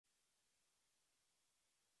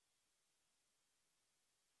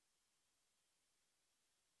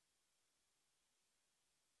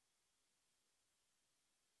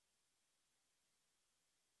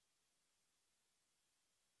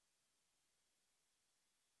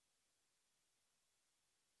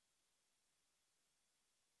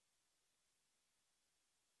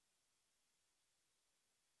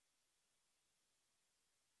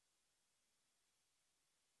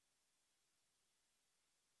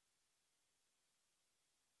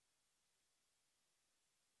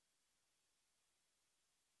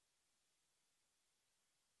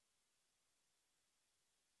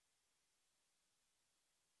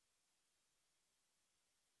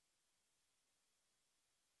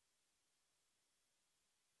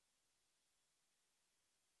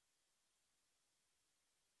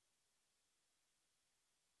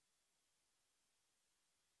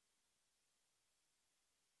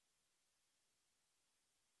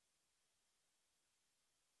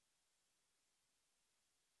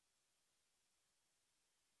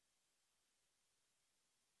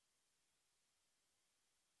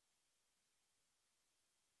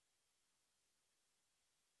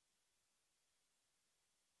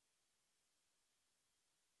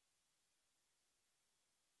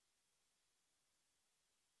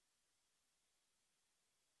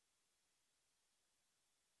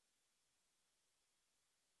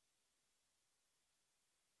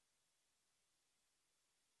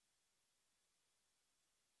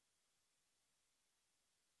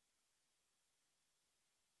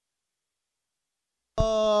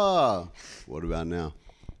What about now?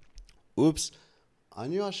 Oops. I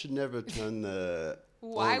knew I should never turn the...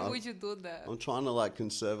 Why would you do that? I'm trying to like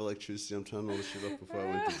conserve electricity. I'm turning all the shit off before I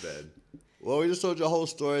went to bed. Well, we just told you a whole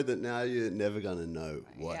story that now you're never going to know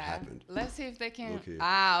what happened. Let's see if they can... Look here.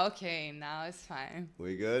 Okay. Now it's fine.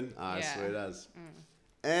 We good? All right, Yeah. sweet as.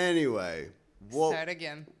 Anyway. Start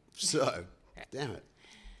again. So, damn it.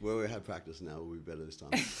 Well, we had practice now. We'll be better this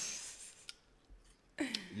time.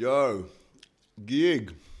 Yo,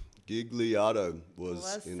 Gigliato was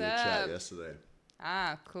What's in the chat up? yesterday.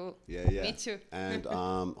 Cool. Yeah. Me too. And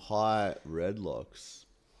hi, Redlocks.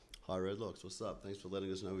 Hi, Redlocks. What's up? Thanks for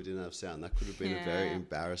letting us know we didn't have sound. That could have been a very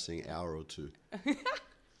embarrassing hour or two.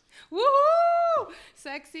 Woohoo!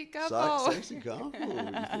 Sexy couple. Sexy couple.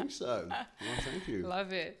 You think so? Well, thank you.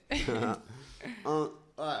 Love it. All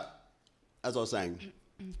right. As I was saying,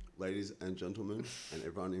 ladies and gentlemen, and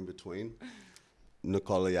everyone in between,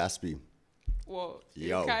 Nicole Yaspy. Whoa.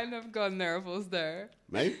 Yo. You kind of got nervous there.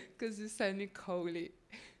 Mate? Because you said Nicole.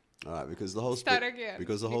 All right, because the whole Start again.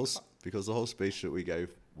 because the whole speech that we gave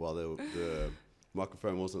while the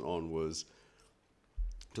microphone wasn't on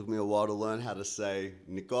took me a while to learn how to say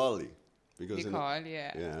Nicole. Because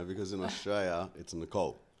because in Australia it's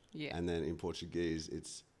Nicole. Yeah. And then in Portuguese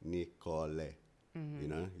it's Nicole. You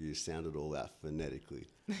know, you sound it all out phonetically.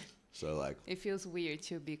 So like it feels weird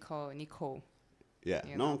to be called Nicole. yeah,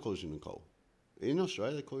 You no know? one calls you Nicole. In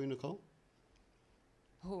Australia they call you Nicole?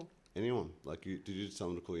 Who? Anyone? Like did you tell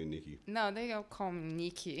them to call you Nikki? No, they all call me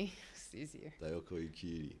Nikki. It's easier. They all call you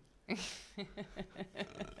Cutie.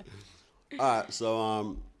 Alright,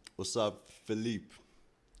 so what's up, Philippe?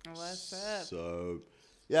 What's up? So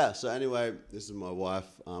anyway, this is my wife.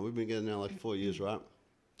 We've been together now like 4 years, right?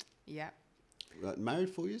 Yeah. Married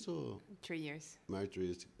 4 years or 3 years. married 3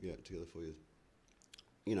 years? Yeah, together 4 years.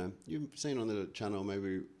 You know, you've seen on the channel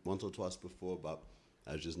maybe once or twice before, but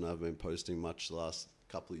I just know I've been posting much the last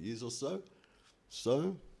couple of years or so.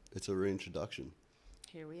 So it's a reintroduction.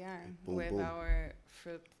 Here we are Boom, with boom. our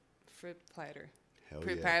fruit platter. Hell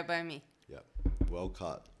Prepared by me. yeah. Well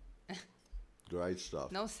cut. Great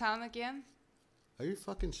stuff. No sound again? Are you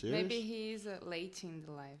fucking serious? Maybe he's late in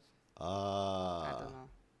the live. Ah. I don't know.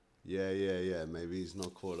 Yeah. Maybe he's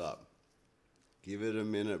not caught up. Give it a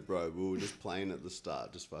minute, bro. We were just playing at the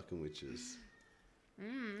start, just fucking witches.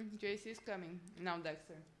 JC's coming. Now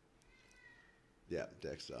Dexter. Yeah,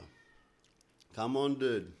 Dexter. Come on,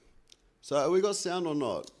 dude. So, we got sound or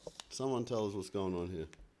not? Someone tell us what's going on here.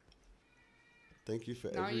 Thank you for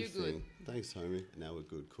Now you're everything. Thanks, homie. Now we're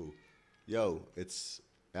good. Cool. Yo, it's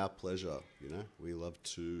our pleasure, you know? We love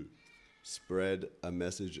to spread a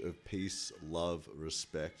message of peace, love,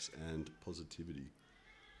 respect, and positivity.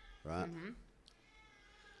 Right?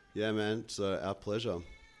 Yeah, man. So, our pleasure.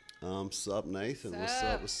 Sup, Nathan?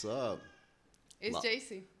 What's up? It's Lo-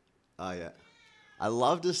 JC. Oh, yeah. I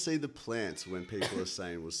love to see the plants when people are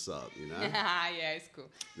saying what's up, you know? Yeah, it's cool.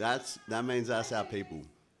 That means that's our people.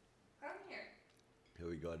 Come here. Who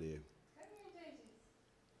we got here? Come here, JC.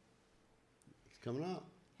 He's coming up.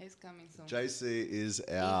 He's coming soon. JC is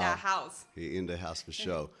in our... the house. He in the house for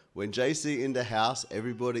sure. When JC in the house,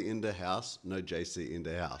 everybody in the house know JC in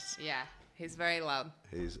the house. Yeah, he's very loud.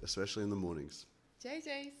 He's, especially in the mornings.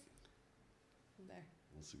 JJ's. There.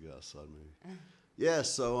 Wants to go outside maybe. Yeah,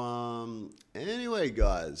 so anyway,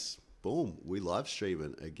 guys. Boom. We live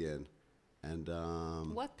streaming again. And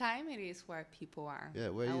What time it is where people are? yeah,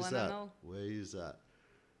 where I is wanna that? know. Where is that?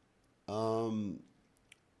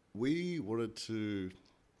 We wanted to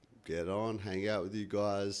get on, hang out with you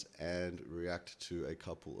guys, and react to a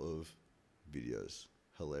couple of videos.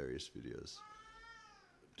 Hilarious videos.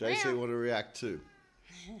 JC want to react too.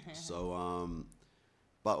 So,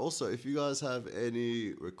 but also, if you guys have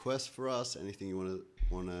any requests for us, anything you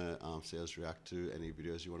want to see us react to, any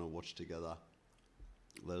videos you want to watch together,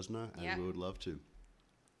 let us know, and Yeah. we would love to.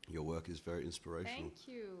 Your work is very inspirational. Thank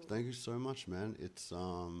you. Thank you so much, man. It's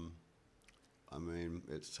I mean,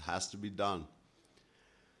 it has to be done.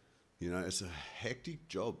 You know, it's a hectic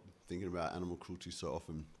job thinking about animal cruelty so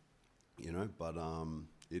often, you know, but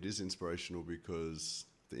it is inspirational because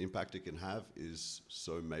the impact it can have is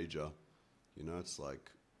so major. You know, it's like,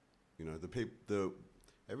 you know,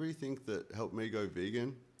 everything that helped me go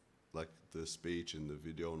vegan, like the speech and the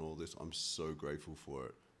video and all this, I'm so grateful for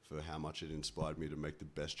it, for how much it inspired me to make the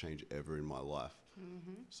best change ever in my life.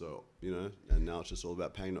 So, you know, and now it's just all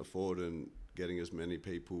about paying it forward and getting as many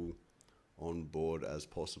people on board as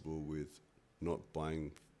possible with not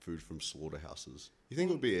buying food from slaughterhouses. You think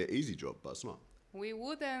it would be an easy job, but it's not. We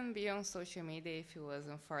wouldn't be on social media if it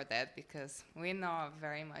wasn't for that because we're not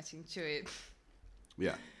very much into it.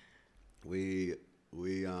 Yeah. We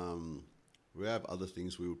We have other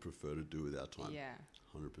things we would prefer to do with our time. Yeah.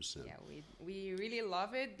 100%. Yeah, we really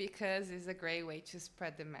love it because it's a great way to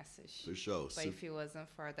spread the message. For sure. But if it wasn't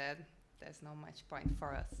for that, there's not much point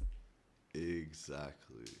for us.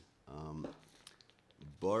 Exactly.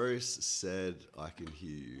 Boris said, I can hear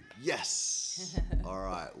you. Yes! All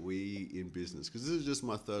right, we in business. Because this is just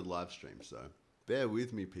my third live stream, so bear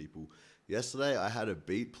with me, people. Yesterday, I had a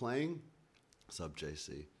beat playing. What's up,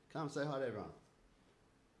 JC? Come say hi to everyone.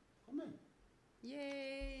 Come in.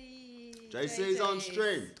 Yay! JC's on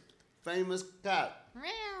stream. Famous cat.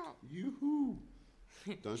 Meow. Yoo-hoo.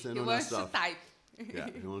 Don't send He on that wants to stuff. type. Yeah,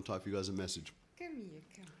 if you want to type you guys a message. Come here,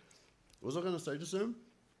 come. What was I going to say just soon?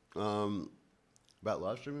 About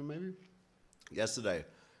live streaming, maybe? Yesterday,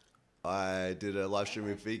 I did a live stream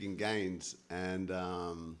with Vegan Gains, and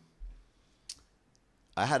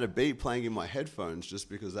I had a beat playing in my headphones just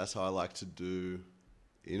because that's how I like to do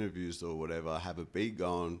interviews or whatever. I have a beat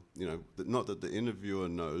going, you know, not that the interviewer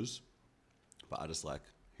knows, but I just like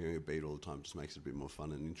hearing a beat all the time. Just makes it a bit more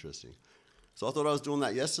fun and interesting. So I thought I was doing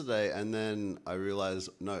that yesterday, and then I realized,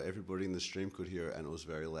 no, everybody in the stream could hear it, and it was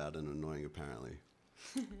very loud and annoying, apparently.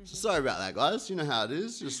 So sorry about that, guys. You know how it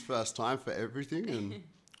is. Just first time for everything, and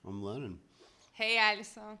I'm learning. Hey,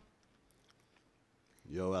 Alison.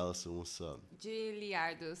 Yo, Alison, what's up?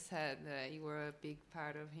 Giliardo said you were a big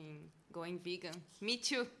part of him going vegan. Me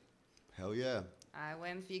too. Hell yeah. I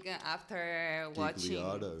went vegan after watching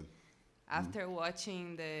Gigliardo.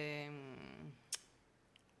 the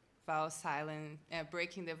vow silence,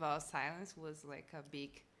 breaking the vow silence was like a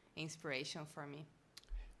big inspiration for me.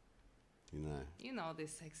 You know,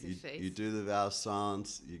 this sexy face. you do the vow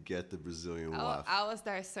silence, you get the Brazilian wife. I was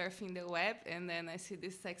there surfing the web, and then I see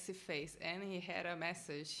this sexy face, and he had a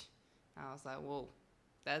message. I was like, whoa,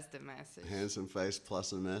 that's the message. Handsome face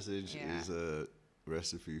plus a message Yeah. is a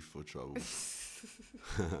recipe for trouble.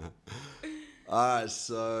 All right,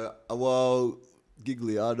 so, well,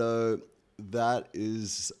 Gigliardo, that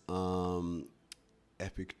is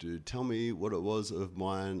epic, dude. Tell me what it was of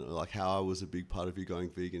mine, like how I was a big part of you going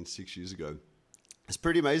vegan 6 years ago. It's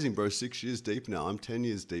pretty amazing, bro. 6 years deep now. I'm 10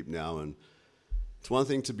 years deep now, and it's one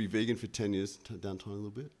thing to be vegan for 10 years. Turn it down tiny a little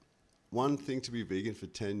bit. One thing to be vegan for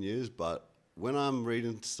 10 years, but when I'm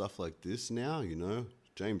reading stuff like this now, you know,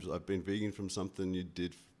 James, I've been vegan from something you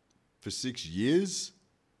did for 6 years.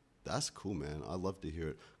 That's cool, man. I love to hear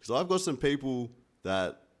it. Because I've got some people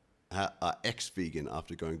that are ex-vegan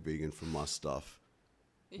after going vegan from my stuff.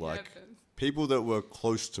 Like people that were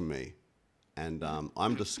close to me, and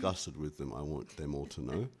I'm disgusted with them. I want them all to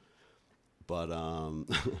know, but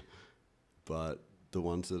but the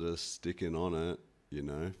ones that are sticking on it, you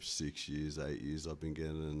know, 6 years, 8 years I've been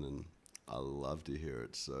getting, and I love to hear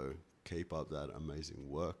it. So keep up that amazing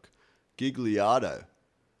work, Gigliardo.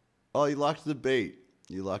 Oh, you liked the beat.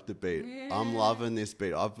 You liked the beat. Yeah. I'm loving this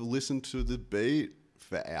beat. I've listened to the beat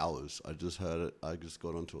for hours. I just heard it. I just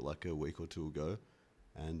got onto it like a week or two ago.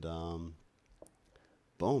 And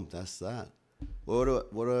boom, that's that. What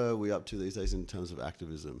are we up to these days in terms of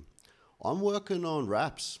activism? I'm working on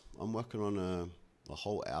raps. I'm working on a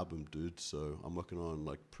whole album, dude. So I'm working on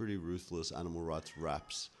like pretty ruthless animal rights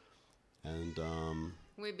raps. And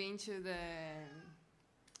we've been to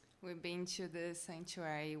the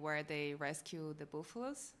sanctuary where they rescue the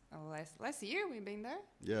buffaloes. Last year we've been there.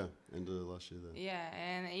 Yeah, end of last year there. Yeah,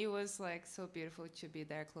 and it was like so beautiful to be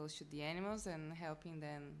there close to the animals and helping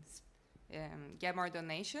them get more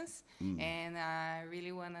donations. And I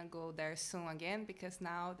really want to go there soon again because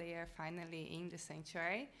now they are finally in the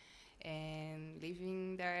sanctuary and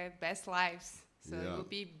living their best lives. So it would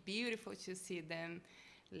be beautiful to see them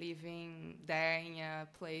living there in a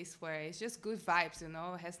place where it's just good vibes, you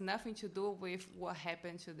know. It has nothing to do with what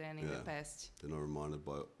happened to them in the past. They're not reminded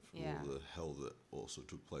by all the hell that also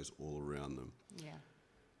took place all around them. Yeah.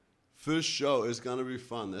 First show is going to be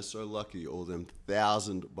fun. They're so lucky. All them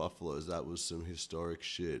 1,000 buffaloes. That was some historic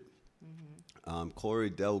shit. Corey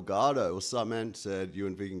Delgado, what's up, man? Said, you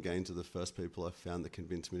and Vegan Gains are the first people I found that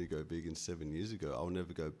convinced me to go vegan 7 years ago. I'll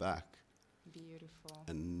never go back. Beautiful.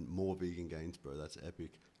 And more Vegan Gains, bro. That's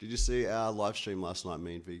epic. Did you see our live stream last night?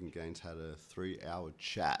 Me and Vegan Gains had a 3-hour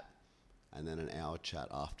chat and then an hour chat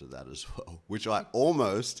after that as well, which I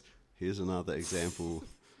almost, here's another example.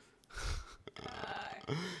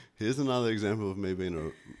 Here's another example of me being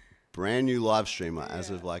a brand new live streamer as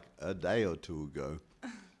of like a day or two ago.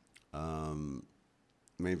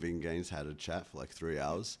 Me and Vegan Gains had a chat for like 3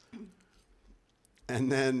 hours.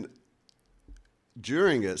 And then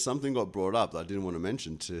during it, something got brought up that I didn't want to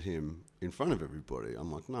mention to him in front of everybody.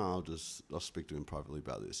 I'm like, no, I'll speak to him privately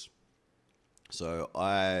about this. So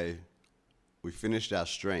we finished our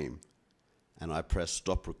stream and I pressed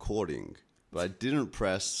stop recording but I didn't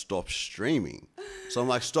press stop streaming. So I'm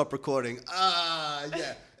like, stop recording.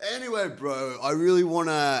 Yeah. Anyway, bro, I really want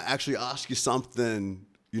to actually ask you something,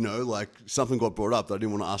 you know, like something got brought up that I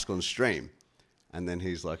didn't want to ask on stream. And then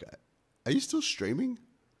he's like, are you still streaming?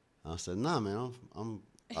 I said, nah, man,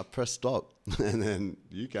 I pressed stop. And then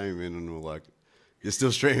you came in and were like, you're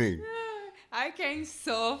still streaming. I came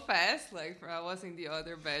so fast, like I was in the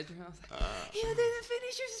other bedroom. I was like, you didn't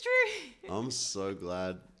finish your stream. I'm so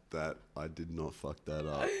glad that I did not fuck that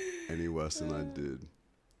up any worse than I did.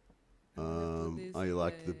 Oh, you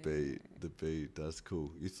like the beat. The beat, that's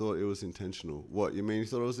cool. You thought it was intentional. What, you mean you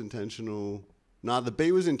thought it was intentional? Nah, the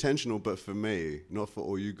beat was intentional, but for me, not for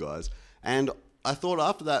all you guys. And I thought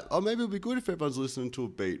after that, oh, maybe it'd be good if everyone's listening to a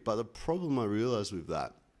beat. But the problem I realized with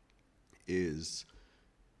that is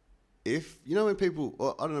if, you know, when people,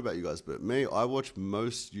 well, I don't know about you guys, but me, I watch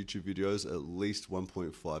most YouTube videos at least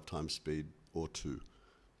 1.5 times speed or 2.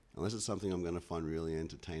 Unless it's something I'm going to find really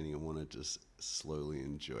entertaining and want to just slowly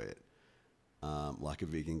enjoy it. Like a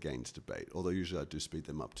vegan gains debate. Although usually I do speed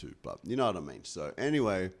them up too, but you know what I mean. So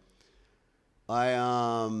anyway,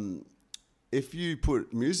 if you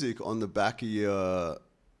put music on the back of your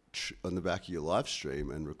live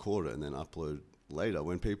stream and record it and then upload later,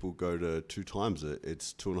 when people go to 2 times it,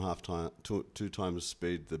 it's 2 times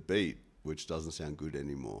speed the beat, which doesn't sound good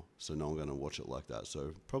anymore. So no one's going to watch it like that.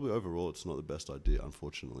 So probably overall, it's not the best idea,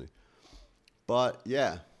 unfortunately. But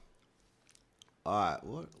yeah. All right.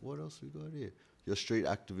 What else we got here? Your street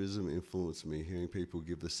activism influenced me. Hearing people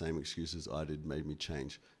give the same excuses I did made me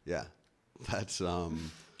change. Yeah, that's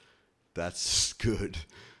good.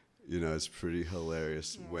 You know, it's pretty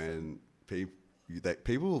hilarious when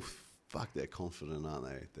people, fuck, they're confident, aren't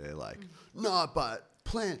they? They're like, no, but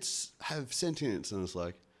plants have sentience. And it's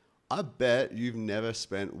like, I bet you've never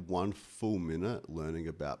spent 1 full minute learning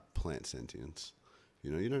about plant sentience.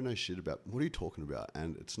 You know, you don't know shit about, what are you talking about?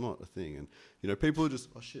 And it's not a thing. And, you know, people are just,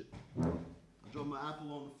 oh shit, I dropped my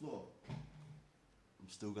apple on the floor. I'm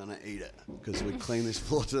still going to eat it because we cleaned this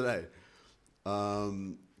floor today.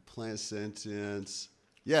 Plant sentience.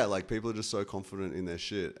 Yeah, like people are just so confident in their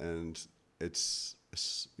shit, and it's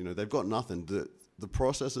you know, they've got nothing. The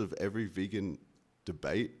process of every vegan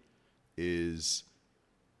debate is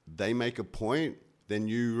they make a point, then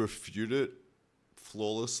you refute it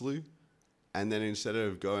flawlessly, and then instead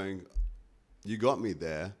of going, you got me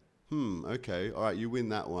there, okay, all right, you win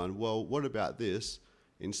that one. Well, what about this?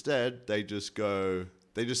 Instead, they just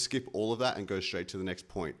skip all of that and go straight to the next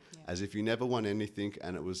point, as if you never won anything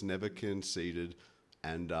and it was never conceded,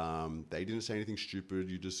 and they didn't say anything stupid.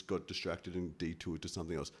 You just got distracted and detoured to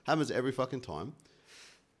something else. Happens every fucking time.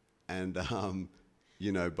 And,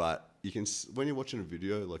 you know, but you can, when you're watching a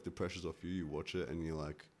video, like the pressure's off you, you watch it and you're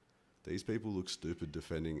like, these people look stupid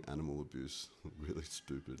defending animal abuse. Really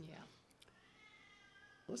stupid. Yeah.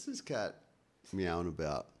 What's this cat meowing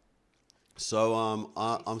about? So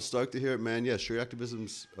I'm stoked to hear it, man. Yeah, street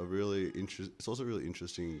activism's it's also really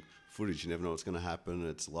interesting footage. You never know what's going to happen.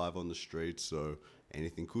 It's live on the street, so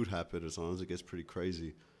anything could happen as long as it gets pretty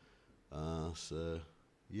crazy. So,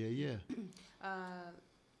 yeah.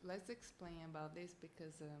 Let's explain about this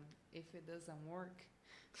because if it doesn't work...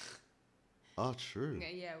 Oh, true.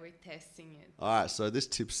 Yeah, we're testing it. All right, so this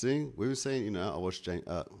tips thing, we were saying, you know, I watch James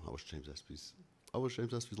Aspie's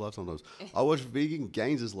live sometimes. I watch Vegan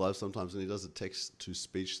Gains' live sometimes, and he does a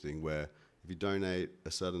text-to-speech thing where if you donate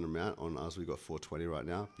a certain amount, on us we got 420 right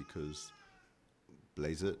now because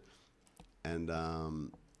blaze it, and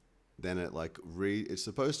then it it's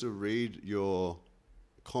supposed to read your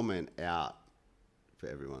comment out for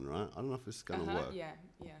everyone, right? I don't know if it's gonna work. Yeah.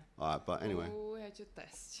 All right, but anyway. We have to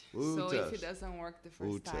test. We'll so test. if it doesn't work the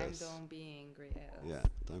first time, don't be angry at us. Yeah,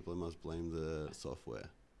 don't blame us, blame the software.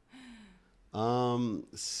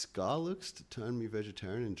 Scar looks to turn me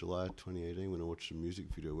vegetarian in July 2018 when I watched a music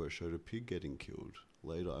video where it showed a pig getting killed.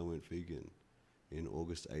 Later, I went vegan in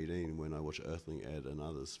August 18 when I watched Earthling Ed and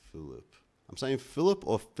others. Philip. I'm saying Philip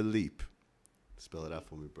or Philippe? Spell it out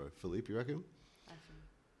for me, bro. Philippe, you reckon?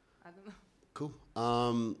 I don't know. Cool.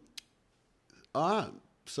 All right.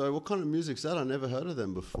 So what kind of music's that? I never heard of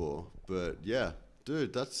them before. But yeah,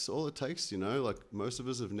 dude, that's all it takes, you know? Like most of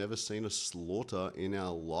us have never seen a slaughter in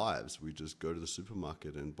our lives. We just go to the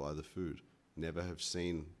supermarket and buy the food. Never have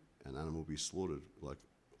seen an animal be slaughtered. Like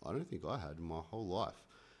I don't think I had in my whole life.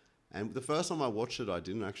 And the first time I watched it, I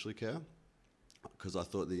didn't actually care because I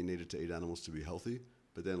thought that you needed to eat animals to be healthy.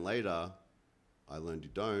 But then later, I learned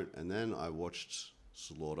you don't. And then I watched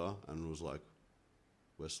slaughter and was like,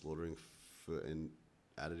 we're slaughtering and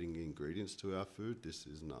adding ingredients to our food. This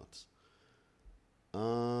is nuts.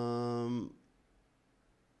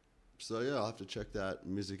 So yeah, I'll have to check that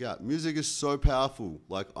music out. Music is so powerful.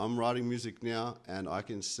 Like I'm writing music now, and I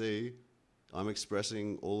can see I'm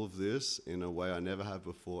expressing all of this in a way I never have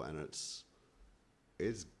before, and it's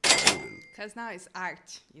golden. Because now it's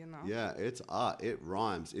art, you know. Yeah, it's art. It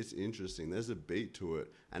rhymes. It's interesting. There's a beat to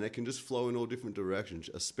it, and it can just flow in all different directions.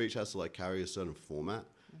 A speech has to like carry a certain format,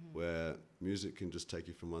 where music can just take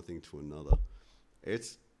you from one thing to another.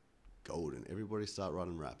 It's golden. Everybody start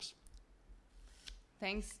writing raps.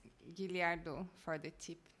 Thanks, Guilherdo, for the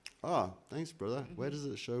tip. Oh, thanks, brother. Where does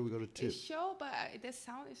it show we got a tip? It show, but the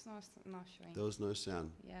sound is not showing. There was no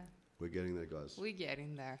sound. Yeah, We're getting there, guys. we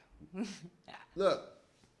getting there. Look,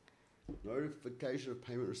 notification of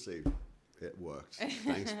payment received. It works.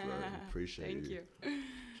 Thanks, bro. Appreciate Thank you.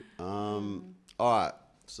 All right.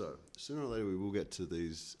 So sooner or later we will get to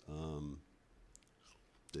these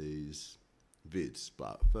vids,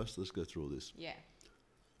 but first let's go through all this. Yeah.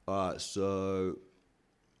 All right. So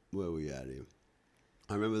where are we at here?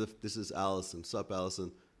 I remember this is Allison. Sup,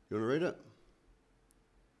 Allison? You want to read it?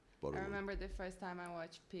 Bottom I one. remember the first time I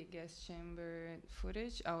watched Pig Gas Chamber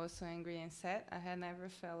footage, I was so angry and sad. I had never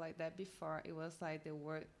felt like that before. It was like the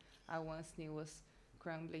world I once knew was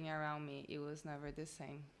crumbling around me. It was never the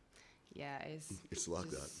same. Yeah, It's like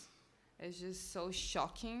that. It's just so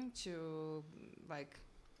shocking to like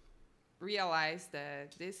realize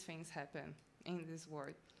that these things happen in this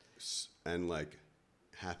world. And like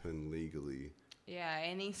happen legally. Yeah,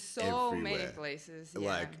 and in so many Everywhere. places. Yeah.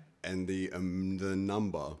 Like, and the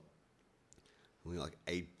number, only like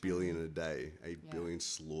 8 billion a day, 8 Yeah. billion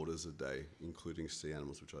slaughters a day, including sea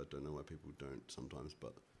animals, which I don't know why people don't sometimes,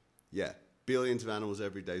 but yeah, billions of animals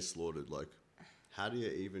every day slaughtered. Like, how do you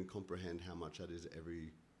even comprehend how much that is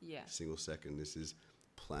every Yeah. single second? This is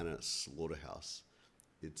planet slaughterhouse.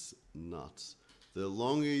 It's nuts. The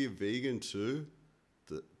longer you're vegan too,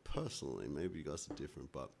 personally, maybe you guys are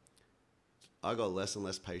different, but I got less and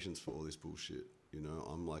less patience for all this bullshit. You know,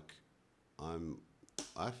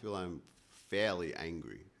 I feel I'm fairly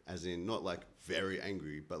angry, as in not like very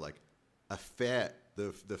angry, but like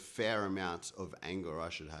the fair amount of anger I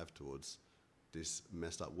should have towards this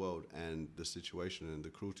messed up world and the situation and the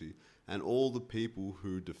cruelty and all the people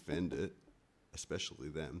who defend it, especially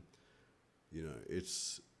them. You know,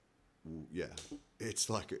 it's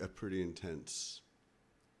like a pretty intense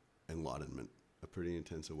enlightenment, a pretty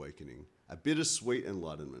intense awakening, a bittersweet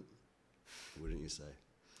enlightenment, wouldn't you say?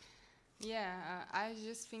 Yeah, I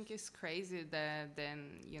just think it's crazy that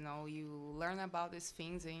then, you know, you learn about these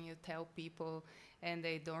things and you tell people and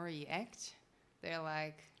they don't react. They're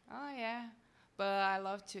like, oh yeah, but I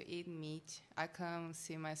love to eat meat. I can't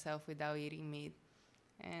see myself without eating meat.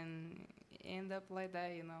 And end up like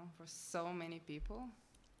that, you know, for so many people.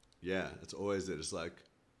 Yeah, it's always it. It's like,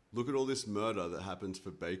 look at all this murder that happens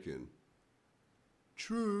for bacon.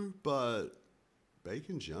 True, but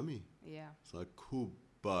bacon's yummy. Yeah. It's like, cool,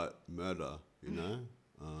 but murder, you know?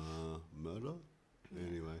 Murder?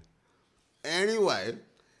 Anyway,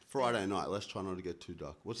 Friday night. Let's try not to get too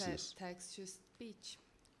dark. What's this? Text to speech.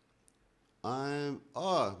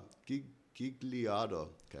 Gigliardo.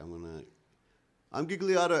 Okay, I'm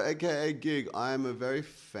Gigliardo, aka Gig. I'm very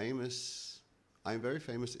famous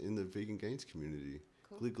in the vegan gains community.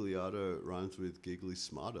 Cool. Gigliardo rhymes with Giggly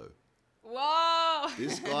Smarto. Whoa!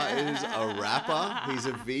 This guy is a rapper. He's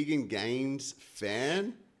a vegan gains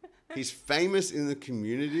fan. He's famous in the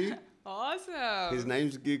community. Awesome. His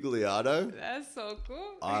name's Gigliardo. That's so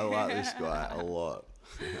cool. I like this guy a lot.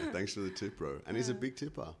 Thanks for the tip, bro. And he's a big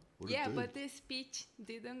tipper. What a Yeah, dude. but the speech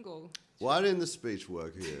didn't go. Why didn't the speech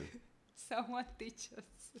work here? Someone teach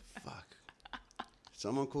us. Fuck.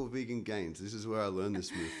 Someone called Vegan Gains. This is where I learned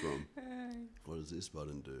this move from. What does this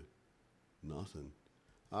button do? Nothing.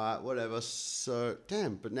 Alright, whatever. So,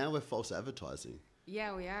 damn, but now we're false advertising.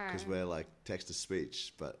 Yeah, we are. Because we're like text to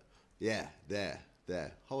speech. But yeah, there.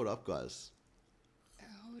 Hold up, guys.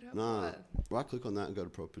 Hold up. No, What? right click on that and go to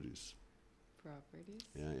properties. Properties.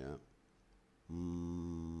 Yeah.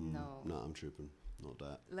 No. No, I'm tripping. Not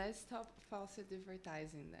that. Let's stop false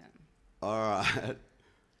advertising then. Alright.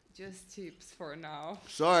 Just tips for now.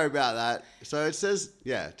 Sorry about that. So it says,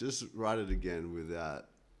 yeah, just write it again without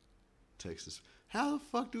text to speech. How the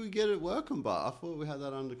fuck do we get it working, but I thought we had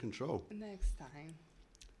that under control. Next time.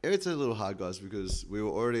 It's a little hard, guys, because we were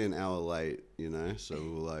already an hour late, you know, so we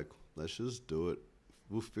were like, let's just do it.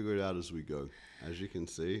 We'll figure it out as we go. As you can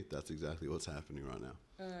see, that's exactly what's happening right now.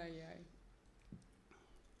 Yeah.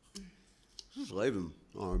 Just leave them.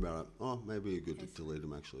 Don't worry about it. Oh, maybe you're good to delete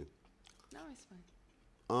them, actually. No, it's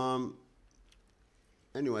fine.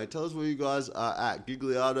 Anyway, tell us where you guys are at.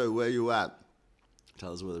 Gigliardo, where you at?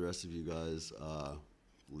 Tell us where the rest of you guys are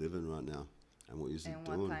living right now. and what is it And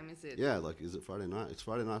doing. what time is it? Yeah, like, is it Friday night? It's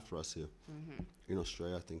Friday night for us here. In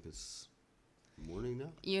Australia, I think it's morning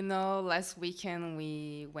now. You know, last weekend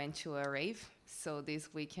we went to a rave, so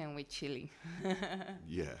this weekend we chilling.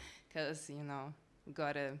 Yeah. Because, you know,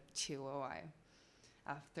 gotta chill a while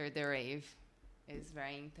after the rave. It's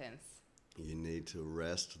very intense. You need to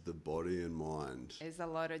rest the body and mind. It's a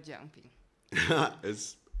lot of jumping.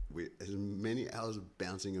 As many hours of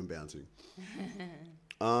bouncing and bouncing.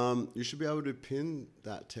 You should be able to pin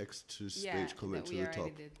that text to speech Yeah, comment that to we the already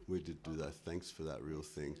top. did. We did do that. Thanks for that real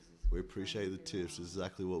thing. We appreciate the tips. It's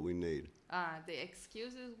exactly what we need. The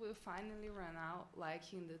excuses will finally run out,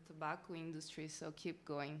 like in the tobacco industry, so keep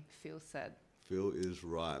going. Feel sad. Phil is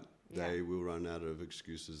right. Yeah. They will run out of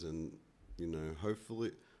excuses, and you know,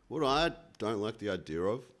 hopefully, what I don't like the idea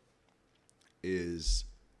of is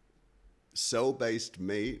cell-based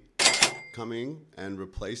meat coming and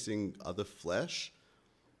replacing other flesh,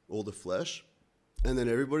 all the flesh, and then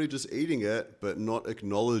everybody just eating it, but not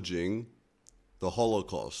acknowledging the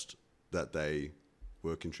Holocaust that they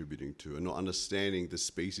were contributing to, and not understanding the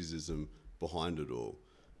speciesism behind it all.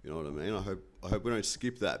 You know what I mean? I hope we don't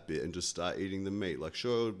skip that bit and just start eating the meat. Like,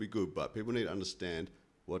 sure, it would be good, but people need to understand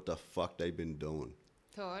what the fuck they've been doing.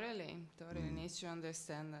 Totally. Needs to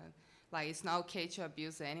understand that, like, it's not okay to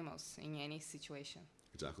abuse animals in any situation.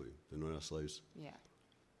 Exactly. They're not our slaves. Yeah.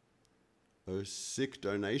 Oh, sick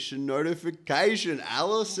donation notification.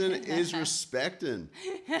 Allison is respecting.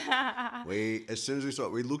 As soon as we saw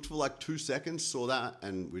it, we looked for like 2 seconds, saw that,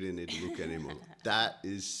 and we didn't need to look anymore. That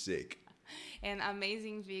is sick. And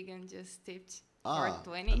Amazing Vegan just tipped for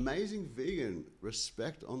 20. Amazing Vegan.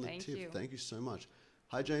 Respect on the Thank tip. you. Thank you so much.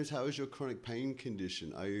 Hi, James. How is your chronic pain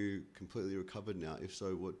condition? Are you completely recovered now? If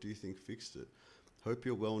so, what do you think fixed it? Hope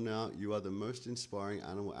you're well now. You are the most inspiring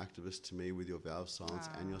animal activist to me with your vow of silence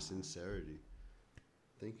and your sincerity.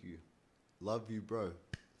 Thank you. Love you, bro.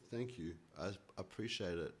 Thank you. I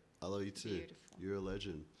appreciate it. I love you too. Beautiful. You're a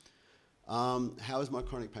legend. How is my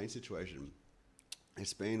chronic pain situation?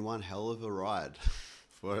 It's been one hell of a ride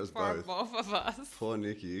for us For both. both of us. Poor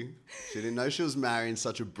Nikki. She didn't know she was marrying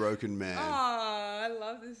such a broken man. Oh, I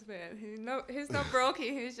love this man. He's not broken.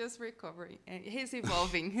 He's just recovering. And he's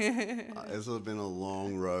evolving. It's been a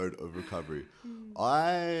long road of recovery.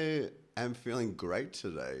 I am feeling great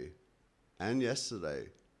today and yesterday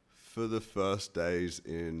for the first days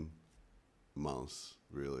in months,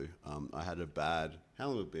 really. I had a bad, how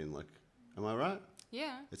long have it been? Like, am I right?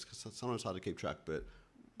 Yeah. It's sometimes hard to keep track, but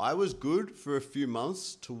I was good for a few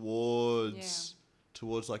months towards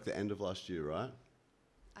like the end of last year, right?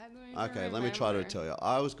 I don't even Okay, let me try to remember. tell you.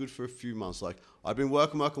 I was good for a few months. Like, I've been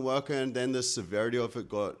working, and then the severity of it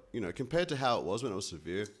got, you know, compared to how it was when it was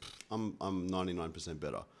severe, I'm 99%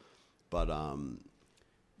 better. But,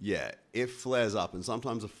 yeah, it flares up, and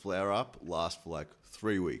sometimes a flare-up lasts for like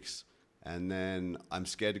 3 weeks. And then I'm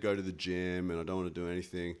scared to go to the gym, and I don't want to do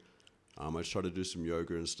anything. I just try to do some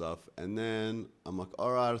yoga and stuff. And then I'm like,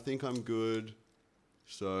 all right, I think I'm good.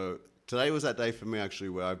 So today was that day for me, actually,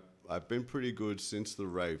 where I've been pretty good since the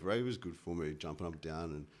rave. Rave is good for me, jumping up and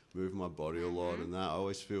down and moving my body a lot and that. I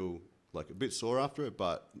always feel like a bit sore after it,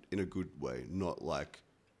 but in a good way, not like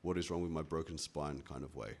what is wrong with my broken spine kind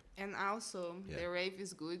of way. And also, the rave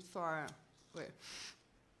is good for... Wait,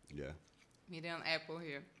 Yeah. medium apple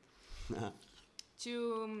here.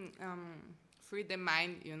 To free the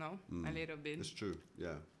mind, you know, a little bit. It's true,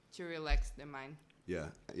 yeah. To relax the mind. Yeah,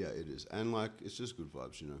 it is. And like, it's just good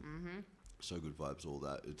vibes, you know. So good vibes, all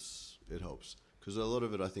that. It helps. Because a lot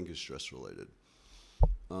of it, I think, is stress related.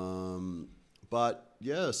 But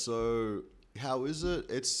yeah, so how is it?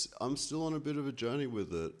 I'm still on a bit of a journey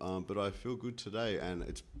with it, but I feel good today, and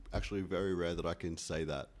it's actually very rare that I can say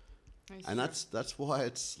that. And that's why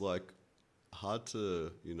it's like hard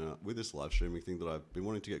to, you know, with this live streaming thing that I've been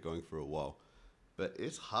wanting to get going for a while. But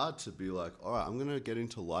it's hard to be like, all right, I'm going to get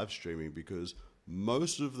into live streaming, because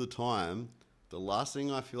most of the time, the last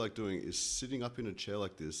thing I feel like doing is sitting up in a chair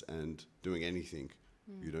like this and doing anything.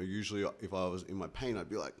 You know, usually if I was in my pain, I'd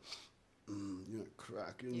be like, you know,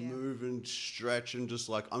 crack and move and stretch, and just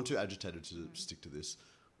like, I'm too agitated to stick to this.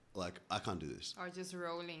 Like, I can't do this. Or just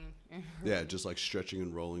rolling. Yeah, just like stretching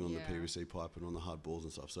and rolling on the Yeah. PVC pipe and on the hard balls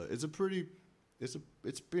and stuff. So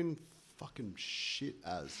it's been fucking shit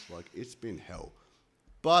as, like, it's been hell.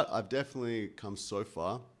 But I've definitely come so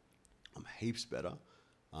far. I'm heaps better.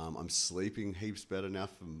 I'm sleeping heaps better now.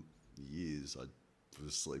 For years, I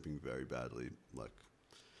was sleeping very badly. Like,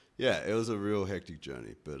 yeah, it was a real hectic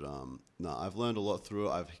journey. But no, I've learned a lot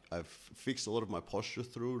through it. I've fixed a lot of my posture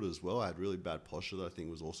through it as well. I had really bad posture that I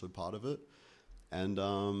think was also part of it. And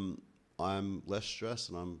I'm less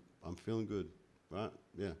stressed, and I'm feeling good, right?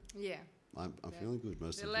 Yeah. Yeah, I'm feeling good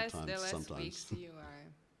most The of last the time. the last Sometimes. weeks you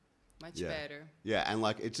are much Yeah. better. Yeah, and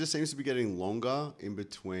like it just seems to be getting longer in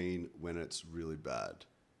between when it's really bad.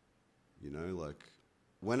 You know, like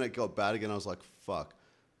when it got bad again, I was like, fuck.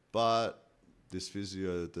 But this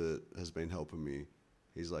physio that has been helping me,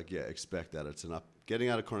 he's like, yeah, expect that. It's enough. Getting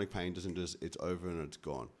out of chronic pain doesn't just, it's over and it's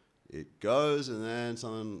gone. It goes and then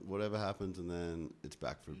something, whatever happens, and then it's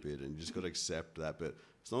back for a bit. And you just got to accept that. But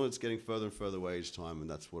as long as it's getting further and further away each time, and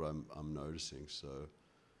that's what I'm noticing.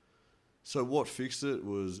 So what fixed it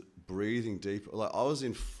was breathing deep. Like I was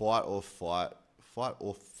in fight or flight. I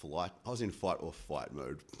was in fight or fight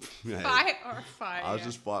mode. Yeah. Fight or fire. I was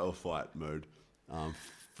just fight or fight mode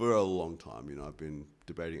for a long time. You know, I've been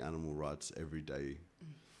debating animal rights every day,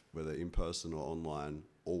 whether in person or online,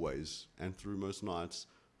 always, and through most nights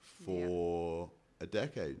for a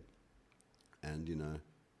decade. And you know,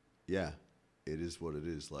 yeah, it is what it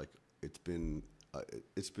is. Like it's been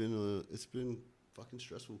fucking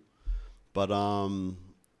stressful. But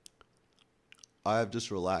I have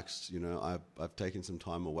just relaxed, you know. I've taken some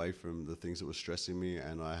time away from the things that were stressing me,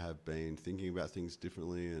 and I have been thinking about things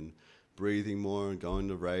differently and breathing more and going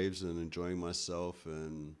to raves and enjoying myself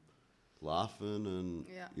and laughing and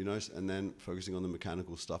you know, and then focusing on the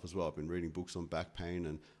mechanical stuff as well. I've been reading books on back pain,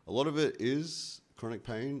 and a lot of it is chronic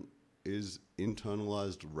pain is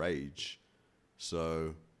internalized rage.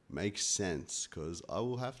 So makes sense, because I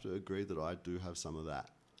will have to agree that I do have some of that.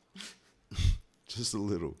 Just a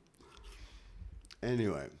little.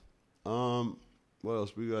 Anyway, what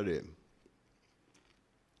else we got here?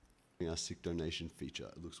 Our sick donation feature.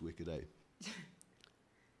 It looks wicked, eh?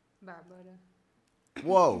 Barbara.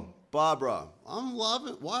 Whoa, Barbara. I'm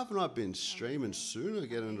loving. Why haven't I been streaming sooner,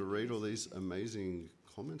 getting to read all these amazing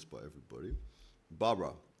comments by everybody?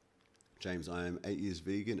 Barbara. James, I am 8 years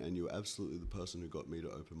vegan, and you're absolutely the person who got me to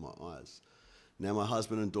open my eyes. Now my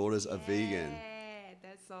husband and daughters are vegan.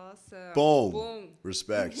 That's awesome. Boom.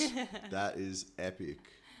 Respect. That is epic.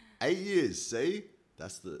 8 years, see?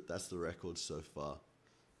 That's the record so far.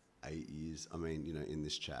 8 years. I mean, you know, in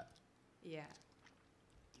this chat. Yeah.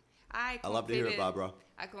 I love to hear it, Barbara.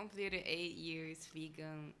 I completed 8 years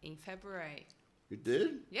vegan in February. You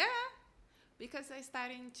did? Yeah. Because I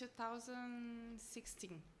started in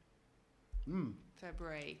 2016.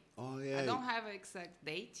 February. Oh, yeah. I don't have an exact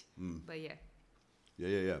date, but yeah.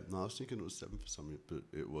 Yeah. No, I was thinking it was 7 for some, but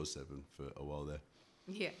it was 7 for a while there.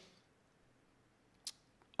 Yeah.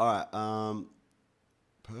 All right.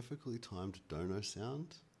 Perfectly timed dono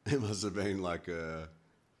sound. It must have been like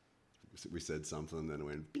we said something and then it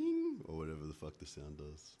went bing or whatever the fuck the sound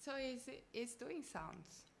does. So it's doing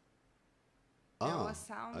sounds. There was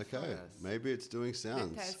sound okay. for us. Maybe it's doing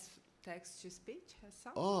sounds. The text to speech has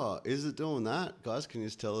sound. Oh, is it doing that? Guys, can you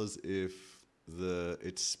just tell us if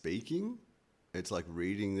it's speaking? It's like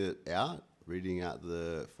reading out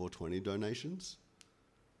the 420 donations?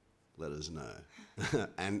 Let us know.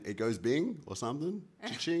 And it goes bing or something?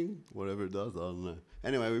 Cha-ching? Whatever it does, I don't know.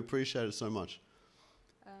 Anyway, we appreciate it so much.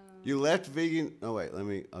 You left vegan... Oh, wait,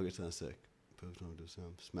 I'll get to that in a sec.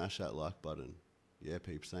 Smash that like button. Yeah,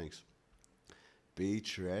 peeps, thanks.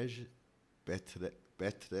 Betreja?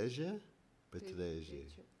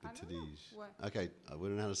 Okay, I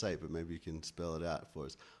wouldn't know how to say it, but maybe you can spell it out for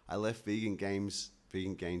us. I left Vegan Gains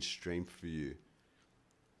stream for you.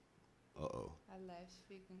 Uh-oh. I left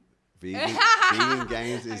vegan. Vegan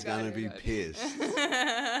Games is going to be pissed.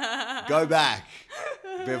 Go back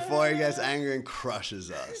before he gets angry and crushes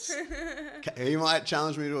us. He might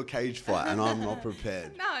challenge me to a cage fight, and I'm not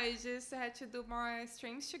prepared. No, you just had to do more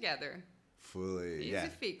streams together. Fully, Easy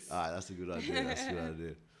fix. All right, that's a good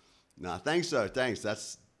idea. Nah, thanks though. Thanks.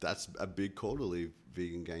 That's a big call to leave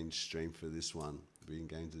Vegan Gains stream for this one. Vegan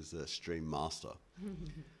Gains is a stream master.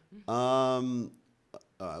 All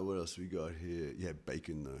right, what else we got here? Yeah,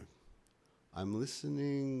 bacon though. I'm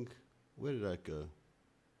listening. Where did that go?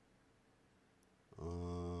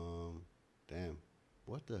 Damn.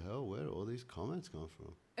 What the hell? Where did all these comments come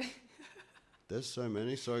from? There's so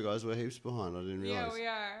many. Sorry, guys. We're heaps behind. I didn't realize. Yeah, we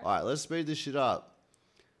are. All right, let's speed this shit up.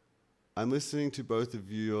 I'm listening to both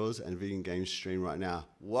of yours and Vegan Games stream right now.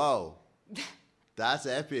 Whoa. That's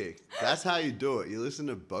epic. That's how you do it. You listen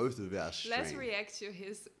to both of our streams. Let's react to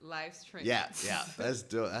his live stream. Yeah. Let's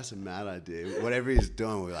do it. That's a mad idea. Whatever he's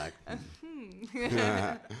doing, we're like...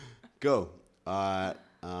 Go. All right.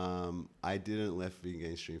 I didn't left Vegan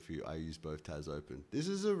Games stream for you. I used both tabs open. This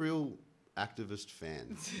is a real activist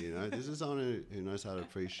fan, you know? This is someone who knows how to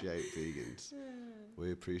appreciate vegans.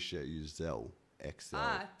 We appreciate you, Zell. XL,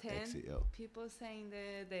 10 XEL. people saying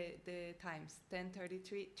the times.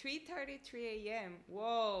 10:33, 3:33 a.m.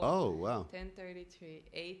 Whoa. Oh, wow. 10:33,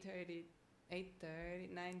 8:30, 8:30,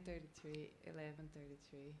 9:33,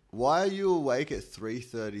 11:33. Why are you awake at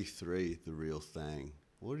 3:33? The real thing.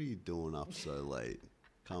 What are you doing up so late?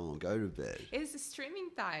 Come on, go to bed. It's streaming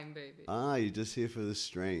time, baby. Ah, you're just here for the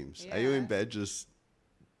streams. Are you Yeah. in bed just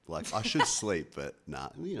like I should sleep, but nah,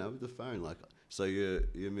 you know, with the phone, like so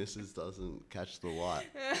your missus doesn't catch the light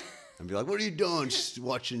and be like, "What are you doing? Just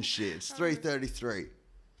watching shit." It's 3:33.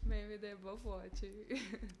 Maybe they're both watching.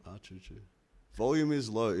 Ah, true. Volume is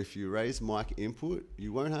low. If you raise mic input,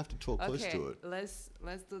 you won't have to talk close Okay, to it. let's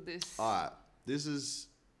do this. All right, this is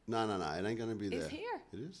no. It ain't gonna be there. It's here.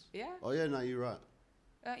 It is. Yeah. Oh yeah, no, you're right.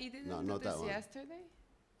 You didn't No, do not this that one. yesterday?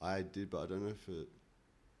 I did, but I don't know if it.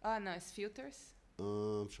 Oh no, it's filters.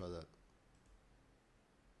 Try that.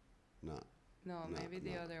 No. No, No, maybe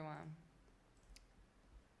the no. other one.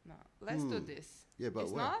 No, let's do this. Yeah, but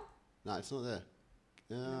It's where? not? No, it's not there.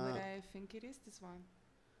 No, but I think it is this one.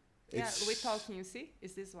 Yeah, It's- we're talking, you see?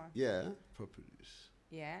 It's this one. Yeah, properties.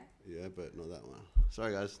 Yeah? Yeah, but not that one.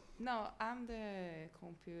 Sorry, guys. No, I'm the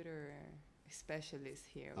computer specialist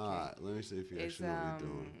here, okay? All right, let me see if you It's actually know what you're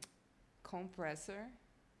doing. compressor.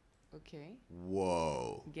 Okay.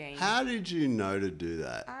 Whoa. Gain. How did you know to do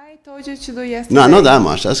that? I told you to do yesterday. No, not that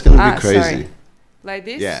much. That's going to be crazy. Sorry. Like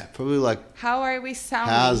this? Yeah, probably like, How are we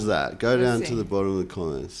sounding? how's that? Go Let's down see. to the bottom of the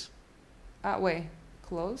comments. Wait,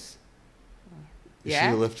 close? You Yeah? should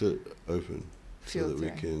have left it open so that we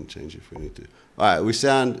Filter. can change if we need to. All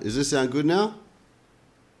right, does this sound good now?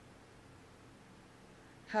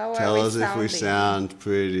 How Tell are we us if we sounding? sound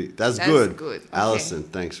pretty. That's That's good. good, okay. Allison,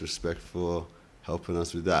 thanks. Respect for helping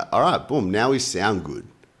us with that. All right, boom. Now we sound good.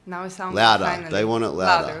 Now it sounds Louder. finally. They want it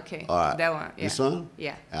louder. Okay. All right. That one. Yeah. This one?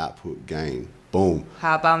 Yeah. Output gain. Boom.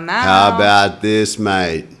 How about now? How about this,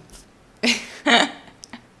 mate?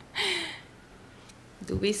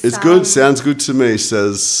 Do we It's good. Sounds good to me,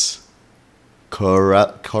 says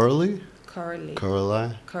Coralie? Coralie.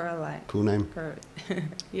 Coralie? Cool name.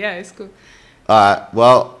 Yeah, it's cool. All right.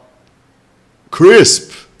 Well,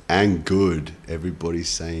 crisp and good. Everybody's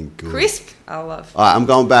saying good. Crisp. I love. All right. I'm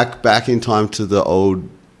going back in time to the old.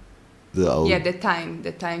 Yeah, the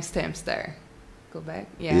time stamps there. Go back.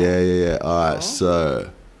 Yeah. Yeah. All right. Cool. So,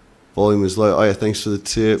 volume is low. Oh yeah. Thanks for the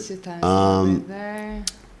tip. 2 times over there.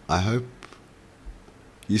 I hope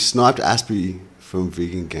you sniped Aspie from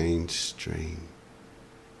Vegan Gains stream.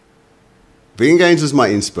 Vegan Gains is my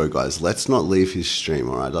inspo, guys. Let's not leave his stream,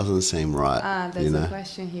 alright? Doesn't seem right. There's a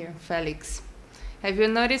question here. Felix. Have you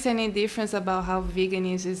noticed any difference about how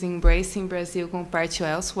veganism is embraced in Brazil compared to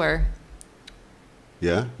elsewhere?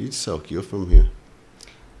 Yeah? You Selk, you're from here.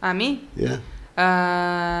 Me? Yeah.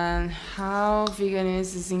 How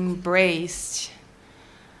veganism is embraced?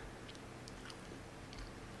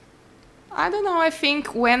 I don't know. I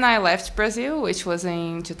think when I left Brazil, which was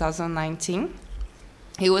in 2019,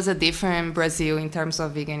 it was a different Brazil in terms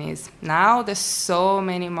of veganism. Now there's so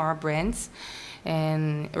many more brands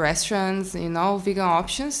and restaurants, vegan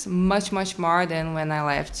options, much more than when I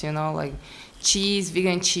left, like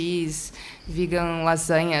vegan cheese, vegan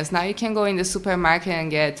lasagnas. Now you can go in the supermarket and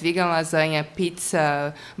get vegan lasagna,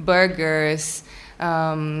 pizza, burgers,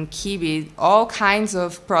 kiwi, all kinds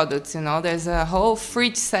of products, There's a whole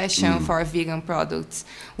fridge section for vegan products,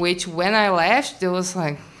 which when I left, there was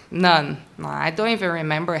like none. No, I don't even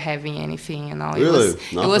remember having anything, Really?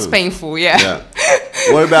 It was painful, yeah.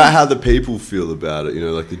 What about how the people feel about it,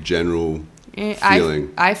 like the general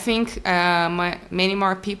feeling? I think many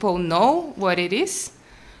more people know what it is,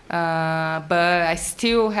 but I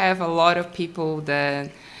still have a lot of people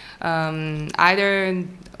that either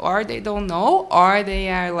or they don't know, or they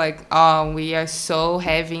are like, oh, we are so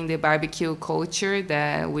having the barbecue culture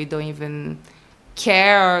that we don't even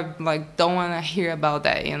care or like don't want to hear about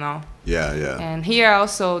that, Yeah. And here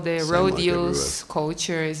also the Same road like use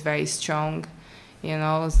culture is very strong,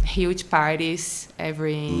 huge parties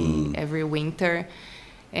every winter,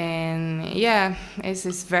 and yeah,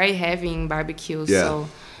 it's very heavy in barbecue. Yeah. So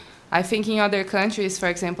I think in other countries, for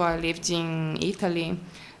example, I lived in Italy.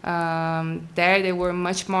 There they were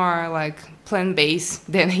much more like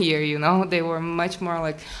plant-based than here, They were much more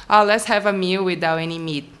like, oh, let's have a meal without any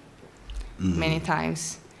meat. Many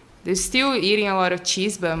times. They're still eating a lot of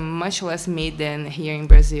cheese, but much less meat than here in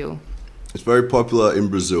Brazil. It's very popular in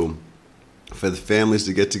Brazil for the families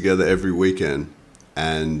to get together every weekend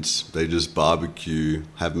and they just barbecue,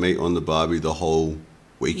 have meat on the barbie the whole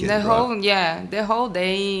weekend. The whole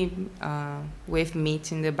day with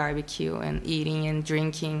meat in the barbecue and eating and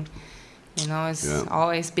drinking. It's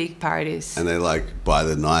always big parties. And they like buy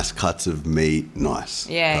the nice cuts of meat, cuts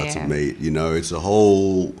of meat. It's a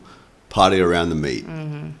whole party around the meat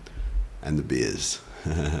and the beers.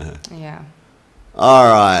 Yeah. All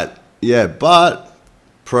right. Yeah, but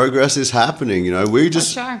progress is happening. You know,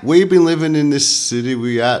 sure. we've been living in this city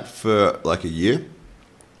we at for like a year.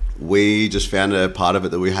 We just found a part of it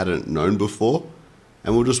that we hadn't known before,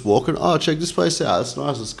 and we're just walking. Oh, check this place out! It's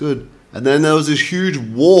nice. It's good. And then there was this huge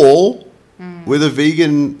wall with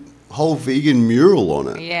a whole vegan mural on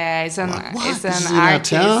it. Yeah, it's an Like, what? it's This is an in our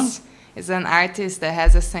town? artist. It's an artist that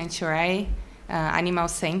has a sanctuary, Animal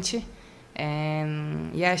Sente,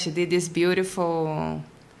 and yeah, she did this beautiful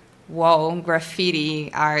wall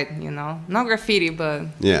graffiti art. You know, not graffiti, but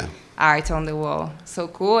Yeah. art on the wall. So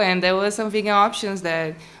cool. And there were some vegan options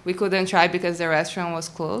that we couldn't try because the restaurant was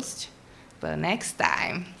closed. But next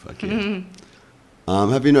time. Fuck yeah.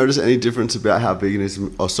 Have you noticed any difference about how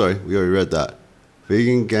veganism... Oh, sorry, we already read that.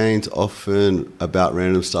 Vegan gains often about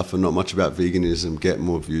random stuff and not much about veganism. Get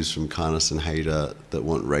more views from kindness and hater that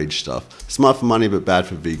want rage stuff. Smart for money, but bad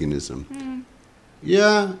for veganism.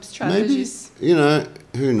 Yeah, Strategies. maybe. You know,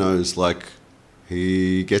 who knows? Like,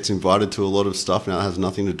 he gets invited to a lot of stuff now that has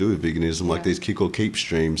nothing to do with veganism, like Yeah. these Kick or Keep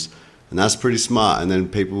streams. And that's pretty smart. And then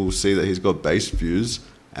people will see that he's got base views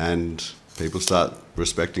and people start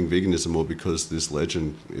respecting veganism more because this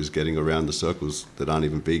legend is getting around the circles that aren't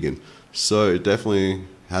even vegan. So it definitely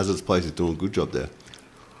has its place. It's doing a good job there.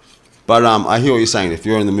 But I hear what you're saying. If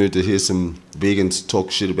you're in the mood to hear some vegans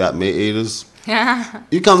talk shit about meat eaters,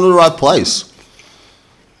 you come to the right place.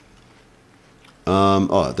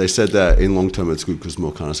 They said that in long term it's good because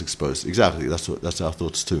more kindness exposed. Exactly. That's our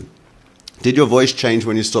thoughts too. Did your voice change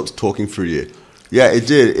when you stopped talking for a year? Yeah, it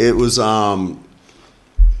did. It was. I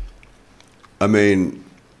mean,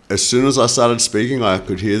 as soon as I started speaking, I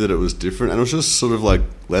could hear that it was different, and it was just sort of like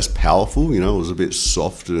less powerful. You know, it was a bit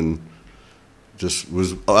soft and just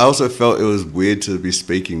was. I also felt it was weird to be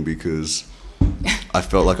speaking because I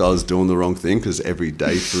felt like I was doing the wrong thing because every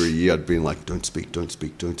day for a year I'd been like, "Don't speak, don't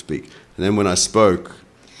speak, don't speak." And then when I spoke,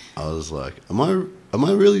 I was like, "Am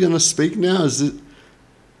I really gonna speak now? Is it?"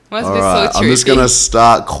 Must All be right, so I'm just trippy. gonna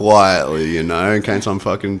start quietly, you know, in case I'm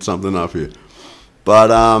fucking something up here. But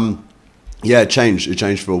yeah, it changed. It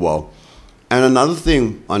changed for a while. And another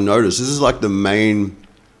thing I noticed, this is like the main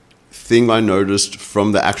thing I noticed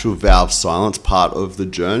from the actual vow of silence part of the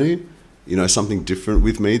journey. You know, something different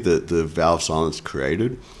with me that the vow of silence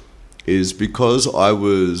created is because I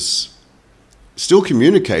was still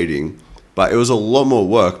communicating, but it was a lot more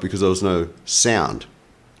work because there was no sound.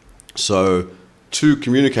 So to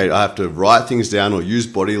communicate, I have to write things down or use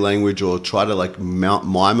body language or try to like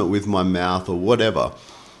mime it with my mouth or whatever.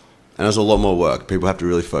 And there's a lot more work. People have to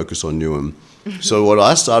really focus on you. So what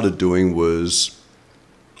I started doing was,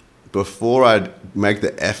 before I'd make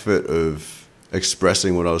the effort of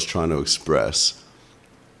expressing what I was trying to express,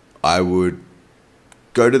 I would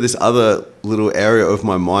go to this other little area of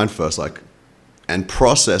my mind first, like, and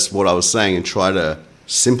process what I was saying and try to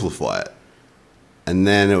simplify it. And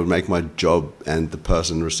then it would make my job and the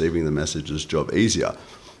person receiving the message's job easier.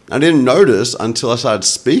 I didn't notice until I started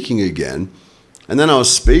speaking again. And then I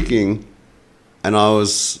was speaking and I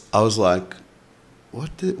was like,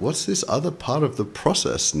 what's this other part of the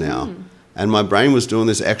process now? And my brain was doing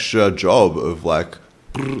this extra job of like,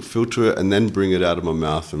 filter it and then bring it out of my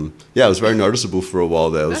mouth. And yeah, it was very noticeable for a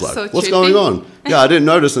while there. I was That's like, so what's trippy. going on? Yeah, I didn't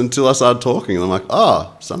notice until I started talking. And I'm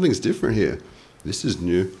like, something's different here. This is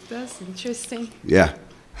new. That's interesting. Yeah.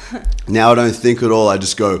 Now I don't think at all. I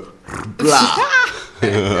just go, blah.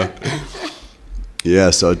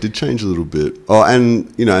 Yeah, so it did change a little bit. Oh,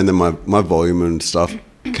 and, you know, and then my volume and stuff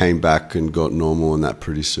came back and got normal and that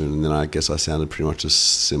pretty soon. And then I guess I sounded pretty much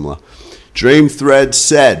just similar. Dream Thread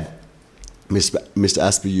said, Mr.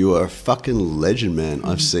 Asper, you are a fucking legend, man.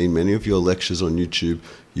 I've seen many of your lectures on YouTube.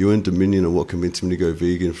 You and Dominion are what convinced me to go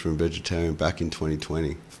vegan from vegetarian back in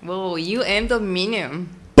 2020. Whoa, you and Dominion.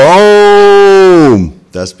 Boom!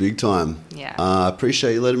 That's big time. Yeah. I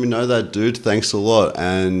appreciate you letting me know that, dude. Thanks a lot.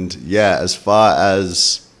 And yeah, as far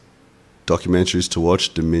as documentaries to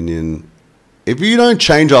watch, Dominion. If you don't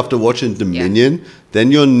change after watching Dominion,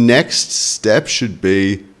 then your next step should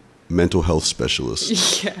be mental health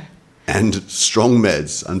specialist. Yeah. And strong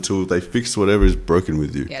meds until they fix whatever is broken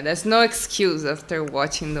with you. Yeah, there's no excuse after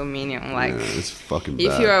watching Dominion. Like, Yeah, it's fucking bad.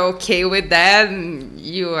 if you are okay with that,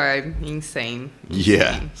 you are insane.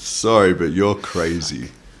 Yeah, sorry, but you're crazy.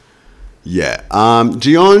 Yeah.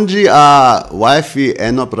 De a wife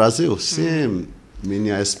é no Brasil? Sim,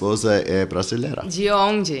 minha esposa é brasileira. De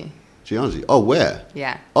onde? De oh, where?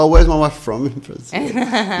 Yeah. Oh, where's my wife from in Brazil?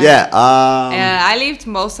 Yeah. I lived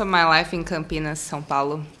most of my life in Campinas, São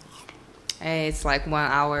Paulo. It's like 1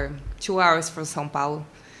 hour, 2 hours from São Paulo.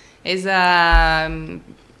 It's a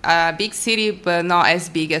big city, but not as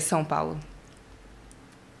big as São Paulo.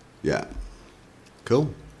 Yeah.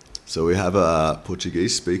 Cool. So we have a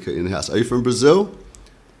Portuguese speaker in the house. Are you from Brazil?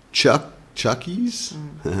 Chuckies?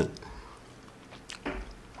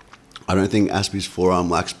 I don't think Aspie's forearm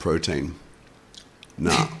lacks protein.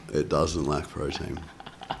 No, it doesn't lack protein.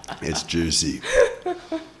 It's juicy.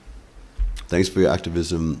 Thanks for your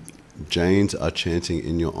activism. Jains are chanting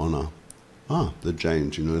in your honor. Ah, the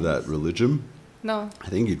Jains, you know that religion? No. I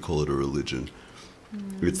think you'd call it a religion.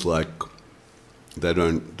 It's like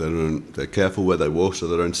they're careful where they walk so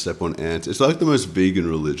they don't step on ants. It's like the most vegan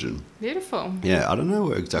religion. Beautiful. Yeah, I don't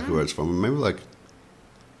know exactly where it's from. Maybe like,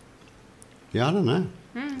 yeah, I don't know.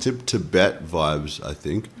 Tibet vibes, I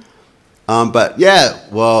think. But yeah,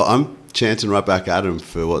 well, I'm chanting right back at them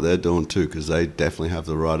for what they're doing too, because they definitely have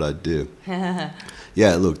the right idea.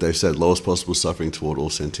 Yeah, look, they said lowest possible suffering toward all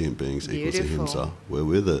sentient beings equals ahimsa. We're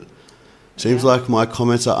with it. Seems like my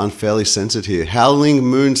comments are unfairly censored here. Howling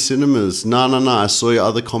Moon Cinemas. No. I saw your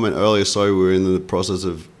other comment earlier. Sorry, we were in the process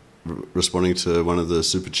of responding to one of the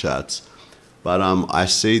super chats. But I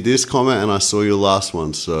see this comment and I saw your last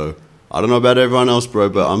one. So I don't know about everyone else, bro,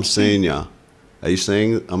 but I'm seeing ya. Are you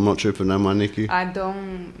saying I'm not tripping now, my Nikki? I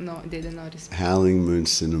don't know. Didn't notice. Howling Moon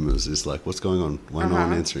Cinemas is like, what's going on? Why no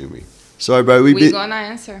one answering me? Sorry, bro. We're gonna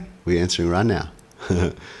answer. We're answering right now.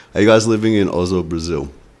 Are you guys living in Oslo, Brazil?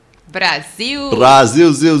 Brazil.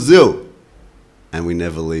 Zil. And we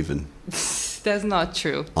never leaving. That's not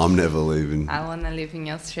true. I'm never leaving. I wanna live in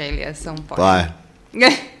Australia at some point. Bye.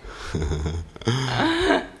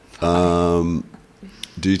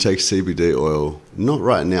 Do you take CBD oil? Not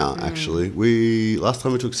right now, actually. Last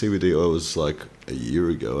time we took CBD oil was like a year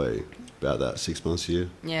ago, about that, 6 months a year.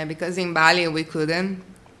 Yeah, because in Bali we couldn't.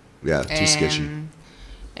 Yeah, too sketchy.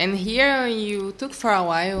 And here you took for a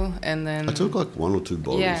while, and then I took like 1 or 2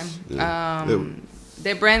 bottles. Yeah.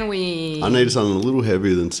 The brand I needed something a little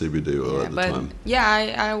heavier than CBD oil at the time.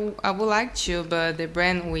 Yeah, I would like to, but the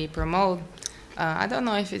brand we promote, I don't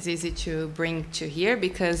know if it's easy to bring to here,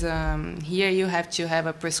 because here you have to have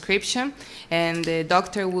a prescription, and the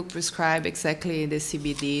doctor will prescribe exactly the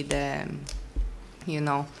CBD that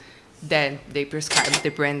that they prescribe, the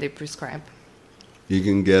brand they prescribe. You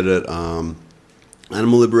can get it.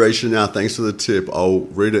 Animal Liberation Now, thanks for the tip. I'll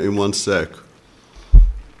read it in 1 sec.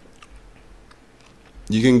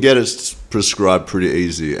 You can get it prescribed pretty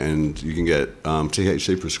easy, and you can get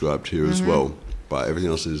THC prescribed here as well, but everything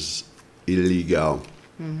else is illegal.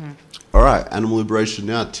 All right, Animal Liberation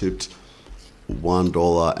Now tipped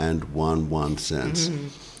 $1.11.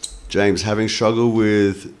 James, having struggled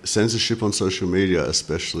with censorship on social media,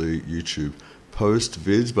 especially YouTube, post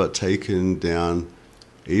vids but taken down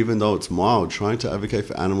even though it's mild, trying to advocate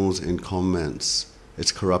for animals in comments.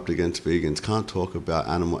 It's corrupt against vegans. Can't talk about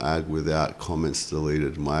animal ag without comments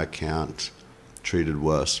deleted. My account treated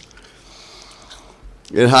worse.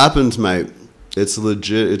 It happens, mate. It's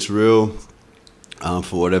legit. It's real.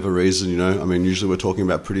 For whatever reason, I mean, usually we're talking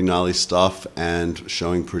about pretty gnarly stuff and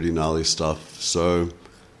showing pretty gnarly stuff. So,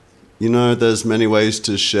 there's many ways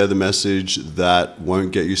to share the message that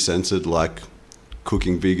won't get you censored, like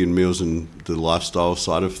cooking vegan meals and the lifestyle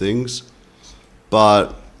side of things.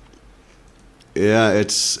 But yeah,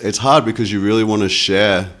 it's hard because you really want to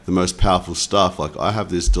share the most powerful stuff. Like, I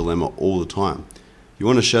have this dilemma all the time. You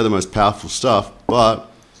want to share the most powerful stuff, but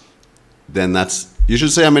then you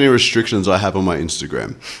should see how many restrictions I have on my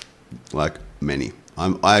Instagram. Like, many.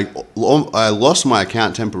 I lost my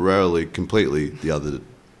account temporarily, completely,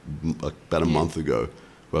 about a month ago.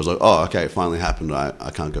 Where I was like, oh, okay, it finally happened.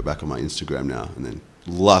 I can't go back on my Instagram now. And then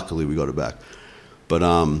luckily we got it back. But,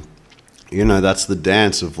 that's the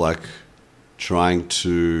dance of like trying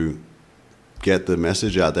to get the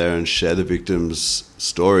message out there and share the victims'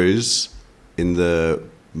 stories in the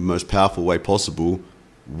most powerful way possible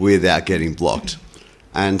without getting blocked.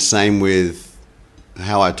 And same with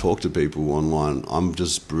how I talk to people online. I'm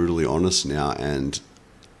just brutally honest now, and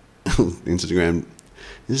Instagram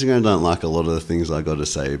don't like a lot of the things I got to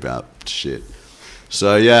say about shit.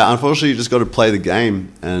 So yeah, unfortunately, you just got to play the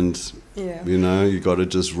game, and you got to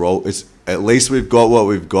just roll. At least we've got what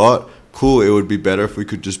we've got. Cool. It would be better if we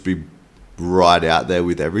could just be right out there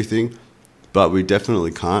with everything, but we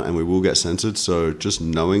definitely can't, and we will get censored. So just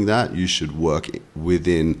knowing that, you should work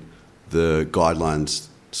within the guidelines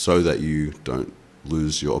so that you don't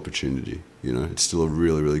lose your opportunity. It's still a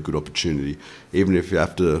really, really good opportunity, even if you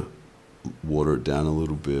have to water it down a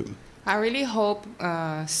little bit. I really hope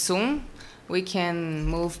soon we can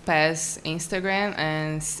move past Instagram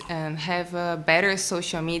and have a better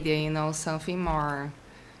social media, something more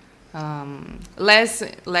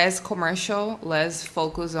less commercial, less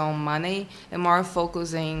focus on money, and more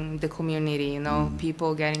focus in the community. You know,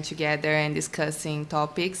 people getting together and discussing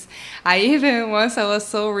topics. I was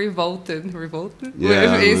so revolted with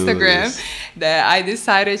Instagram that I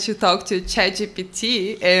decided to talk to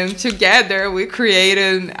ChatGPT, and together we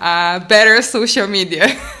created a better social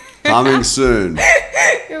media. Coming soon.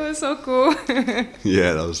 It was so cool.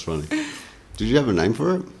 Yeah, that was funny. Did you have a name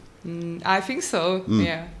for it? I think so.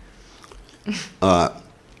 Yeah.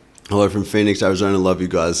 Hello from Phoenix, Arizona. Love you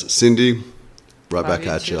guys. Cindy, right back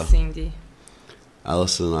at you. Cindy.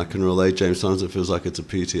 Alison, I can relate. James, sometimes it feels like it's a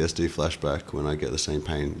PTSD flashback when I get the same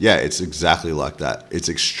pain. Yeah, it's exactly like that. It's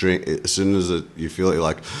extreme. As soon as you feel it, you're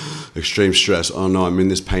like, extreme stress. Oh no, I'm in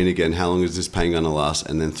this pain again. How long is this pain going to last?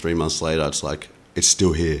 And then 3 months later, it's like, it's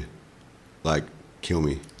still here. Like, kill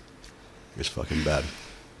me. It's fucking bad.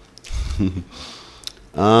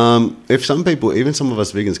 If some people, even some of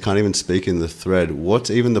us vegans, can't even speak in the thread, what's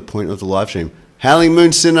even the point of the live stream? Howling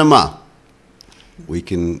Moon Cinema. We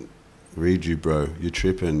can read you, bro. You're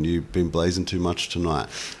tripping. You've been blazing too much tonight.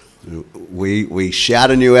 We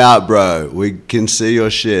shouting you out, bro. We can see your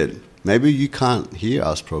shit. Maybe you can't hear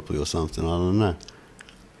us properly or something. I don't know.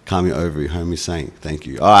 Calming over you, homie saying. Thank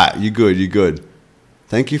you. All right, you good. You good.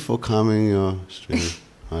 Thank you for calming your stream.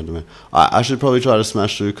 I should probably try to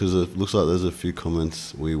smash through because it looks like there's a few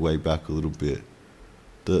comments. We way back a little bit.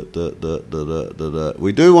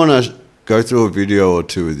 We do want to go through a video or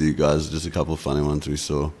two with you guys. Just a couple of funny ones we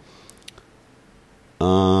saw.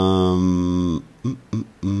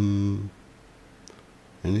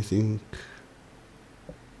 Anything?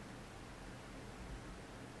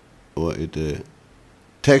 What it did?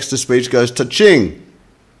 Text to speech goes ta-ching.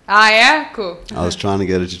 Ah, yeah? Cool. I was trying to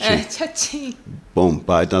get it to ching. Cha-ching. Boom,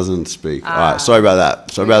 but it doesn't speak. All right, sorry about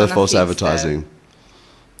that. Sorry about the false advertising.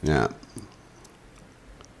 Yeah.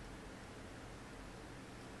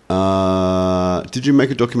 Did you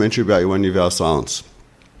make a documentary about your 1 year vow of silence?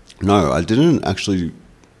 No, I didn't actually.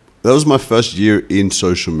 That was my first year in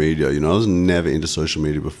social media. You know, I was never into social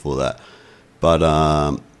media before that. But,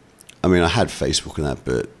 I mean, I had Facebook and that,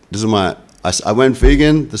 but this is my... I went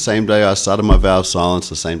vegan the same day I started my vow of silence,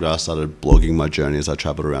 the same day I started blogging my journey as I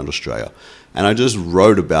traveled around Australia. And I just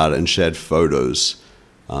wrote about it and shared photos,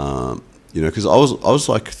 you know, because I was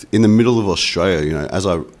like in the middle of Australia, you know, as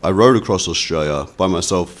I rode across Australia by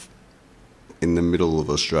myself in the middle of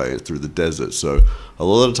Australia through the desert. So a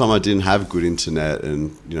lot of the time I didn't have good internet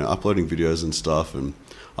and, you know, uploading videos and stuff. And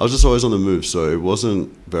I was just always on the move. So it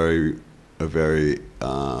wasn't a very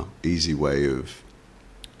easy way of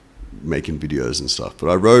making videos and stuff, but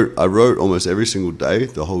I wrote almost every single day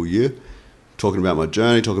the whole year, talking about my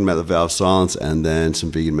journey, talking about the vow of silence, and then some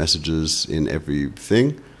vegan messages in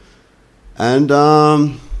everything. And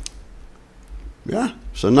yeah,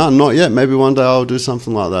 so no, not yet. Maybe one day I'll do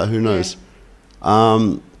something like that. Who knows?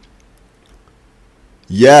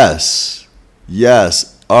 Yeah.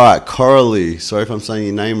 Yes. All right, Coralie. Sorry if I'm saying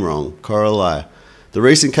your name wrong, Coralie. The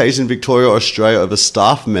recent case in Victoria, Australia, of a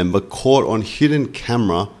staff member caught on hidden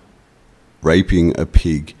camera raping a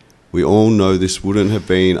pig. We all know this wouldn't have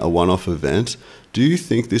been a one-off event. Do you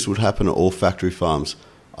think this would happen at all factory farms?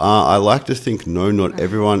 I like to think no, not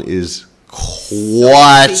everyone is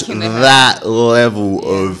quite that level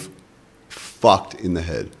of fucked in the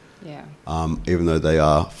head. Yeah. Even though they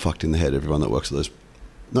are fucked in the head, everyone that works at those,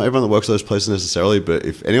 not everyone that works at those places necessarily, but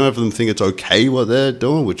if any of them think it's okay what they're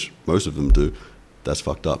doing, which most of them do, that's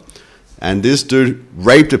fucked up. And this dude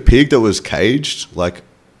raped a pig that was caged, like,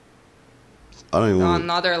 I don't even want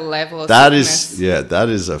another level of that sickness. that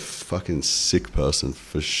is a fucking sick person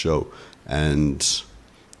for sure. And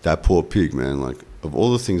that poor pig, man, like, of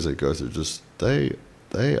all the things they go through, just they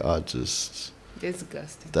are just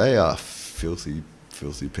disgusting. They are filthy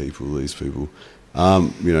people, these people.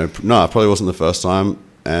 You know, no, it probably wasn't the first time,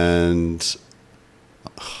 and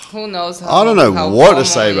who knows I don't know what to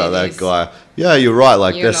say about that guy. Yeah, you're right,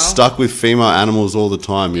 like, they're stuck with female animals all the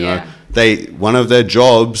time, you know. One of their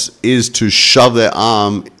jobs is to shove their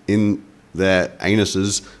arm in their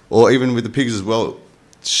anuses, or even with the pigs as well,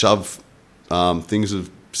 shove things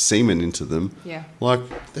of semen into them. Yeah. Like,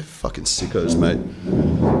 they're fucking sickos, mate.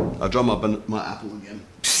 I dropped my apple again.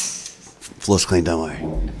 Floor's clean, don't worry.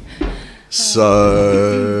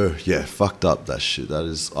 So, yeah, fucked up, that shit. That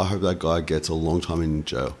is, I hope that guy gets a long time in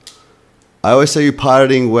jail. I always see you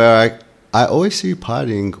partying where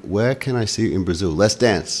where can I see you in Brazil? Let's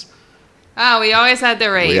dance. We always had the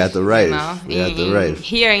rave. We had the rave. You know? We had the rave.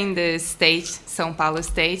 Here in the state, São Paulo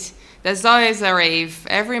state, there's always a rave.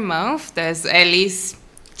 Every month, there's at least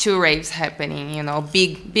 2 raves happening, you know,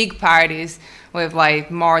 big parties with like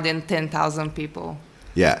more than 10,000 people.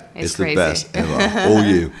 Yeah, It's it's the crazy. best ever, all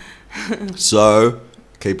year. So,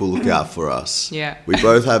 keep a lookout for us. Yeah. We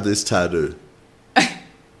both have this tattoo.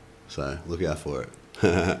 So, look out for it.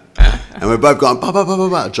 And we're both going, bah, bah, bah, bah,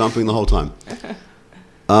 bah, jumping the whole time.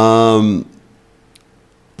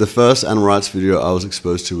 The first animal rights video I was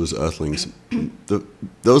exposed to was Earthlings. That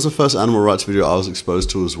was the first animal rights video I was exposed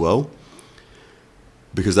to as well,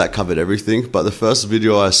 because that covered everything. But the first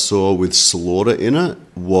video I saw with slaughter in it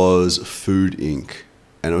was Food Inc.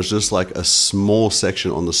 And it was just like a small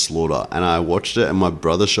section on the slaughter. And I watched it, and my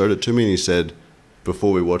brother showed it to me, and he said,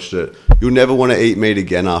 before we watched it, "You'll never want to eat meat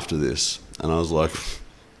again after this." And I was like,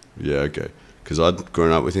 yeah, okay. Because I'd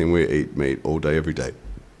grown up with him, we eat meat all day, every day,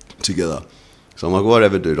 together. So I'm like,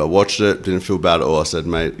 whatever, dude. I watched it, didn't feel bad at all. I said,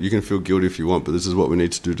 mate, you can feel guilty if you want, but this is what we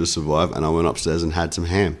need to do to survive. And I went upstairs and had some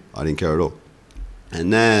ham. I didn't care at all.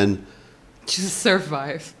 And then, Just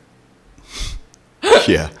survive.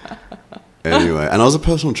 yeah. Anyway, and I was a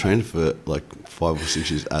personal trainer for like 5 or 6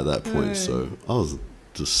 years at that point. So I was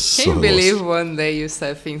just Can so you believe lost. one day you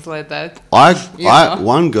said things like that? I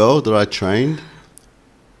one girl that I trained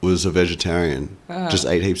was a vegetarian, Uh-huh. just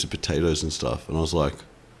ate heaps of potatoes and stuff, and I was like,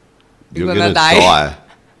 "You're You're gonna gonna die." die."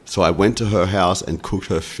 So I went to her house and cooked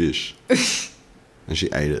her fish, and she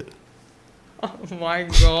ate it. Oh my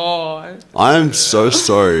god. I am so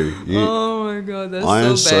sorry. Oh my god, that's I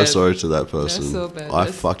am so so bad. sorry to that person. so bad. I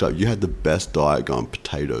That's- fucked up. You had the best diet going,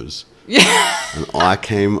 potatoes, Yeah, and I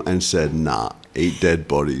came and said, "Nah, eat dead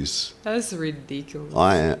bodies." that's ridiculous.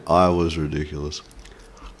 I was ridiculous.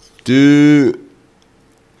 Do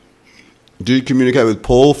you communicate with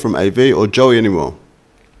Paul from AV or Joey anymore?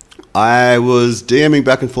 I was DMing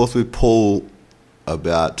back and forth with Paul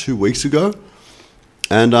about 2 weeks ago,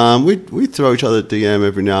 and we throw each other DM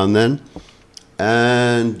every now and then.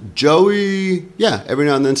 And Joey, yeah, every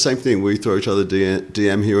now and then, same thing. We throw each other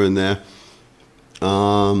DM here and there.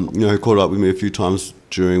 He caught up with me a few times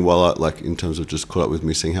in terms of just caught up with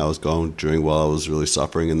me, seeing how I was going while I was really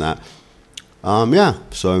suffering and that. Yeah,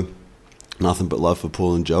 so nothing but love for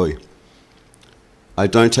Paul and Joey. I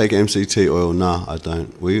don't take MCT oil. Nah, I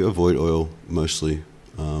don't. We avoid oil mostly.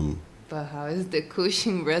 But how is the kush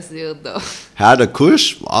in Brazil though? How to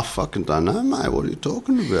Kush? I fucking don't know, mate. What are you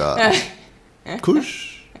talking about?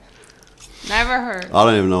 Kush? Never heard. I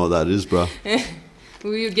don't even know what that is, bro.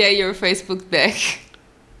 Will you get your Facebook back?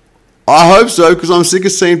 I hope so, because I'm sick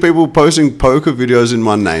of seeing people posting poker videos in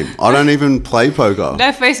my name. I don't even play poker.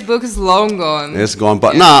 That Facebook is long gone. It's gone,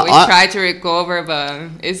 but Yeah, we tried to recover, but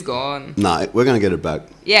it's gone. Nah, we're gonna get it back.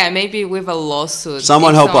 Yeah, maybe with a lawsuit.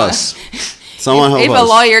 Someone If help us. Someone help if us. a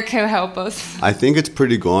lawyer can help us. I think it's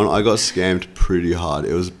pretty gone. I got scammed pretty hard.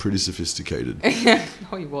 It was pretty sophisticated.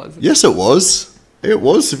 No, it wasn't. Yes, it was. It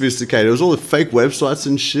was sophisticated. It was all the fake websites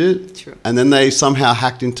and shit. True. And then they somehow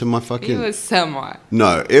hacked into my It fucking... was somewhat.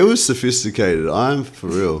 No, it was sophisticated. I'm for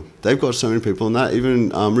real. They've got so many people on that. Even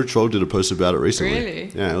Rich Roll did a post about it recently.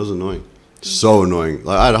 Really? Yeah, it was annoying. So annoying.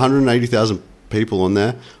 Like I had 180,000 people on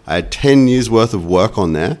there. I had 10 years worth of work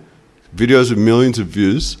on there. Videos with millions of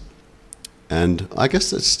views. And I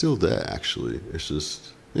guess that's still there, actually. It's just,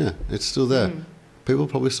 yeah, it's still there. People are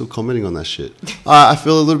probably still commenting on that shit. I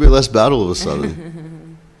feel a little bit less bad all of a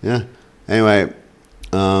sudden. Yeah. Anyway,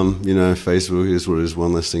 Facebook is what it is.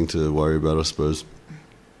 One less thing to worry about, I suppose.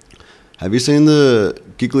 Have you seen the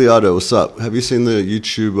Gigliardo? What's up? Have you seen the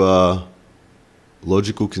YouTube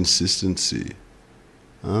Logical Consistency?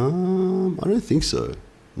 I don't think so.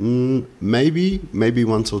 Maybe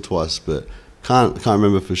once or twice, but can't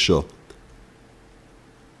remember for sure.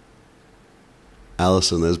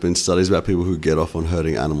 Alison, there's been studies about people who get off on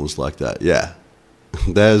hurting animals like that. Yeah.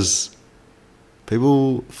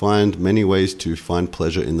 People find many ways to find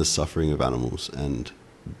pleasure in the suffering of animals, and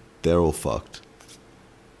they're all fucked.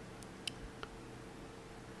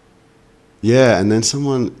 Yeah, and then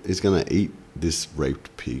someone is going to eat this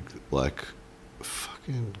raped pig. Like,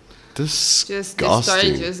 fucking disgusting. Just the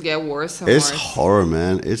story just get worse and It's worse. horror,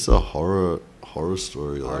 man. It's a horror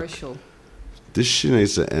story. Horror Like, show. this shit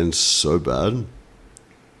needs to end so bad.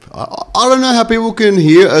 I don't know how people can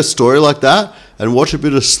hear a story like that and watch a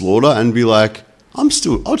bit of slaughter and be like, I'd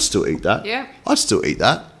still eat that. Yeah. I'd still eat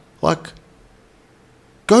that. Like,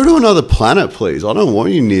 go to another planet, please. I don't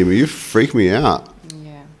want you near me. You freak me out.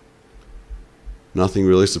 Yeah. Nothing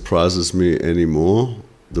really surprises me anymore.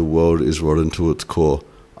 The world is rotten to its core.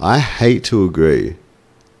 I hate to agree,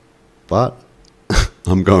 but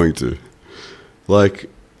I'm going to. Like,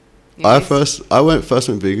 I first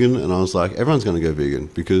went vegan, and I was like, everyone's going to go vegan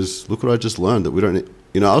because look what I just learned, that we don't.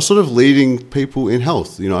 I was sort of leading people in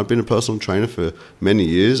health. I've been a personal trainer for many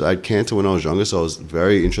years. I had cancer when I was younger, so I was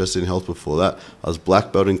very interested in health before that. I was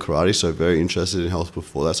black belt in karate, so very interested in health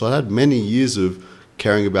before that. So I had many years of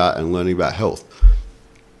caring about and learning about health,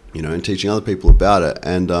 and teaching other people about it.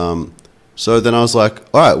 And so then I was like,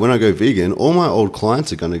 all right, when I go vegan, all my old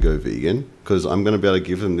clients are going to go vegan because I'm going to be able to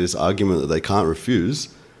give them this argument that they can't refuse.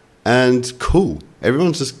 And cool,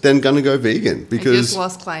 everyone's just then going to go vegan because I just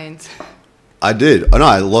lost clients. I did. I know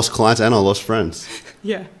I lost clients and I lost friends.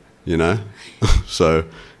 Yeah. So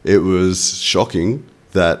it was shocking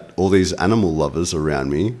that all these animal lovers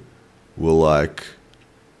around me were like,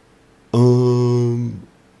 nah,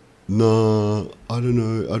 I don't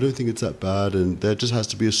know. I don't think it's that bad. And there just has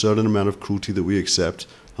to be a certain amount of cruelty that we accept.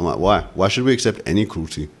 I'm like, why? Why should we accept any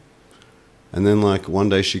cruelty? And then like one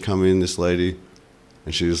day she come in, this lady,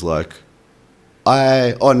 and she was like,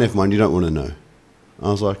 oh, never mind. You don't want to know.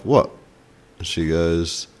 I was like, what? She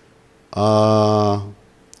goes, I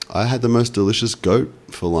had the most delicious goat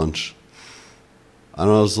for lunch.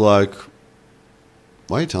 And I was like,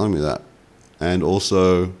 why are you telling me that? And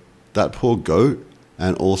also, that poor goat,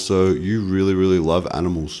 and also, you really, really love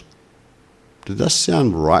animals. Did that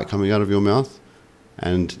sound right coming out of your mouth?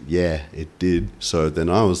 And yeah, it did. So then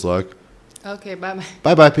I was like, okay, bye-bye.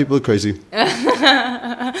 Bye-bye, people are crazy.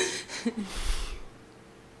 Yeah,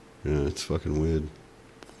 it's fucking weird.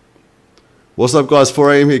 What's up, guys?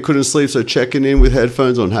 4 a.m. here. Couldn't sleep, so checking in with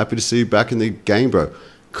headphones on. Happy to see you back in the game, bro.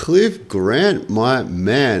 Cliff Grant, my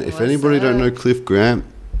man. If anybody don't know Cliff Grant,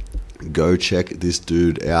 go check this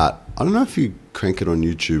dude out. I don't know if you crank it on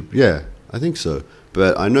YouTube. Yeah, I think so.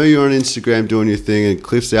 But I know you're on Instagram doing your thing, and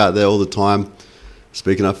Cliff's out there all the time.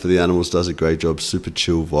 Speaking up for the animals, does a great job. Super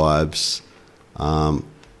chill vibes. 4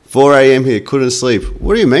 a.m. here, couldn't sleep.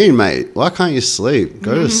 What do you mean, mate? Why can't you sleep?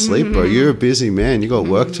 Go to sleep, bro. You're a busy man. You got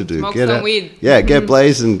work to do. Smoke Get some out. weed. Yeah, get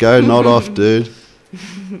blazed and go. Not off, dude.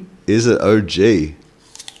 Is it OG?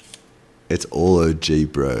 It's all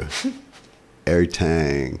OG, bro. Every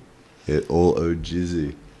tang. It all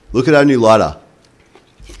OGzy. Look at our new lighter.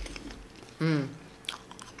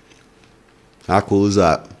 How cool is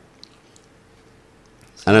that?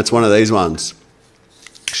 And it's one of these ones.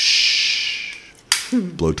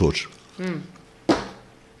 Blowtorch.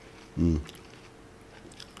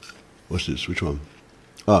 What's this? Which one?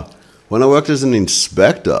 When I worked as an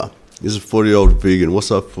inspector, this is a 40-year-old vegan. What's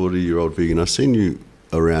up, 40-year-old vegan? I've seen you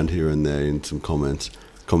around here and there in some comment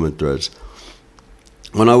threads.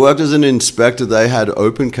 When I worked as an inspector, they had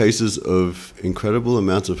open cases of incredible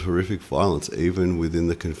amounts of horrific violence, even within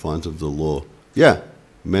the confines of the law. Yeah,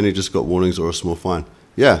 many just got warnings or a small fine.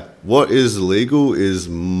 Yeah, what is legal is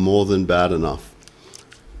more than bad enough.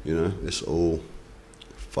 It's all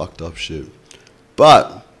fucked up shit.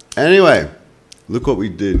 But anyway, look what we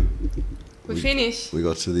did. We finished. We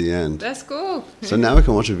got to the end. That's cool. So now we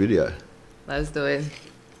can watch a video. Let's do it.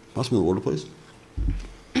 Pass me the water, please.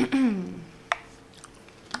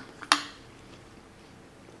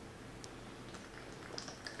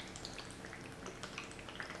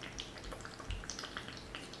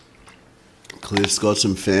 Cliff's got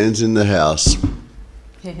some fans in the house.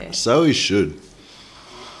 So he should.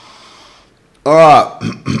 All right.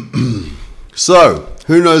 So,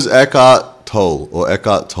 who knows Eckhart Tolle, or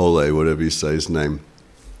Eckhart Tolle, whatever you say his name?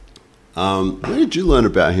 Where did you learn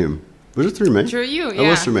about him? Was it through me? Through you, It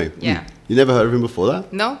was through me. Yeah. You never heard of him before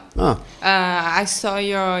that? No. I saw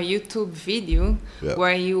your YouTube video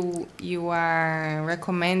where you are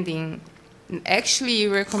recommending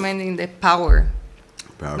the power.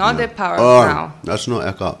 Not the power of now. That's not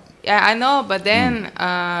Eckhart. Yeah, I know, but then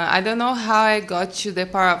I don't know how I got to the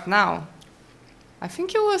power of now. I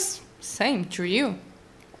think it was same through you.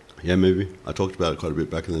 Yeah, maybe. I talked about it quite a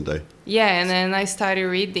bit back in the day. Yeah, and then I started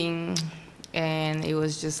reading, and it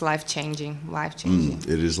was just life-changing.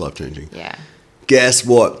 It is life-changing. Yeah. Guess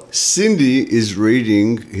what? Cindy is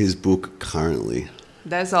reading his book currently.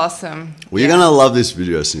 That's awesome. Well, you're going to love this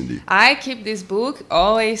video, Cindy. I keep this book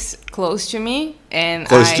always close to me. And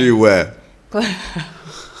close to you where?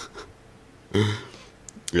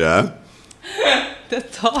 Yeah? The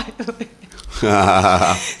toilet.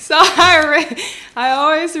 So I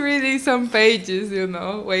always reading some pages,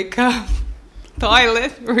 wake up,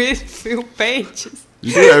 toilet, read few pages.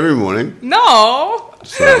 You do it every morning? No.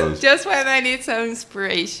 So, just when I need some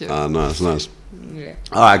inspiration. Nice. Yeah.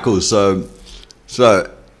 All right, cool. So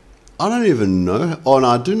I don't even know. Oh, no,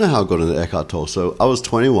 I do know how I got into Eckhart Tolle. So I was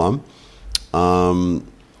 21.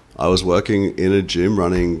 I was working in a gym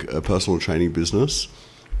running a personal training business.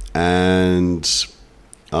 And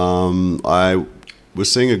I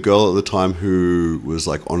was seeing a girl at the time who was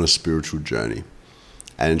like on a spiritual journey.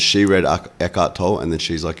 And she read Eckhart Tolle, and then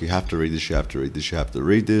she's like, you have to read this, you have to read this, you have to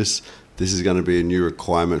read this. This is going to be a new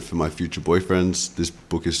requirement for my future boyfriends. This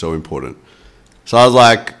book is so important. So I was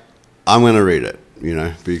like, I'm going to read it, you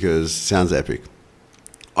know, because it sounds epic.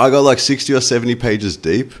 I got like 60 or 70 pages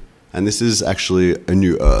deep, and this is actually A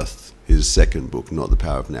New Earth, his second book, not The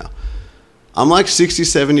Power of Now. I'm like 60,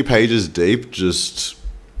 70 pages deep, just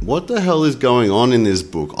what the hell is going on in this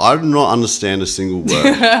book? I do not understand a single word.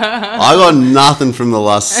 I got nothing from the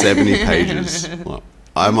last 70 pages. Well,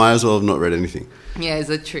 I might as well have not read anything. Yeah, it's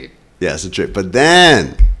a trip. Yeah, it's a trip. But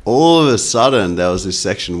then, all of a sudden, there was this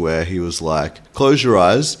section where he was like, close your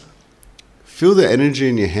eyes, feel the energy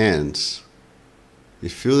in your hands. You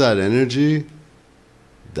feel that energy?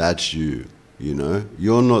 That's you. You know,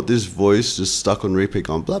 you're not this voice just stuck on repeat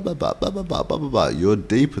going blah, blah, blah, blah, blah, blah, blah, blah, blah. You're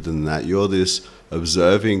deeper than that. You're this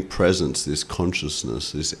observing presence, this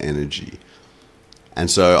consciousness, this energy.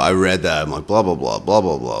 And so I read that. I'm like, blah, blah, blah, blah,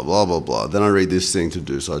 blah, blah, blah, blah, blah. Then I read this thing to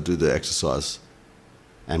do. So I do the exercise.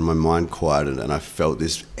 And my mind quieted. And I felt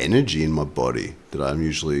this energy in my body that I'm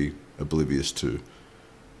usually oblivious to.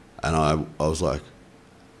 And I was like,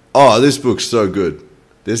 oh, this book's so good.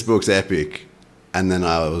 This book's epic. And then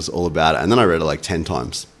I was all about it. And then I read it like 10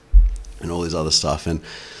 times and all this other stuff. And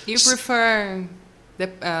you prefer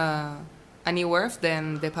the A New Earth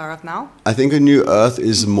than The Power of Now? I think A New Earth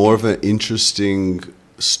is more of an interesting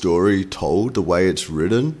story told, the way it's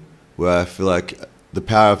written, where I feel like The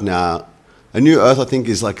Power of Now, A New Earth, I think,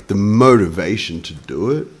 is like the motivation to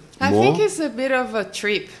do it. I think it's a bit of a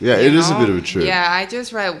trip. Yeah, it is a bit of a trip. Yeah, I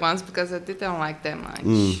just read it once because I didn't like that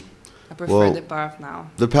much. I prefer The Power of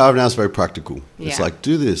Now. The Power of Now is very practical. Yeah. It's like,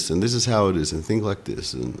 do this, and this is how it is, and think like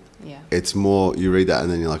this. And yeah. It's more, you read that,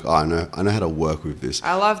 and then you're like, oh, I know how to work with this.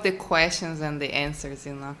 I love the questions and the answers,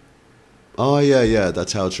 you know. Oh, yeah,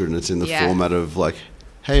 that's how it's written. It's in the format of like,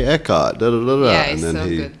 hey, Eckhart, da-da-da-da. Yeah, and it's then so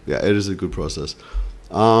good. Yeah, it is a good process.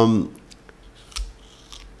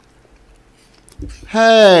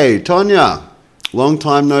 Hey, Tonya. Long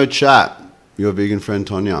time no chat. Your vegan friend,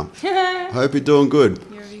 Tonya. Hope you're doing good.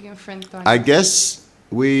 Your vegan friend, Tonya. I guess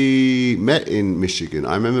we met in Michigan.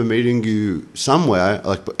 I remember meeting you somewhere,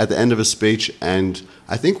 like at the end of a speech, and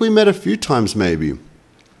I think we met a few times maybe,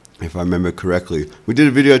 if I remember correctly. We did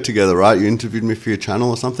a video together, right? You interviewed me for your channel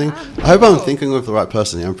or something? I hope I'm thinking of the right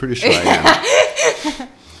person here. I'm pretty sure I am.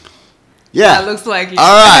 Yeah. That looks like you. All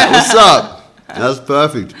right, what's up? That's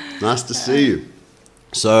perfect. Nice to see you.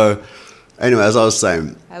 So, anyway, as I was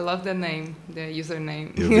saying. I love the name, the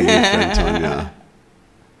username. Your vegan friend, Tonya.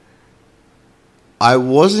 I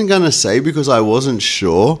wasn't going to say because I wasn't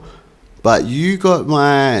sure, but you got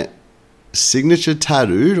my signature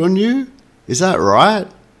tattooed on you? Is that right?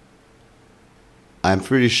 I'm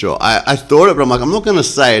pretty sure. I thought it, but I'm like, I'm not going to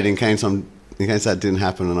say it in case that didn't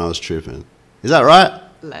happen and I was tripping. Is that right?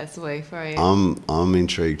 Let's wait for it. I'm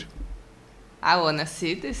intrigued. I want to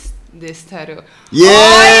see this tattoo. Yeah!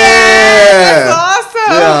 Oh, yeah! That's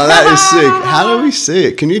awesome! Yeah, that is sick. How do we see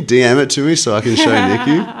it? Can you DM it to me so I can show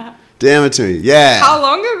Nikki? DM it to me. Yeah. How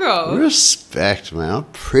long ago? Respect, man. I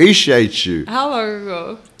appreciate you. How long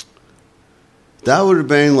ago? That would have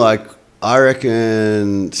been like, I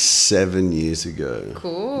reckon 7 years ago.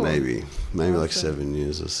 Cool. Maybe like 7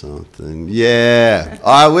 years or something. Yeah.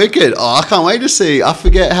 All right, wicked. Oh, I can't wait to see. I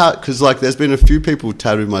forget how, because like there's been a few people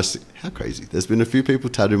tattooed how crazy. There's been a few people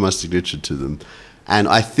tattooed my signature to them. And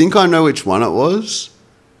I think I know which one it was,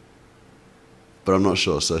 but I'm not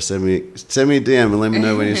sure. So send me a DM and let me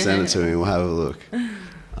know when you send it to me. We'll have a look.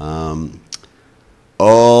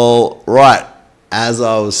 All right. As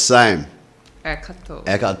I was saying.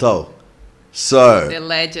 Eckhart Tolle. So. The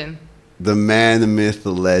legend. The man, the myth,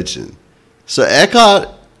 the legend. So Eckhart,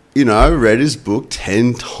 read his book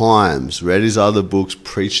 10 times. Read his other books,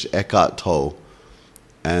 preached Eckhart Tolle.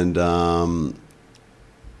 And I am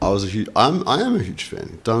a huge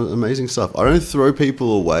fan. Done amazing stuff. I don't throw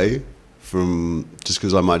people away from just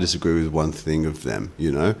because I might disagree with one thing of them,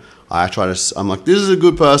 I'm like, this is a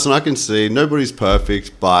good person, I can see, nobody's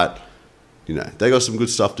perfect, but, they got some good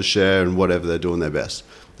stuff to share and whatever, they're doing their best.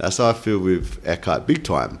 That's how I feel with Eckhart, big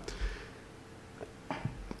time.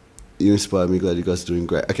 You inspired me, glad you guys are doing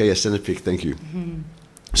great. Okay, yeah, send a pic, thank you.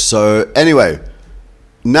 So, anyway,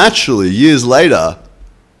 naturally, years later,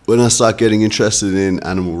 when I start getting interested in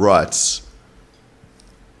animal rights,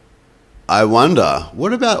 I wonder,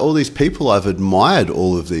 what about all these people I've admired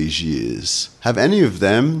all of these years? Have any of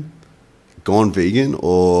them gone vegan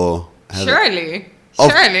or... Surely.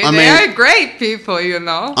 Surely, they are great people, you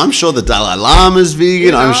know. I'm sure the Dalai Lama's vegan.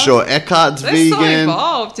 You know, I'm sure Eckhart's they're vegan. So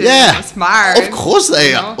involved, yeah, smart. Of course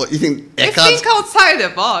they are. What you think? They think outside the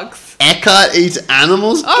box. Eckhart eats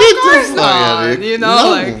animals? Of course not. You know,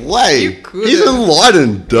 no like, way. He's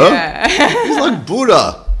enlightened, duh. Yeah. He's like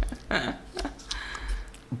Buddha.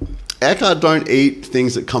 Eckhart don't eat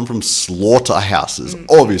things that come from slaughterhouses,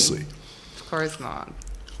 obviously. Of course not.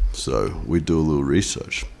 So we do a little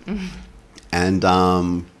research. And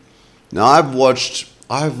now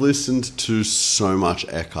I've listened to so much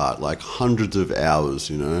Eckhart, like hundreds of hours,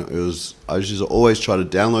 you know. I used to always try to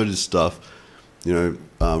download his stuff, you know,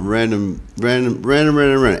 random.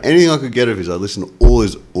 Anything I could get of his, I listen to all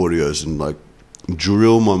his audios and like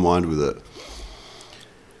drill my mind with it.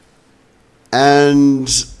 And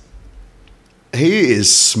he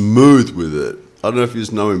is smooth with it. I don't know if you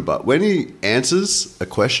just know him, but when he answers a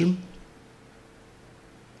question,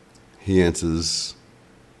 he answers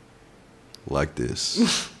like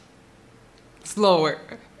this. Slower.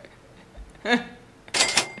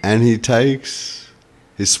 And he takes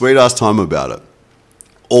his sweet ass time about it.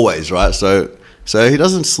 Always, right? So he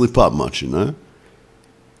doesn't slip up much, you know?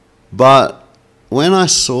 But when I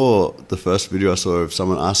saw the first video I saw of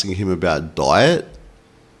someone asking him about diet,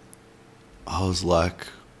 I was like,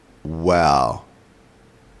 wow.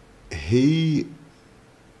 He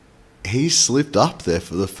slipped up there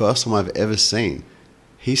for the first time I've ever seen.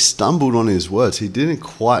 He stumbled on his words. He didn't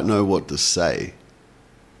quite know what to say.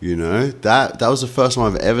 You know, that was the first time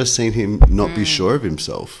I've ever seen him not be sure of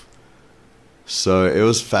himself. So it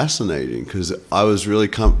was fascinating because I was really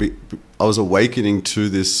I was awakening to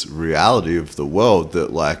this reality of the world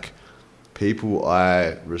that like people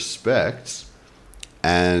I respect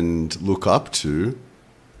and look up to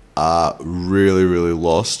are really, really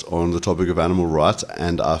lost on the topic of animal rights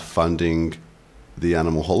and are funding the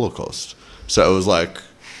animal holocaust. So it was like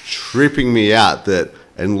tripping me out that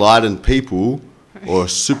enlightened people or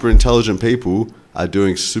super intelligent people are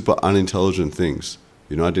doing super unintelligent things.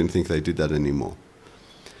 You know, I didn't think they did that anymore.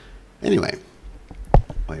 Anyway.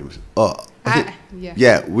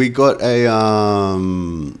 Yeah, we got a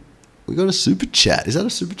super chat. Is that a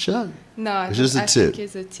super chat? No, it's just a tip. Think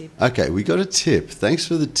it's a tip. Okay, we got a tip. Thanks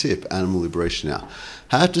for the tip, Animal Liberation Now.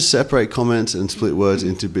 How to separate comments and split words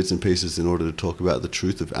into bits and pieces in order to talk about the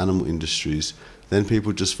truth of animal industries. Then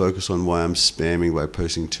people just focus on why I'm spamming by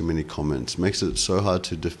posting too many comments. Makes it so hard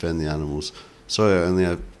to defend the animals. Sorry, I only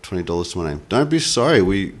have $20 to my name. Don't be sorry.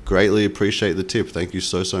 We greatly appreciate the tip. Thank you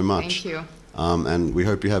so much. Thank you. And we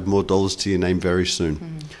hope you have more dollars to your name very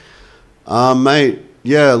soon. Mate,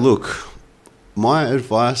 yeah, look. My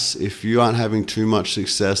advice, if you aren't having too much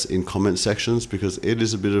success in comment sections, because it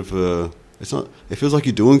is a bit of a, it feels like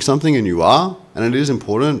you're doing something and you are, and it is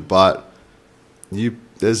important, but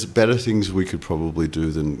there's better things we could probably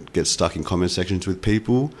do than get stuck in comment sections with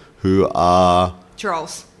people who are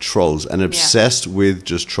trolls and obsessed with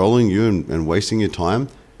just trolling you and wasting your time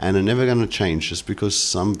and are never going to change just because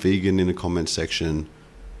some vegan in a comment section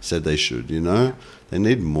said they should, you know? Yeah. They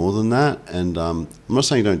need more than that. And I'm not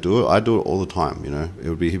saying don't do it. I do it all the time, you know? It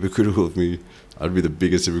would be hypocritical of me. I'd be the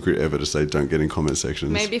biggest hypocrite ever to say don't get in comment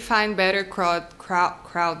sections. Maybe find better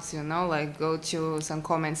crowds, you know? Like go to some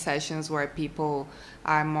comment sessions where people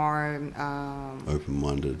are more...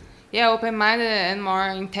 open-minded. Yeah, open-minded and more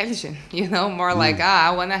intelligent, you know, more like, I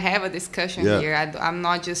want to have a discussion here. I'm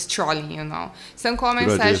not just trolling, you know. Some comment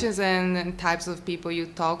sessions and types of people you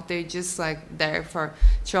talk, they're just like there for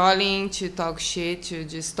trolling, to talk shit, to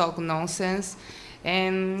just talk nonsense.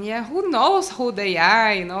 And yeah, who knows who they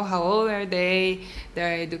are, you know, how old are they,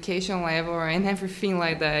 their education level and everything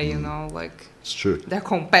like that, you know, like. It's true. Their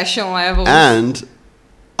compassion level. And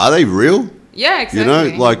are they real? Yeah, exactly. You know,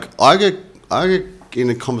 like I get in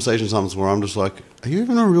a conversation sometimes where I'm just like, are you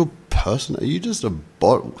even a real person? Are you just a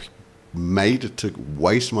bot made to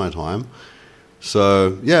waste my time?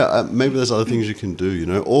 So yeah, maybe there's other things you can do, you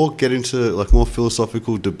know, or get into like more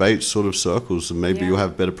philosophical debate sort of circles, and maybe you'll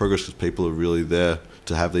have better progress because people are really there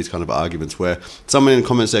to have these kind of arguments where someone in the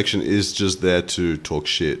comment section is just there to talk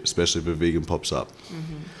shit, especially if a vegan pops up.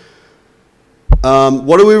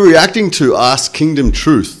 What are we reacting to? Ask Kingdom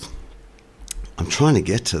Truth. I'm trying to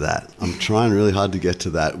get to that. I'm trying really hard to get to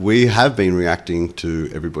that. We have been reacting to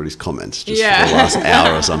everybody's comments just for the last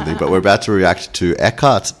hour or something, but we're about to react to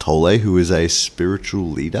Eckhart Tolle, who is a spiritual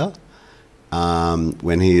leader,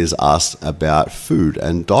 when he is asked about food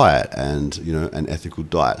and diet and, you know, an ethical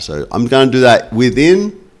diet. So I'm going to do that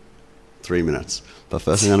within 3 minutes. But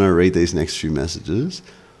first I'm going to read these next few messages.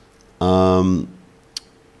 Have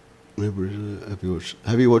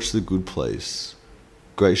you watched The Good Place?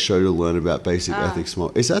 great show to learn about basic ethics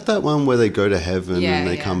more. Is that one where they go to heaven and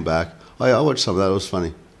they come back? Oh yeah, I watched some of that. It was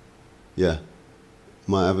funny. Yeah.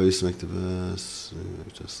 My Avo used to make the verse.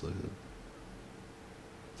 Just like that.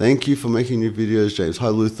 Thank you for making new videos, James. Hi,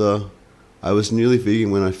 Luther. I was newly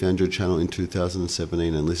vegan when I found your channel in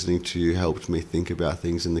 2017, and listening to you helped me think about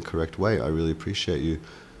things in the correct way. I really appreciate you.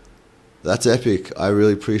 That's epic. I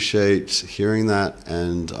really appreciate hearing that,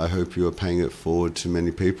 and I hope you are paying it forward to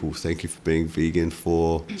many people. Thank you for being vegan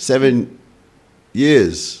for 7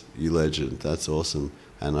 years, you legend. That's awesome.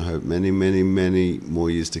 And I hope many, many, many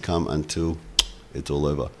more years to come until it's all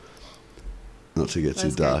over. Not to get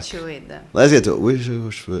too dark. Let's get to it then. Let's get to it.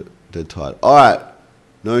 Wish for Dead Tide. All right.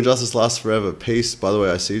 No injustice lasts forever. Peace. By the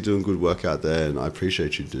way, I see you doing good work out there, and I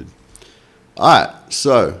appreciate you, dude. All right.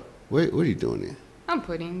 So, what are you doing here? I'm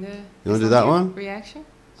putting the... You want to do that one? Reaction?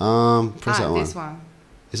 Press that one. This one.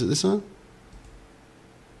 Is it this one?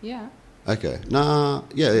 Yeah. Okay. Nah.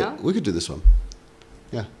 Yeah, No? we could do this one.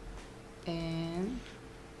 Yeah. And...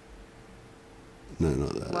 No,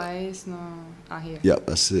 not that. Why is no... here. Yep,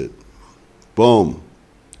 that's it. Boom.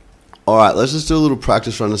 All right, let's just do a little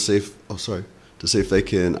practice run to see if... Oh, sorry. To see if they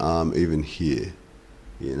can even hear.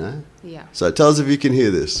 You know? Yeah. So tell us if you can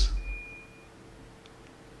hear this.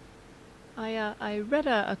 I read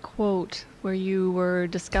a quote where you were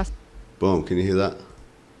discussing. Boom. Can you hear that?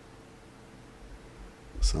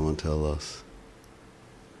 Someone tell us.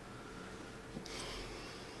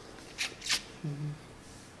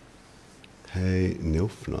 Hey,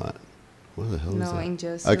 Nilf Night. What the hell is No, that?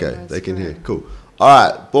 injustice. Okay, they can hear. Cool. All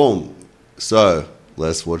right, boom. So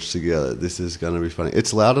let's watch together. This is going to be funny.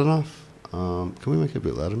 It's loud enough. Can we make it a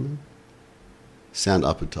bit louder, man? Sound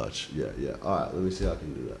up a touch. Yeah, yeah. All right, let me see how I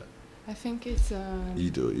can do that. I think it's You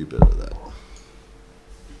do it. You better at that.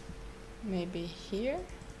 maybe here.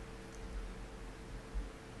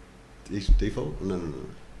 Default? No.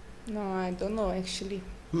 No, I don't know actually.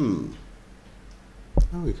 How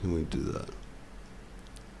can we do that?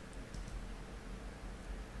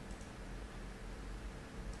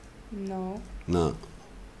 No. No.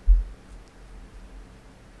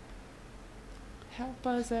 Help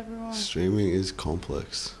us, everyone. Streaming is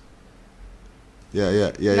complex.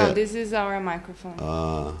 Yeah. No, this is our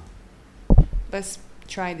microphone. Let's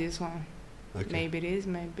try this one. Okay. Maybe it is,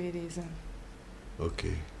 maybe it isn't.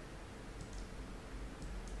 Okay.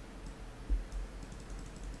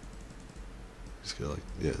 Just go like,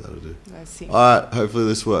 yeah, that'll do. Let's see. All right, hopefully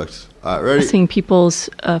this worked. All right, ready? Discussing people's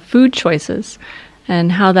food choices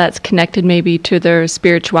and how that's connected maybe to their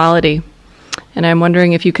spirituality. And I'm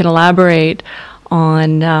wondering if you can elaborate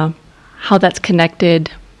on how that's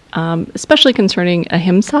connected, especially concerning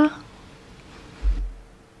ahimsa.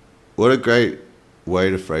 What a great way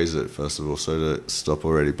to phrase it, first of all, so to stop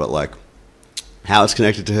already, but like how it's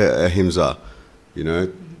connected to ahimsa, you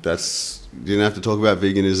know, that's, you don't have to talk about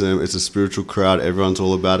veganism, it's a spiritual crowd, everyone's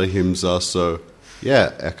all about ahimsa, so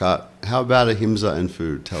yeah, Eckhart, how about ahimsa and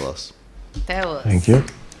food? Tell us. Tell us. Thank you.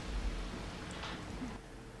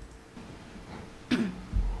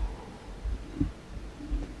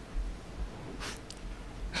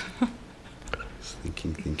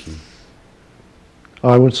 Thinking.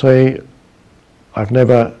 I would say I've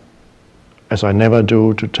never, as I never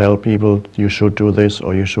do, to tell people you should do this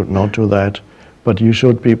or you should not do that, but you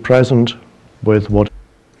should be present with what.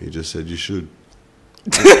 He just said you should.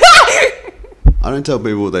 I don't tell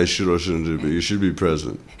people what they should or shouldn't do, but you should be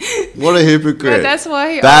present. What a hypocrite. But that's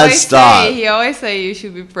why he Bad always start. say. He always say you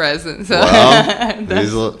should be present. So Well,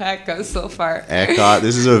 that's he's that goes so far. Eckhart,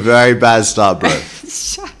 this is a very bad start, bro.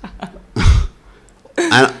 Shut up.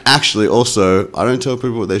 And actually, also, I don't tell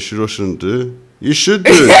people what they should or shouldn't do. You should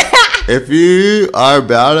do. If you are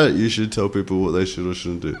about it, you should tell people what they should or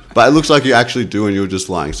shouldn't do. But it looks like you actually do and you're just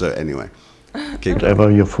lying. So anyway, keep going. Whatever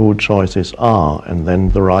your food choices are, and then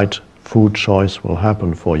the right food choice will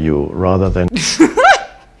happen for you rather than.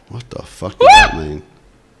 What the fuck does that mean?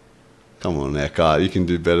 Come on, Eckhart, you can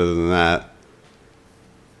do better than that.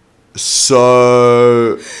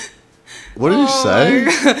 So, what did you say?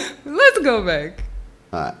 Let's go back.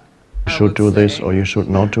 Alright. You should do this or you should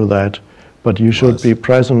not do that, but you should be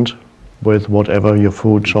present with whatever your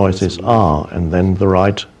food choices are, and then the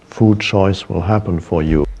right food choice will happen for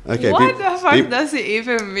you. Okay. What the fuck does it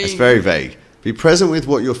even mean? It's very vague. Be present with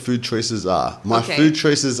what your food choices are. My food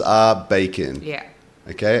choices are bacon. Yeah.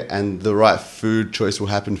 Okay, and the right food choice will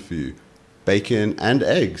happen for you. Bacon and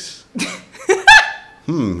eggs.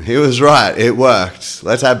 He was right. It worked.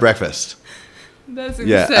 Let's have breakfast. That's insane.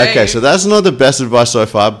 Yeah, okay, so that's not the best advice so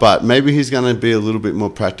far, but maybe he's going to be a little bit more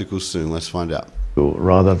practical soon. Let's find out.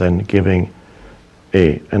 Rather than giving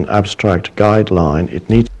an abstract guideline, it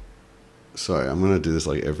needs. sorry, I'm going to do this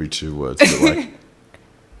like every 2 words. But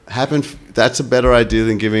like, that's a better idea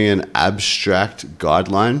than giving an abstract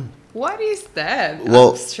guideline. What is that?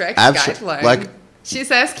 Well, abstract abstract- guideline. like-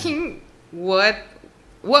 She's asking what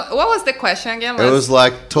was the question again? It was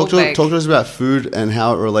like, talk go to us about food and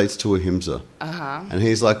how it relates to ahimsa. And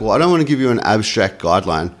he's like, well, I don't want to give you an abstract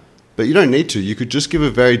guideline, but you don't need to. You could just give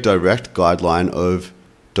a very direct guideline of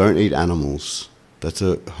don't eat animals. That's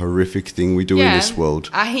a horrific thing we do in this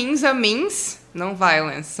world. Ahimsa means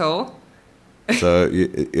non-violence, so So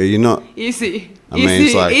you're not... easy. I mean,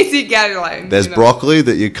 it's like, easy guideline. There's you know? broccoli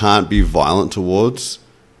that you can't be violent towards,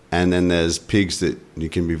 and then there's pigs that you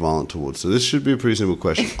can be violent towards. So this should be a pretty simple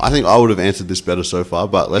question. I think I would have answered this better so far,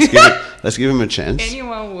 but let's give him a chance.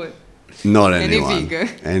 Anyone would. Not Any anyone. vegan.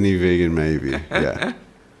 Any vegan, maybe. Yeah.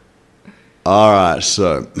 All right.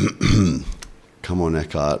 So, come on,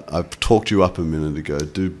 Eckhart. I've talked you up a minute ago.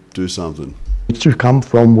 Do something. It should come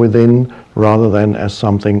from within rather than as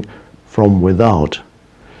something from without.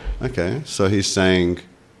 Okay. So he's saying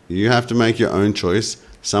you have to make your own choice.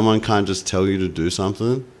 Someone can't just tell you to do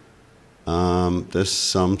something. There's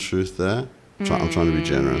some truth there. I'm trying to be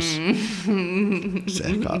generous.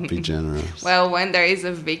 Eckhart, be generous. Well, when there is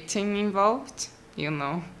a victim involved, you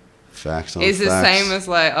know, Facts on it's facts. the same as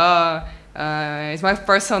like, it's my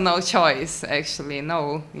personal choice. Actually,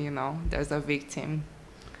 no, you know, there's a victim.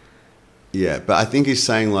 Yeah, but I think he's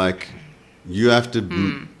saying like you have to,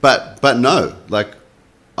 but no, like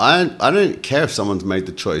I don't care if someone's made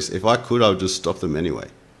the choice. If I could, I would just stop them anyway.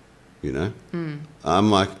 You know, I'm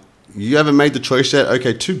like, you haven't made the choice yet.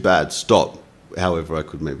 Okay, too bad. Stop. However, I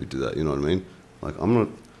could maybe do that. You know what I mean? Like I'm not.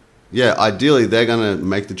 Yeah, ideally they're gonna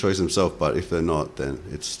make the choice themselves, but if they're not, then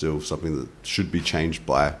it's still something that should be changed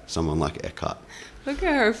by someone like Eckhart. Look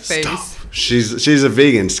at her face. Stop. She's a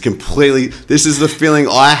vegan. It's completely. This is the feeling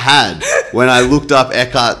I had when I looked up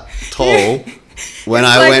Eckhart Tolle. When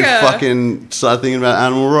It's I like went a- fucking started thinking about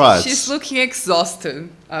animal rights. She's looking exhausted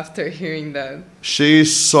after hearing that.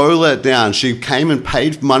 She's so let down. She came and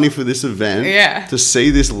paid money for this event Yeah. to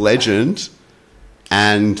see this legend,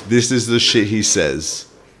 and this is the shit he says.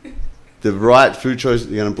 The right food choice.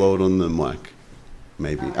 You're gonna blow it on the mic,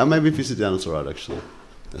 maybe. Maybe if you sit down, it's alright. Actually,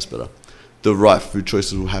 that's better. The right food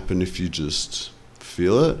choices will happen if you just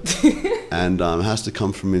feel it, and it has to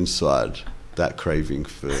come from inside. That craving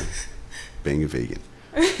for being a vegan.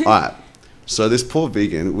 All right. So this poor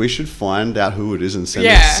vegan, we should find out who it is and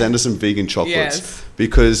send us some vegan chocolates, Yes.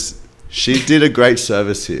 because she did a great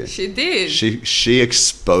service here. She did. She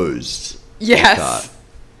exposed yes. Eckhart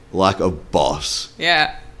like a boss.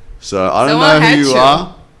 Yeah. So I don't Someone know had who you to.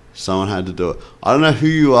 are. Someone had to do it. I don't know who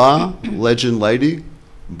you are, legend lady,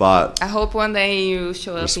 but I hope one day you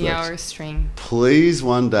show up in Respect. our stream. please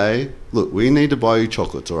one day, look, we need to buy you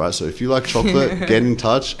chocolates, all right? So if you like chocolate, get in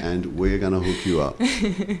touch and we're going to hook you up.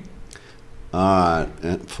 All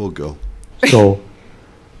right, poor girl. So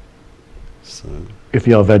So if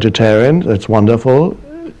you're a vegetarian, that's wonderful.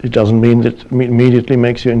 It doesn't mean that immediately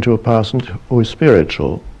makes you into a person who is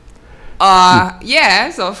spiritual.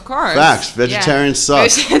 Yes, of course. Facts. Vegetarians suck.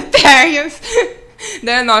 Vegetarians,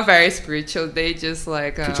 they're not very spiritual. They just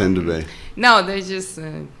like pretend to be. No, they're just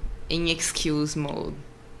in excuse mode.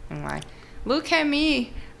 I'm like, look at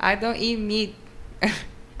me. I don't eat meat.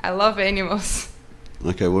 I love animals.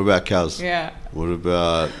 Okay, what about cows? Yeah. What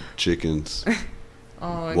about chickens? Oh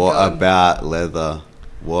my What God. about leather?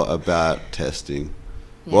 What about testing?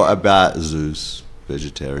 What Yeah. about zoos?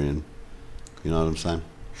 Vegetarian. You know what I'm saying?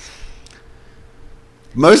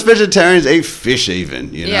 Most vegetarians eat fish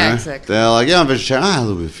even, you know? Yeah, exactly. They're like, yeah, I'm vegetarian. I have a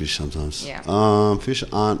little bit of fish sometimes. Yeah. Fish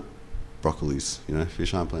aren't broccolis, you know?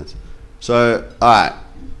 Fish aren't plants. So, all right,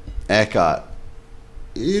 Eckhart,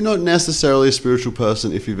 you're not necessarily a spiritual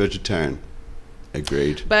person if you're vegetarian.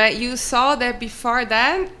 Agreed. But you saw that before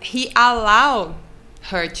that, he allowed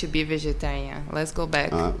her to be vegetarian. Let's go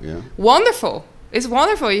back. Yeah. Wonderful. It's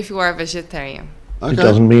wonderful if you are a vegetarian. It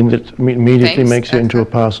doesn't mean that immediately Thanks, makes you into a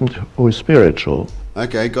Eckhart. person who is spiritual.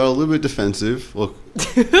 Okay, got a little bit defensive. Look,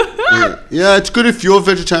 yeah, it's good if you're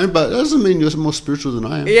vegetarian, but that doesn't mean you're more spiritual than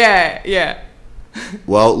I am. Yeah.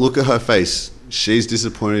 Well, look at her face. She's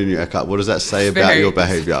disappointed in you, Eckhart. What does that say about Very your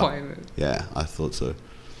behavior? disappointed. Yeah, I thought so.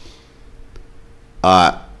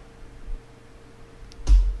 All right.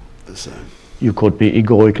 So, You could be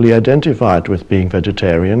egoically identified with being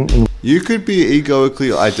vegetarian. you could be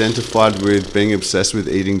egoically identified with being obsessed with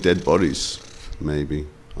eating dead bodies. Maybe.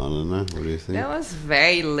 I don't know. What do you think? That was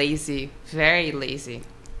very lazy. Very lazy.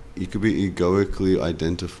 You could be egoically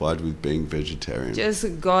identified with being vegetarian.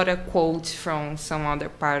 Just got a quote from some other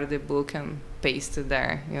part of the book and pasted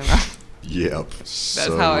there, you know. Yep. That's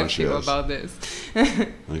how I feel about this.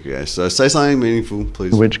 Okay, so say something meaningful,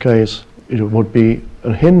 please. In which case, it would be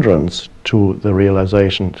a hindrance to the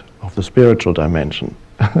realization of the spiritual dimension.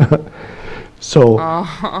 So,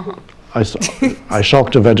 I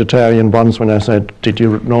shocked a vegetarian once when I said, "Did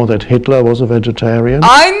you know that Hitler was a vegetarian?"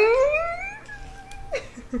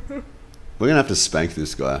 We're going to have to spank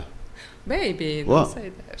this guy. Baby, What? don't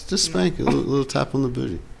say that. Just spank it, a little tap on the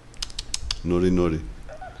booty. Naughty, naughty.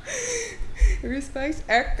 Respect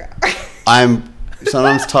Eka.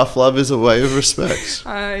 Sometimes tough love is a way of respect.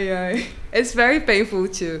 It's very painful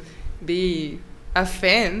to be a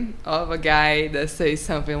fan of a guy that says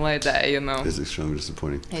something like that, you know. It's extremely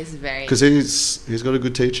disappointing. It's very... Because he's got a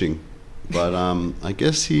good teaching. But I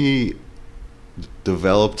guess he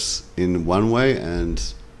developed in one way and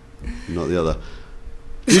not the other.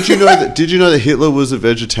 Did you know that Hitler was a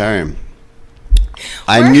vegetarian?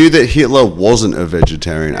 I knew that Hitler wasn't a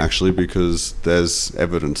vegetarian, actually, because there's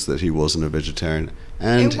evidence that he wasn't a vegetarian.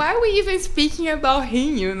 And why are we even speaking about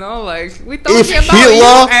him, you know? Like, we're talking about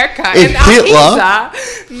you, Eka, and Ahimsa.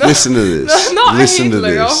 Listen to this. Not Listen Hitler,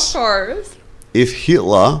 to this. of course. If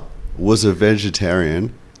Hitler was a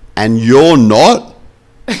vegetarian and you're not,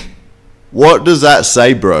 what does that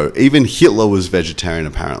say, bro? Even Hitler was vegetarian,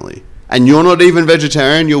 apparently. And you're not even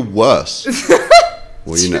vegetarian, you're worse.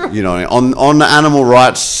 Well, you know, on the animal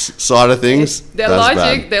rights side of things, the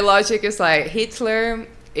logic is like Hitler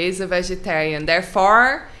is a vegetarian.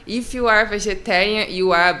 Therefore, if you are a vegetarian,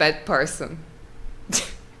 you are a bad person.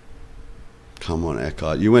 Come on,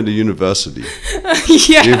 Eckhart. You went to university.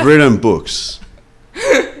 Yeah. You've written books.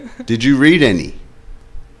 Did you read any?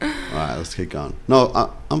 All right, let's keep going. No,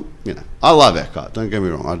 I love Eckhart. Don't get me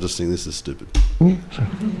wrong. I just think this is stupid.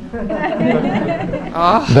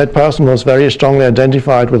 That person was very strongly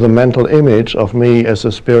identified with a mental image of me as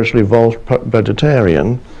a spiritually evolved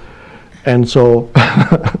vegetarian, and so.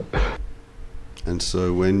 And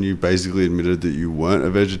so when you basically admitted that you weren't a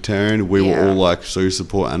vegetarian, we were all like, "So you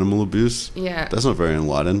support animal abuse?" Yeah. That's not very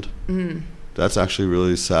enlightened. That's actually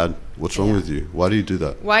really sad. What's wrong with you? Why do you do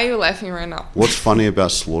that? Why are you laughing right now? What's funny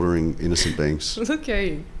about slaughtering innocent beings? Look at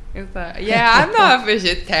you. It's like, yeah, I'm not a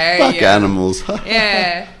vegetarian. Fuck animals.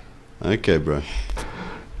 Yeah. Okay, bro.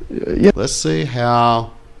 Yeah. Let's see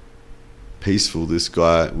how peaceful this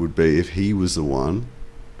guy would be if he was the one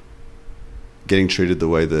getting treated the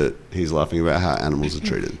way that he's laughing about how animals are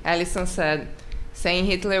treated. Alison said, saying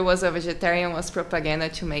Hitler was a vegetarian was propaganda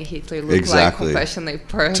to make Hitler look like a compassionate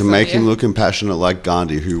person. To make him look compassionate like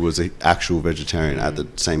Gandhi, who was an actual vegetarian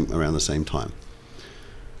around the same time.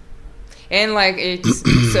 And like, it's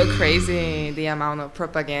so crazy the amount of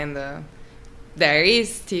propaganda there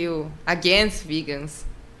is still against vegans,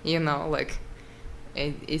 you know, like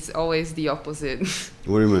it's always the opposite.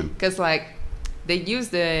 What do you mean? Because like they use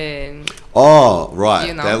the... Oh, right.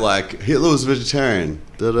 You know. They're like, Hitler was vegetarian.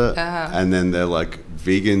 And then they're like,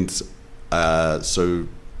 vegans are so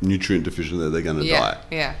nutrient deficient that they're going to die.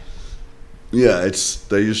 Yeah. Yeah,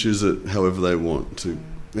 they just use it however they want to.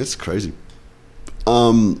 It's crazy.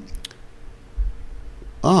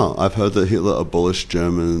 I've heard that Hitler abolished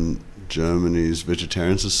Germany's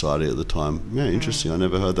vegetarian society at the time. Yeah, interesting. I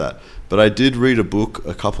never heard that. But I did read a book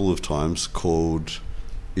a couple of times called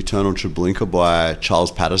Eternal Treblinka by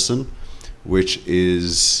Charles Patterson, which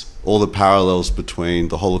is all the parallels between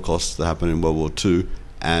the Holocaust that happened in World War II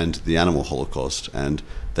and the animal Holocaust. And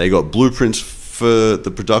they got blueprints for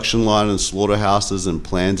the production line and slaughterhouses and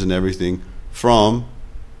plans and everything from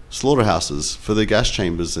slaughterhouses for the gas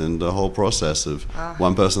chambers and the whole process of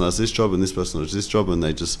one person does this job and this person does this job, and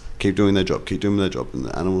they just keep doing their job, and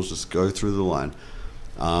the animals just go through the line.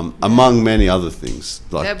 Among many other things,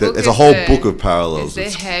 like there's a whole book of parallels.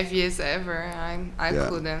 It's the heaviest ever. I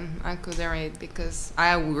couldn't read because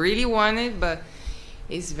I really wanted, but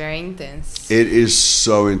it's very intense. It is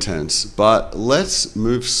so intense. But let's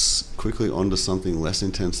move quickly on to something less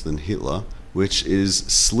intense than Hitler, which is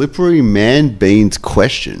Slippery Man Beans'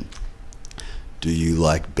 question. Do you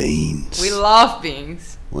like beans? We love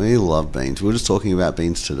beans. We love beans. We were just talking about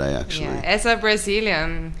beans today, actually. Yeah, as a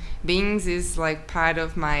Brazilian, beans is like part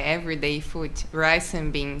of my everyday food. Rice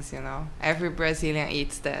and beans, you know. Every Brazilian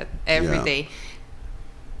eats that every day.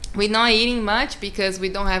 We're not eating much because we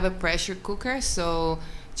don't have a pressure cooker, so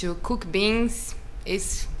to cook beans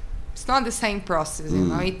it's not the same process, you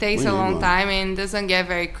know. It takes a long time and doesn't get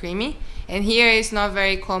very creamy. And here it's not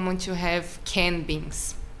very common to have canned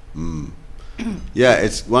beans. Yeah,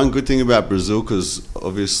 it's one good thing about Brazil, because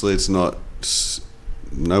obviously it's not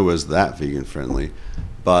nowhere's that vegan friendly,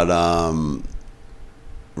 but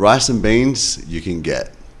rice and beans you can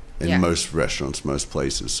get in most restaurants, most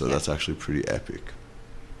places, so that's actually pretty epic.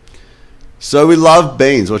 So we love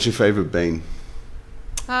beans. What's your favorite bean?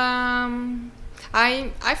 I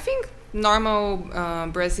think normal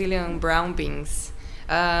Brazilian brown beans.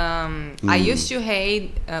 I used to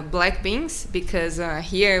hate black beans because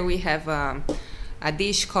here we have a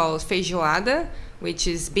dish called feijoada, which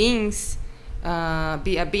is beans, a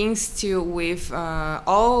bean stew with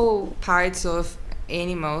all parts of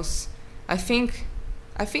animals. I think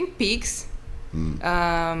pigs,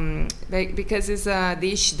 because it's a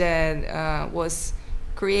dish that was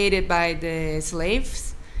created by the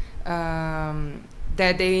slaves.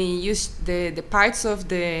 That they used the parts of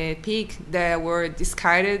the pig that were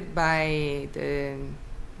discarded by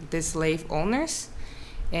the slave owners,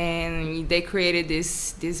 and they created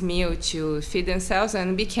this meal to feed themselves,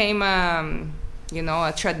 and became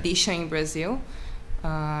a tradition in Brazil.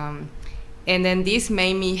 And then this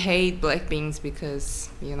made me hate black beans because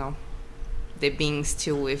the beans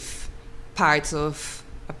stew with parts of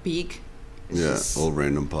a pig. It's all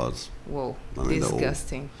random parts. Whoa, I mean,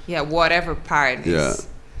 disgusting. Yeah, whatever part Yeah. is.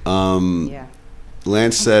 Yeah.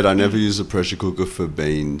 Lance said, I never use a pressure cooker for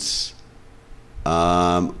beans.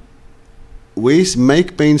 We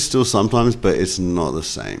make beans still sometimes, but it's not the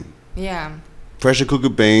same. Yeah. Pressure cooker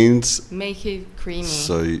beans, Make it creamy.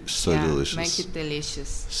 so Yeah, delicious. Make it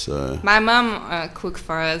delicious. So My mom cooked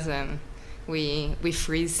for us, and we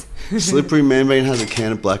freeze. Slippery Man Bean has a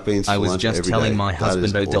can of black beans for I was lunch just every telling day. my That husband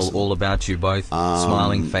is Odell awesome. all about you both,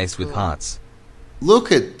 smiling face with hearts.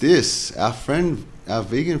 Look at this. Our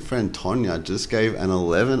vegan friend Tonya just gave an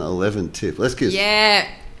 11/11 tip. Let's kiss. Yeah.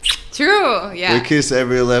 True. Yeah. We kiss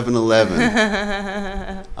every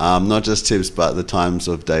 11/11. Not just tips, but the times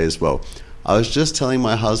of day as well. I was just telling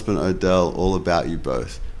my husband Odell all about you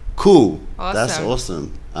both. Cool. That's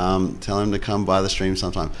Awesome. awesome. Tell him to come by the stream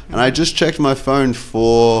sometime. And I just checked my phone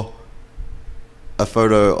for a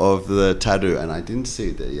photo of the tattoo, and I didn't see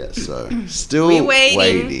it there yet. So still We waiting.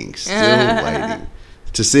 waiting. Still waiting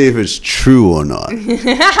to see if it's true or not.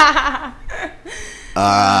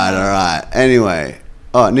 All right. Anyway.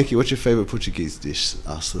 Oh, Nikki, what's your favorite Portuguese dish?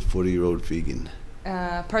 Ask the 40-year-old vegan.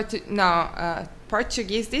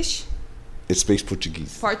 Portuguese dish. It speaks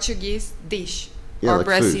Portuguese. Portuguese dish. Yeah, or like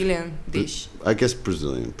food. Brazilian dish. I guess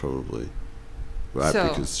Brazilian, probably. Right, So-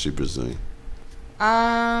 because she's Brazilian.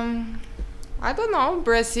 I don't know.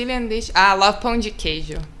 Brazilian dish. I love pão de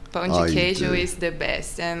queijo. Pão Oh, de you queijo do. is the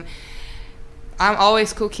best, and I'm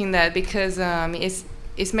always cooking that because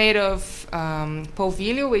it's made of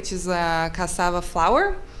polvilho, which is a cassava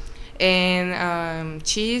flour, and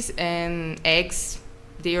cheese and eggs,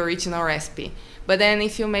 the original recipe. But then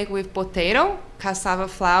if you make with potato, cassava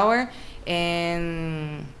flour,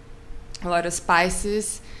 and a lot of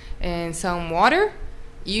spices and some water,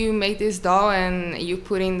 you make this dough and you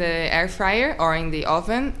put in the air fryer or in the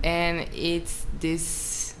oven, and it's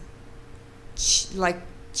this like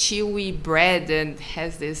chewy bread that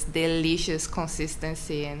has this delicious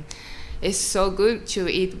consistency, and it's so good to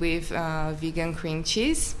eat with vegan cream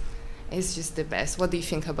cheese. It's just the best. What do you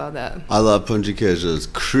think about that? I love pão de queijo. It's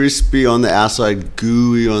crispy on the outside,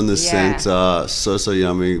 gooey on the Yeah. center. So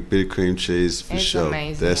yummy. Bit of cream cheese for It's sure.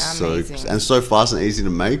 amazing, They're amazing. so fast and easy to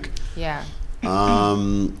make. Yeah.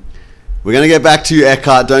 We're going to get back to you,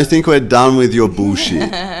 Eckhart. Don't think we're done with your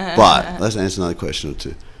bullshit. But let's answer another question or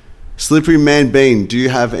two. Slippery Man Bean, do you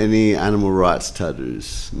have any animal rights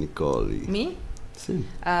tattoos, Nicole? Me? Sim.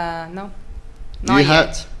 No. Do Not you have,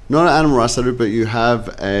 yet. not an animal rights tattoo, but you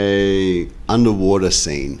have a underwater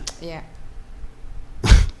scene. Yeah.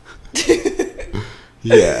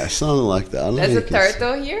 Yeah, something like that. I don't know There's how a you can say-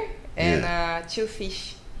 turtle here and Yeah. two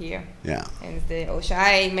fish here. Yeah. And the ocean.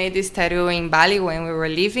 I made this tattoo in Bali when we were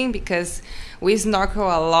leaving because we snorkel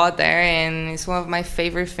a lot there, and it's one of my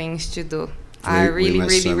favorite things to do. I We really, met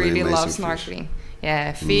really, so many really love amazing fish. snorkeling.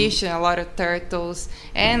 Yeah, fish and a lot of turtles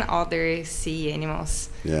and other sea animals.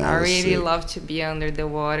 Yeah, I that's really sick. love to be under the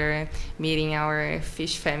water, meeting our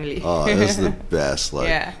fish family. Oh, it was the best. Like,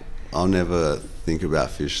 Yeah. I'll never think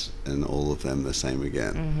about fish and all of them the same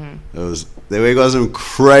again. Mm-hmm. We got some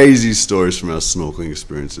crazy stories from our snorkeling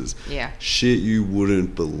experiences. Yeah. Shit you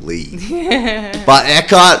wouldn't believe. But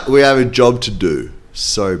Eckhart, we have a job to do.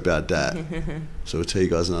 Sorry about that. So we'll tell you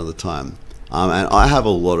guys another time. And I have a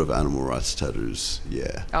lot of animal rights tattoos.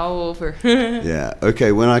 Yeah. All over. Yeah.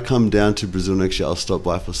 Okay, when I come down to Brazil next year, I'll stop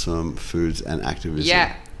by for some foods and activism.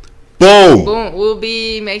 Yeah. Boom! Boom. We'll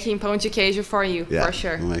be making pão de queijo for you, Yeah, for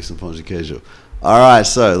sure. we'll make some pão de queijo. All right,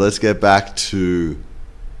 so let's get back to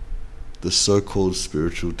the so-called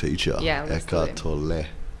spiritual teacher, Yeah, let's do Eckhart it. Tolle.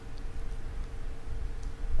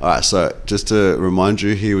 All right, so just to remind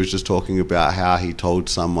you, he was just talking about how he told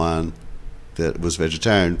someone that was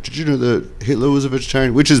vegetarian. Did you know that Hitler was a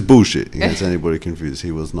vegetarian? Which is bullshit, in case anybody confused.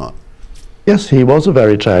 He was not. Yes, he was a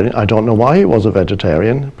vegetarian. I don't know why he was a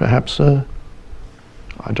vegetarian. Perhaps, I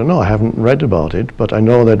don't know, I haven't read about it, but I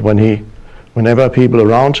know that whenever people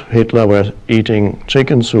around Hitler were eating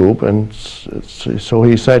chicken soup, and so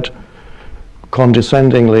he said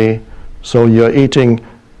condescendingly, so you're eating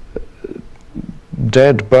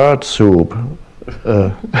dead bird soup.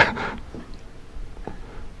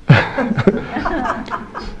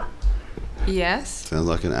 Yes. Sounds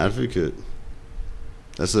like an advocate.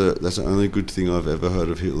 That's the only good thing I've ever heard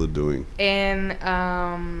of Hitler doing. And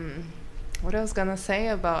what I was gonna say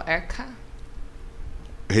about Erka?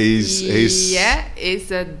 He's Yeah, it's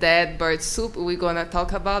a dead bird soup. We're gonna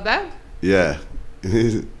talk about that. yeah.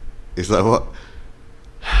 It's like what?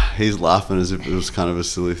 He's laughing as if it was kind of a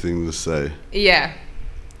silly thing to say. Yeah.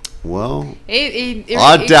 Well, It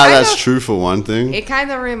I doubt kind that's of- true for one thing. It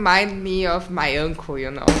kind of reminds me of my uncle,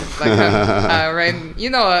 you know, like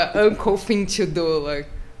an uncle thing to do, like,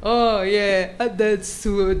 oh yeah, that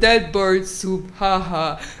soup, that bird soup,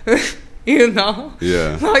 haha, you know.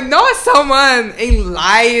 Yeah. Like not someone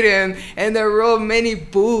enlightened and wrote many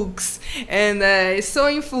books and is so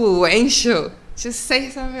influential. Just say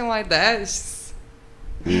something like that. It's just,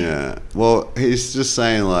 Yeah. Well, he's just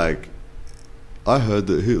saying like, I heard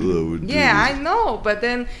that Hitler would. yeah, do I know, but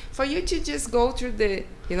then for you to just go through the,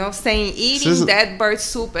 saying eating isn't- that bird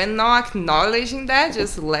soup and not acknowledging that,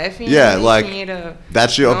 just laughing. Yeah, and like, making it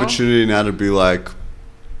That's your No? opportunity now to be like,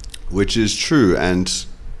 which is true. And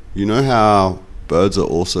you know how birds are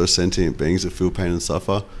also sentient beings that feel pain and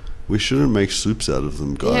suffer? We shouldn't make soups out of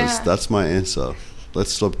them, guys. Yeah. That's my answer.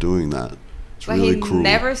 Let's stop doing that. It's but really he cruel.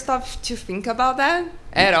 never stopped to think about that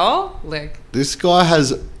at all. Like, This guy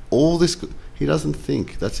has all this. He doesn't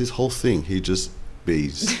think. That's his whole thing. He just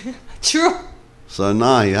bees. true. So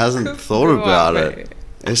nah, he hasn't thought Come on, about man. it.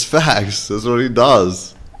 It's facts. That's what he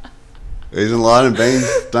does. These enlightened beings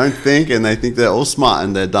don't think, and they think they're all smart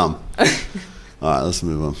and they're dumb. All right, let's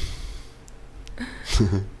move on.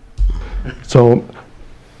 So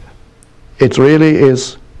it really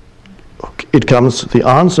is, the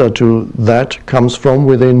answer to that comes from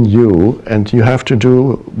within you, and you have to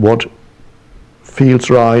do what feels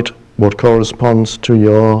right, what corresponds to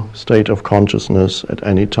your state of consciousness at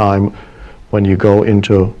any time when you go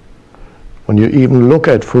into, when you even look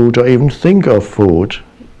at food or even think of food.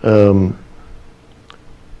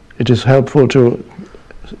 It is helpful to,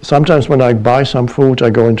 sometimes when I buy some food,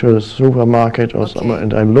 I go into a supermarket or somewhere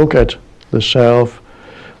and I look at the shelf.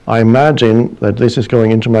 I imagine that this is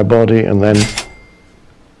going into my body, and then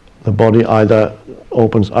the body either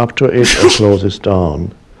opens up to it or closes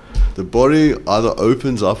down. The body either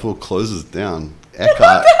opens up or closes down.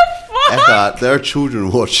 Eckhart, Eckhart, there are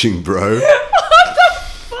children watching, bro. What the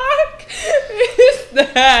fuck is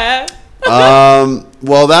that?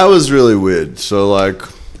 Well, that was really weird. So, like,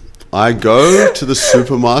 I go to the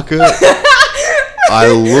supermarket, I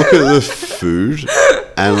look at the food,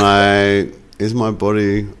 and is my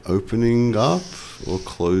body opening up or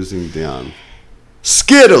closing down?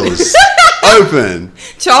 Skittles, open.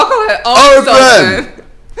 Chocolate always Open. open.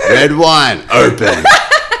 Red wine, open.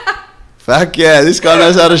 Fuck yeah, this guy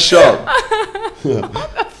knows how to shop.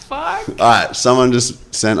 Fuck. All right, someone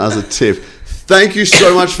just sent us a tip. Thank you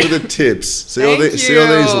so much for the tips. See all Thank see all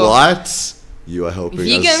these you. lights? You are helping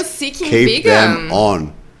Vegan us seeking keep them vegan.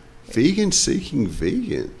 on. Vegan seeking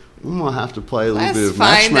vegan. We might have to play a little Let's bit of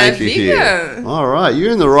find that matchmaker here. vegan. All right,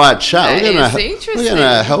 you're in the right chat. That We're is gonna interesting.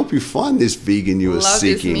 help you find this vegan you are Love this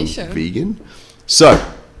seeking. mission. Vegan. So,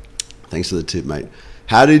 thanks for the tip, mate.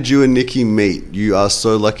 How did you and Nikki meet? You are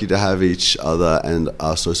so lucky to have each other and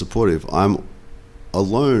are so supportive. I'm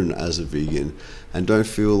alone as a vegan and don't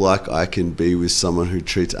feel like I can be with someone who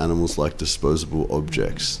treats animals like disposable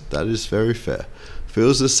objects. That is very fair.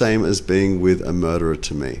 Feels the same as being with a murderer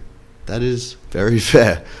to me. That is very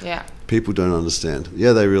fair. Yeah. People don't understand.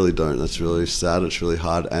 Yeah, they really don't. That's really sad. It's really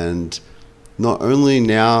hard. And not only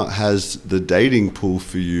now has the dating pool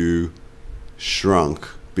for you shrunk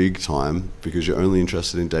big time because you're only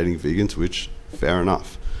interested in dating vegans, which fair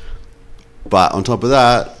enough. But on top of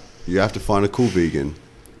that, you have to find a cool vegan.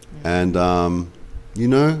 And, you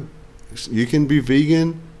know, you can be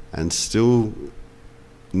vegan and still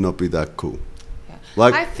not be that cool. Yeah.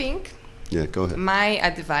 Like, I think yeah, go ahead. my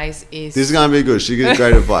advice is This is going to be good. She gives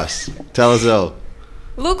great advice. Tell us, Elle.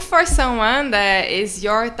 look for someone that is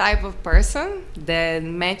your type of person, that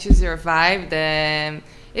matches your vibe, that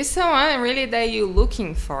is someone really that you're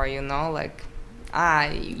looking for, you know, like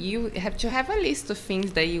you have to have a list of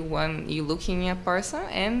things that you want, you looking in a person,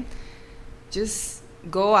 and just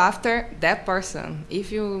go after that person.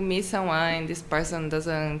 If you meet someone and this person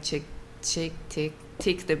doesn't tick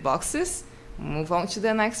the boxes, move on to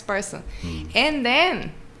the next person. And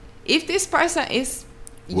then, if this person is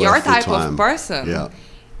your Worth the type time. of person, Yeah.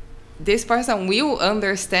 this person will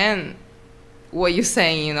understand what you're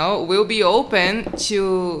saying, you know, will be open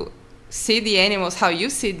to see the animals how you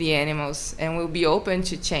see the animals, and will be open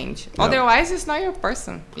to change. Yeah. Otherwise, it's not your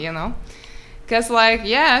person, you know. Because, like,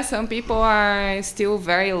 yeah, some people are still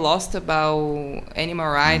very lost about animal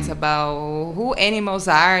rights, about who animals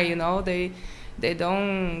are, you know. They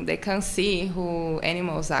can't see who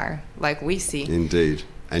animals are like we see. Indeed.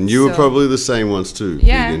 And you were So- probably the same ones too.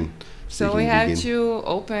 Yeah. Vegan. So we Speaking have vegan. to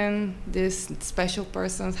open this special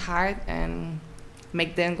person's heart and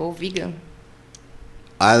make them go vegan.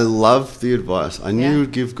 I love the advice. I knew Yeah. you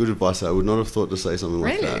would give good advice. I would not have thought to say something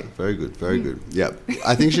like Really? that. Very good. Very good. Yeah.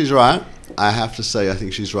 I think she's right. I have to say I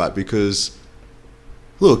think she's right because,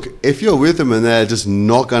 look, if you're with them and they're just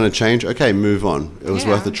not going to change, okay, move on. It was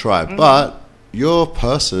Yeah. worth a try. But your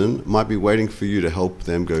person might be waiting for you to help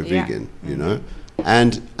them go Yeah. vegan, you know?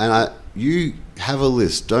 You have a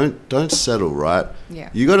list. Don't settle, right? Yeah.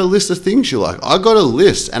 You got a list of things you like. I got a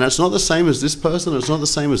list, and it's not the same as this person. It's not the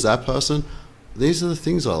same as that person. These are the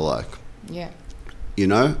things I like. Yeah. You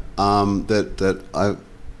know,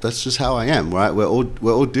 that's just how I am, right? We're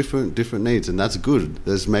all different needs, and that's good.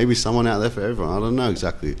 There's maybe someone out there for everyone. I don't know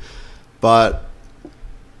exactly, but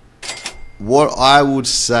what I would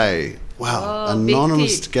say, wow, Oh, big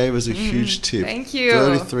Anonymous tip. gave us a huge tip. Thank you.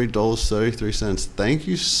 $33.33. Thank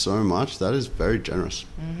you so much. That is very generous.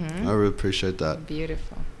 I really appreciate that.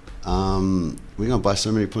 Beautiful. We're gonna buy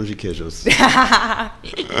so many Punji casuals.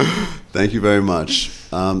 Thank you very much.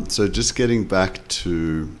 So just getting back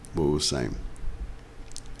to what we were saying.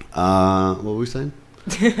 What were we saying?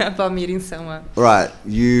 About meeting someone. Right,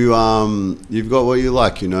 you've got what you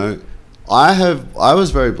like. You know, I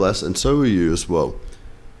was very blessed, and so were you as well,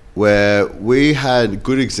 where we had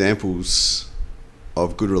good examples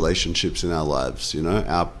of good relationships in our lives. You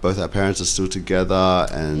know, both our parents are still together,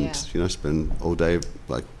 and Yeah. you know, spend all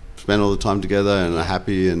the time together, and are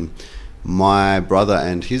happy. And my brother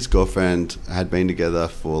and his girlfriend had been together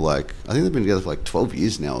for I think they've been together for 12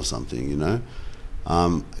 years now or something. You know,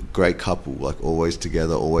 great couple, always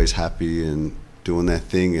together, always happy, and doing their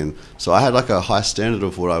thing. And so I had a high standard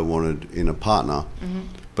of what I wanted in a partner.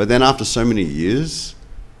 But then after so many years,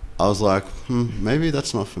 I was like, maybe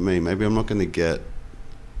that's not for me. Maybe I'm not going to get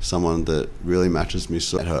someone that really matches me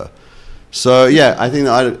so her. So yeah, I think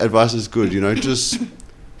that advice is good. You know, just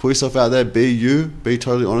put yourself out there, be you, be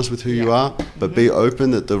totally honest with who you are, but be open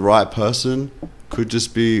that the right person could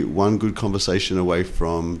just be one good conversation away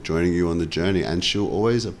from joining you on the journey, and she'll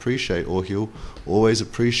always appreciate, or he'll always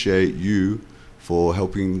appreciate you for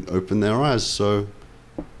helping open their eyes. So,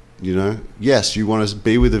 you know, yes, you want to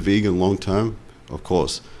be with a vegan long term, of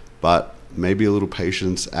course, but maybe a little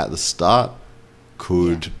patience at the start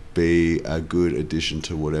could be a good addition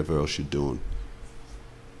to whatever else you're doing.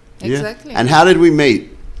 Exactly. Yeah. And how did we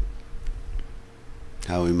meet?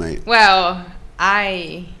 How we meet? Well,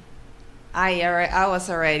 I was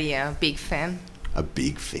already a big fan. A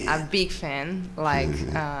big fan. A big fan.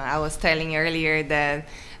 I was telling earlier that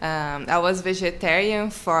I was vegetarian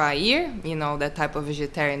for a year. You know, that type of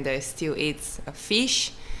vegetarian that still eats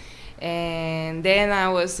fish. And then I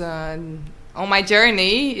was on my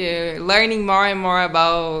journey, learning more and more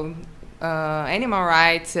about animal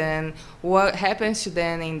rights and what happens to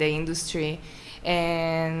them in the industry.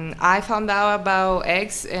 And I found out about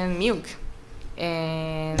eggs and milk.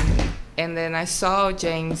 And then I saw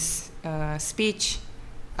James' speech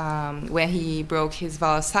when he broke his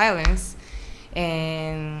vow of silence,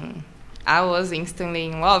 and I was instantly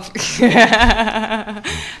in love. I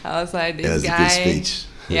was like, this guy. A good speech.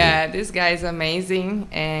 Yeah, this guy is amazing,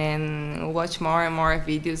 and watch more and more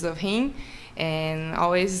videos of him, and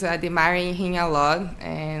always admiring him a lot,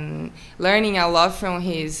 and learning a lot from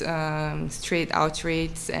his street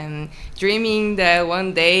outreach, and dreaming that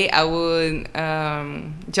one day I would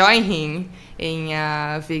join him in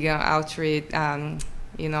vegan outreach,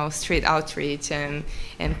 you know, street outreach, and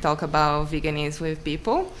talk about veganism with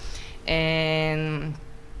people. And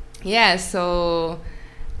yeah, so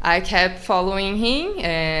I kept following him,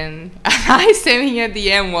 and I sent him a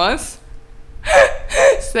DM once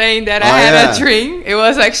saying that I had a dream. It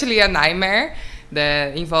was actually a nightmare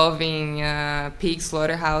that involving pig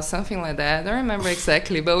slaughterhouse, something like that. I don't remember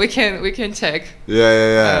exactly, but we can check.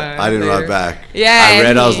 Yeah. I didn't write back. Yeah, I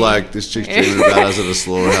read. I was he- like, this chick's dreaming about us at a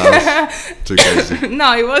slaughterhouse. Too crazy.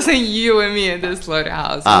 No, it wasn't you and me at the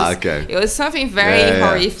slaughterhouse. Okay. It was something very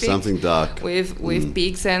horrific. Something dark. With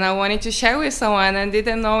pigs, and I wanted to share with someone, and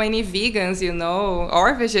didn't know any vegans,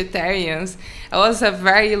 or vegetarians. I was a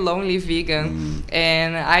very lonely vegan,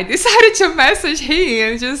 and I decided to message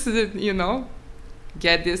him and just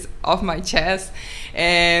get this off my chest.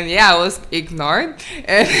 And I was ignored.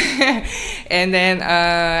 And then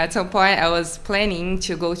at some point I was planning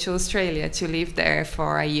to go to Australia to live there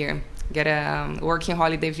for a year, get a working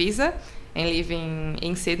holiday visa and live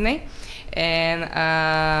in Sydney. And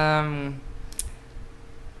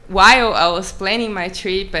while I was planning my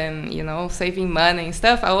trip and saving money and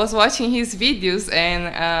stuff, I was watching his videos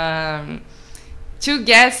and to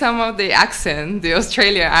get some of the accent, the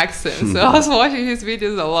Australian accent. So I was watching his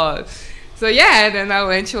videos a lot. So then I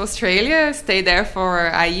went to Australia, stayed there for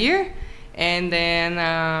a year, and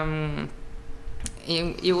then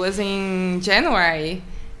it was in January.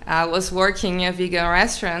 I was working in a vegan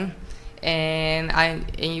restaurant, and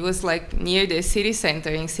it was like near the city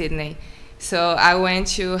center in Sydney. So I went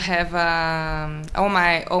to have on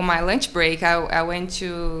my lunch break. I went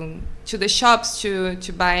to the shops to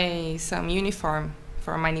buy some uniform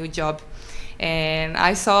for my new job, and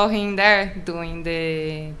I saw him there doing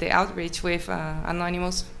the outreach with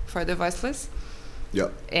Anonymous for the Voiceless.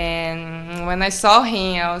 Yep. And when I saw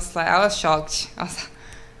him, I was shocked. I was like,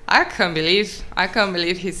 I can't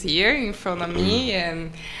believe he's here in front of me,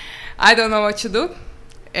 and I don't know what to do.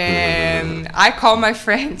 And I called my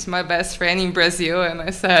best friend in Brazil, and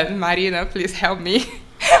I said, Marina, please help me.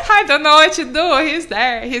 I don't know what to do. He's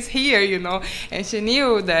there. He's here, And she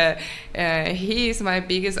knew that he is my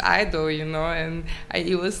biggest idol, And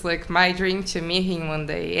it was like my dream to meet him one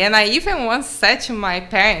day. And I even once said to my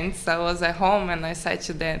parents, I was at home, and I said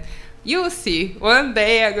to them, you'll see, one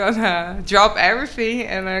day I'm gonna drop everything,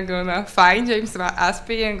 and I'm gonna find James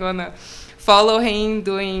Aspey and gonna follow him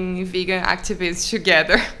doing vegan activities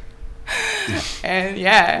together. And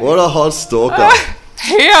What a hot stalker.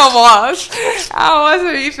 Here I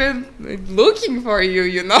wasn't even looking for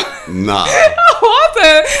you, Nah.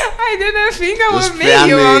 I didn't think I Just would meet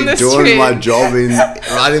you on the doing street. my job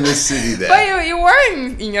right in the city there. But you were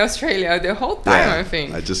in Australia the whole time, I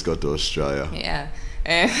think. I just got to Australia. Yeah.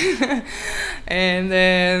 And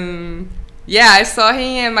then I saw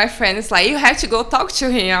him, and my friend is like, you have to go talk to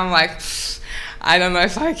him. I'm like, I don't know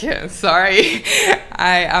if I can, sorry.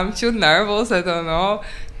 I'm too nervous, I don't know.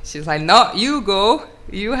 She's like, no, you go,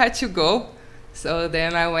 you had to go. So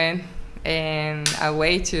then I went and I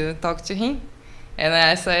waited to talk to him. And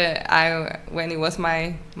I said, when it was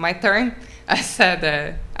my turn, I said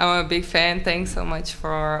that I'm a big fan. Thanks so much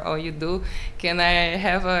for all you do. Can I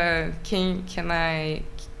have a Kiss a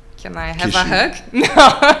you. hug? No.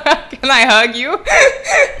 Can I hug you?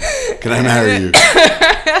 Can I marry you?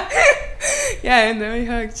 And then we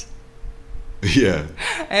hugged. Yeah.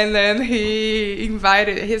 And then he's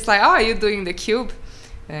like, oh, are you doing the cube?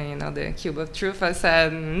 And the Cube of Truth. I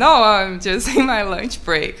said, no, I'm just in my lunch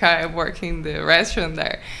break. I work in the restaurant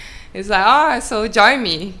there. He's like, oh, so join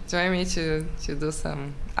me to do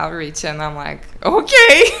some outreach. And I'm like,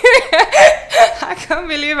 okay. I can't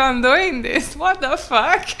believe I'm doing this. What the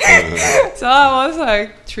fuck? So I was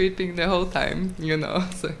like tripping the whole time,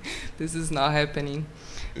 So this is not happening.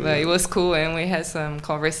 But it was cool, and we had some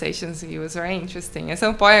conversations. It was very interesting. At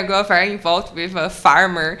some point, I got very involved with a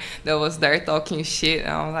farmer that was there talking shit.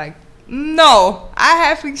 And I was like, no, I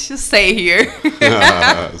have things to say here.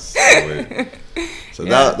 Sweet. So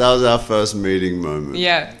that was our first meeting moment.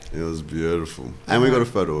 Yeah. It was beautiful. And we got a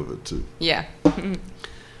photo of it too. Yeah.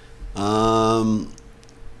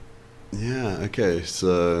 Okay,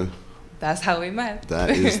 so that's how we met.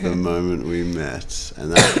 that is the moment we met.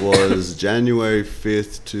 And that was January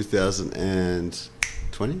 5th,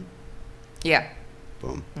 2020? Yeah.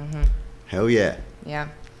 Boom. Hell yeah. Yeah.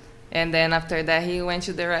 And then after that, he went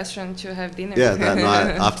to the restaurant to have dinner. Yeah, that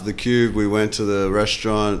night after the Cube, we went to the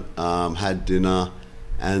restaurant, had dinner,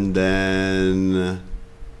 and then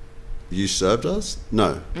you served us?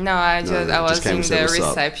 No. No, I was came in and said, the "What's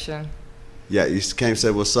up?" reception. Yeah, you came and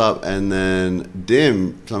said, what's up? And then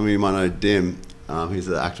Dim, some of you might know Dim, he's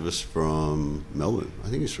an activist from Melbourne. I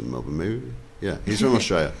think he's from Melbourne, maybe. Yeah, he's from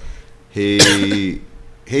Australia. He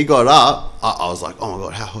got up. I was like, oh my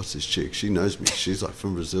God, how hot's this chick? She knows me. She's like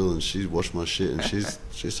from Brazil, and she's watched my shit, and she's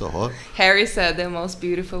so hot. Harry said the most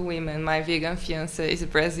beautiful women. My vegan fiance is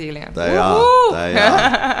Brazilian. They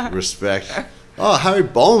are. Respect. Oh, Harry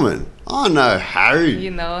Bowman. Oh no, Harry. You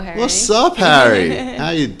know Harry. What's up, Harry? How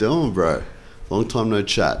you doing, bro? Long time no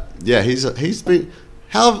chat. Yeah, he's been.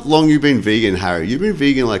 How long you been vegan, Harry? You've been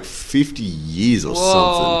vegan like 50 years or something.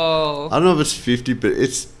 Whoa. I don't know if it's 50, but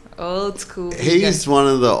it's. Old school. He's one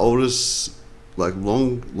of the oldest, like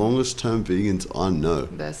longest term vegans I know.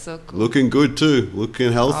 That's so cool. Looking good too.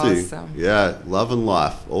 Looking healthy. Awesome. Yeah, love and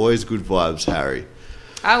life. Always good vibes, Harry.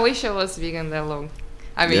 I wish I was vegan that long.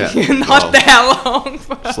 I mean, Yeah. not Oh. that long.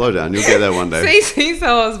 But Slow down. You'll get there one day. since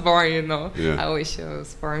I was born, you know. Yeah. I wish I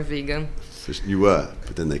was born vegan. You were,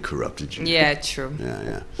 but then they corrupted you. Yeah, true.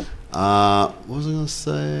 Yeah. What was I gonna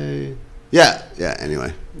say? Yeah.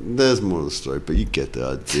 Anyway, there's more to the story, but you get the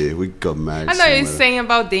idea. We got married. I know you're somewhere. saying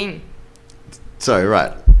about Dean. Sorry,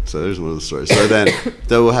 right. So there's more to the story. So then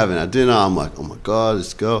they were having our dinner. I'm like, oh my god,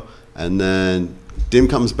 let's go. And then Dim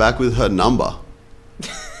comes back with her number.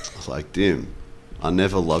 I was like, Dim, I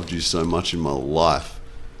never loved you so much in my life.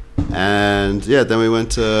 And yeah, then we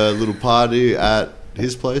went to a little party at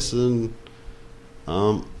his place, and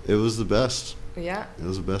it was the best. Yeah. It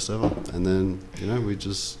was the best ever. And then, we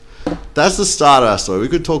just... That's the start of our story. We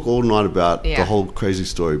could talk all night about the whole crazy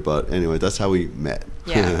story, but anyway, that's how we met.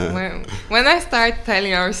 Yeah. when I start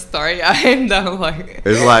telling our story, I end up like...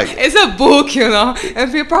 It's like... It's a book, you know? And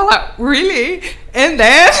people are like, really? And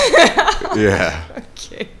then... Yeah.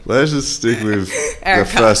 Okay. Let's just stick with the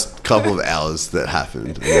first couple of hours that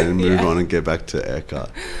happened and then move on and get back to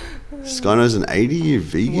Eckhart. Skyno's an 80-year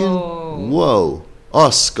vegan? Whoa. Oh,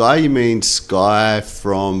 Sky, you mean Sky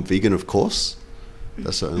from Vegan, of Course?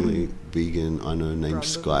 That's the only vegan I know named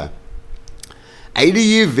Sky.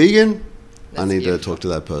 80-year vegan? I need to talk to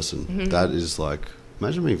that person. That is like,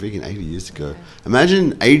 imagine being vegan 80 years ago.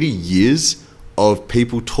 Imagine 80 years of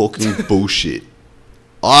people talking bullshit.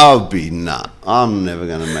 I'll be nah. I'm never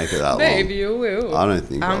going to make it that long. Maybe you will. I don't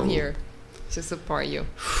think I'm here to support you.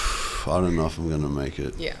 I don't know if I'm going to make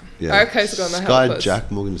it. Yeah. Yeah. Eckhart's going to help Sky us.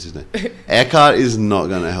 Jack Morgan is his name. Eckhart is not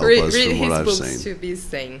going to help us Read from what his I've books seen. to be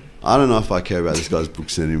sane. I don't know if I care about this guy's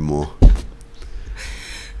books anymore.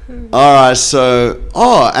 All right, so...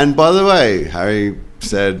 Oh, and by the way, Harry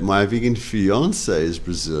said my vegan fiance is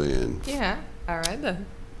Brazilian. Yeah. All right then.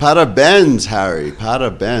 Parabéns, Harry.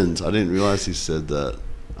 Parabéns. I didn't realize he said that.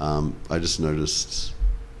 I just noticed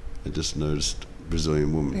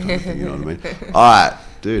Brazilian woman kind of thing, you know what I mean? All right,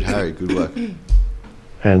 dude, Harry, good work.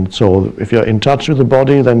 And so if you're in touch with the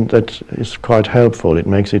body, then that is quite helpful. It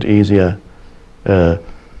makes it easier. The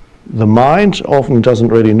mind often doesn't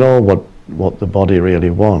really know what the body really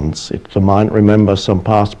wants. The mind remembers some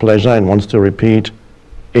past pleasure and wants to repeat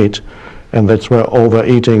it. And that's where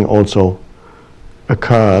overeating also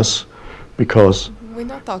occurs, because We're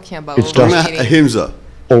not talking about It's just- overeating. Ahimsa.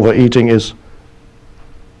 overeating is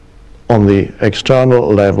on the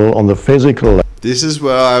external level, on the physical level. This is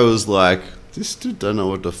where I was like, this dude don't know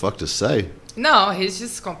what the fuck to say. No, he's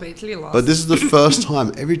just completely lost. But this is the first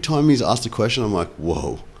time. Every time he's asked a question, I'm like,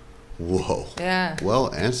 whoa. Yeah.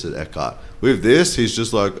 Well answered, Eckhart. With this, he's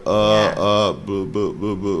just like, blah, blah, blah,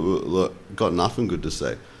 blah, blah. Got nothing good to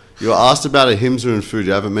say. You're asked about ahimsa and food.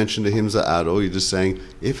 You haven't mentioned ahimsa at all. You're just saying,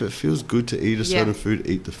 if it feels good to eat a certain food,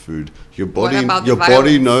 eat the food. Your body, about the your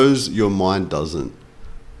body violence? knows, your mind doesn't.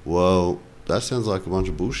 Well, that sounds like a bunch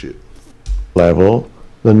of bullshit. Level,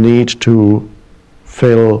 the need to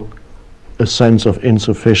fill a sense of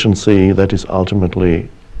insufficiency that is ultimately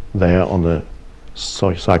there on the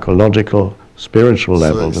psychological, spiritual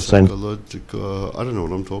level. The sense Psychological. I don't know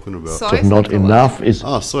what I'm talking about. Soy of not psychology. enough is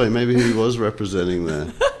Oh, sorry. Maybe he was representing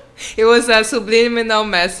there. It was a subliminal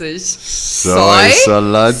message.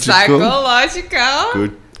 Psychological. Psychological.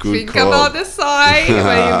 Good Think call. about the soy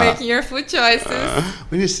when you're making your food choices.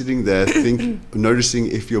 When you're sitting there, noticing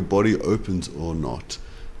if your body opens or not.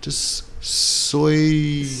 Just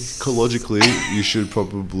psychologically, you should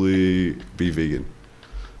probably be vegan.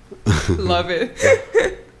 Love it.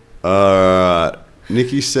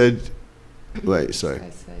 Nikki said, wait, sorry.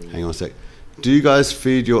 Hang on a sec. Do you guys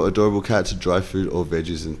feed your adorable cat to dry food or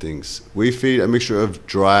veggies and things? We feed a mixture of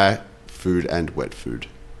dry food and wet food.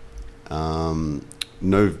 No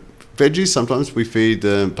veggies. Sometimes we feed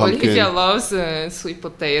them pumpkin. Olivia loves sweet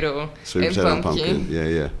potato, Sweet and potato and pumpkin.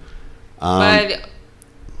 pumpkin. Yeah. But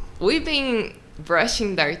we've been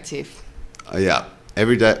brushing their teeth. Yeah.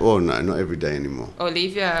 Every day. Well, no, not every day anymore.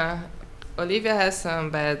 Olivia has some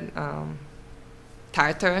bad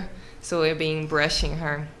tartar, so we've been brushing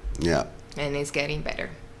her, Yeah. and it's getting better.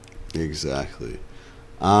 Exactly.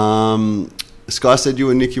 Sky said you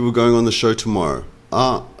and Nikki were going on the show tomorrow.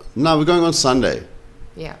 No, we're going on Sunday.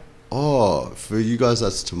 Yeah, Oh, for you guys,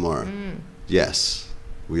 that's tomorrow. Yes,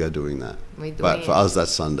 we are doing that. we do. But for us,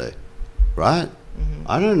 that's Sunday. right?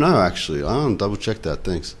 I don't know, actually. I don't double check that.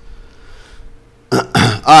 Thanks. All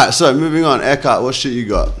right, so moving on. Eckhart, what shit you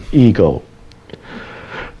got? Ego.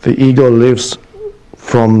 The ego lives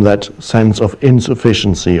from that sense of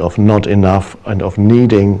insufficiency, of not enough, and of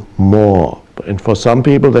needing more. And for some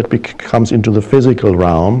people that comes into the physical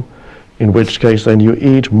realm, in which case then you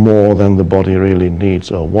eat more than the body really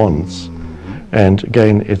needs or wants. And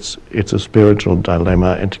again, it's a spiritual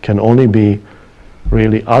dilemma. It can only be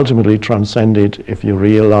really ultimately transcended if you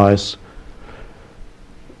realize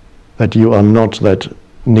that you are not that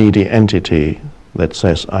needy entity that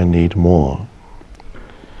says, I need more.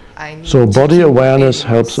 So body awareness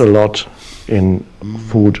helps a lot in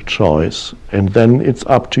food choice, and then it's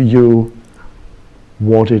up to you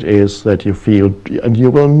what it is that you feel, and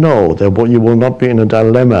you will know that you will not be in a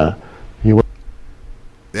dilemma.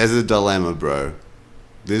 There's a dilemma, bro.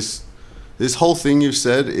 This whole thing you've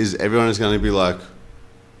said is everyone is going to be like,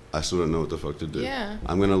 I still don't know what the fuck to do. Yeah.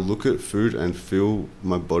 I'm going to look at food and feel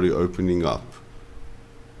my body opening up.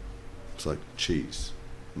 It's like cheese.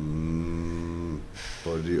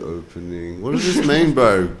 Body opening. What does this mean,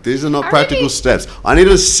 bro? These are not practical steps. I need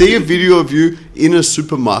to see a video of you in a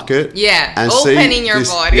supermarket. Yeah, and opening see your this,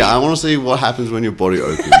 body. Yeah, I want to see what happens when your body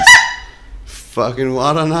opens. Fucking,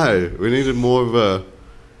 I don't know. We needed more of a...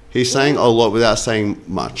 He's saying a lot without saying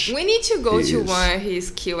much. We need to go He to is. one of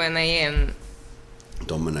his Q&A and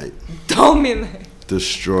Dominate. dominate.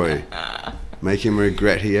 Destroy. Make him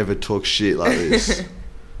regret he ever talked shit like this.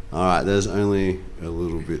 All right, there's only a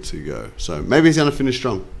little bit to go. So maybe he's going to finish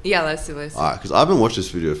strong. Yeah, let's see. All right, because I haven't watched this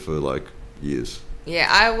video for like years. Yeah,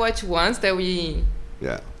 I watched once that we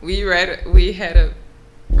Yeah. we had a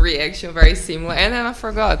reaction very similar, and then I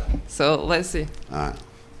forgot. So let's see. All right.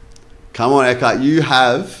 Come on, Eckhart. You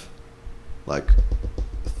have like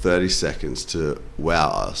 30 seconds to wow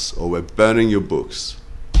us, or we're burning your books.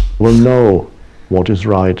 Will know what is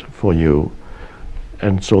right for you.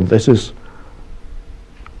 And so this is,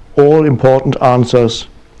 all important answers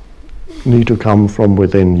need to come from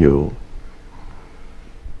within you.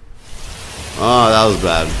 Oh, that was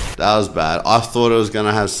bad. That was bad. I thought it was going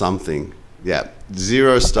to have something. Yeah.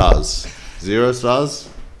 0 stars. 0 stars?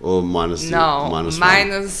 Or minus No, minus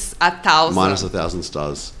minus 1,000. Minus 1,000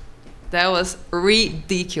 stars. That was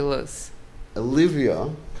ridiculous. Olivia,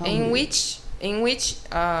 come In here. which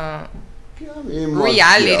Come here, my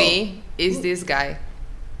reality is this guy?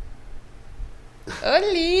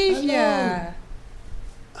 Olivia.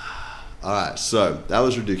 All right, so that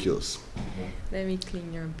was ridiculous. Let me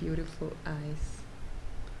clean your beautiful eyes.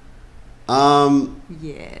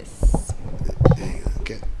 Yes.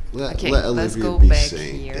 Okay. Okay, Let let's Olivia go be back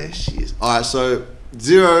seen. here. There she is. All right, so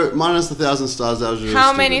 0 minus 1,000 stars. That was really How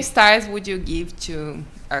stupid. many stars would you give to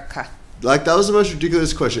Arka? Like, that was the most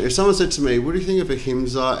ridiculous question. If someone said to me, what do you think of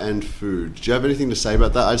ahimsa and food? Do you have anything to say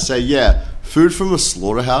about that? I'd say, yeah, food from a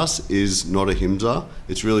slaughterhouse is not ahimsa.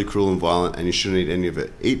 It's really cruel and violent, and you shouldn't eat any of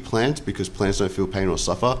it. Eat plants because plants don't feel pain or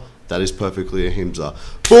suffer. That is perfectly ahimsa.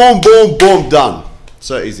 Boom, boom, boom, done.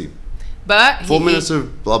 So easy. But 4 minutes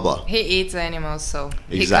of blah, blah. he eats animals, so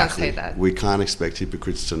Exactly. he can't say that. We can't expect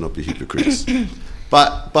hypocrites to not be hypocrites.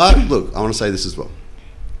 But look, I want to say this as well.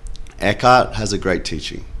 Eckhart has a great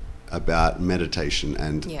teaching about meditation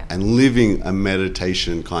and Yeah. and living a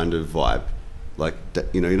meditation kind of vibe. Like,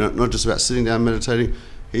 you know, you're not just about sitting down meditating.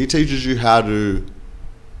 He teaches you how to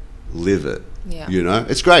live it. Yeah. You know,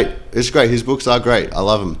 it's great. It's great. His books are great. I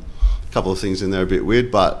love them. A couple of things in there are a bit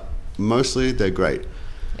weird, but mostly they're great.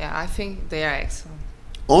 Yeah, I think they are excellent.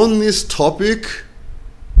 On this topic,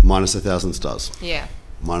 minus 1,000 stars. Yeah.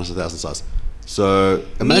 Minus 1,000 stars. So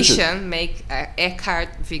imagine, Mission make Eckhart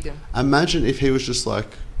vegan. imagine if he was just like,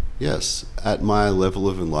 yes, at my level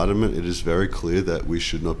of enlightenment, it is very clear that we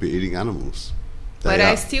should not be eating animals. But They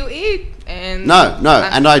I are- still eat. And no,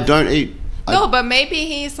 and I don't eat. no, but maybe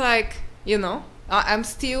he's like, you know, I'm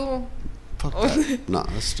still. Fuck that. No,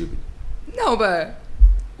 that's stupid. No, but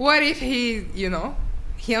what if he, you know,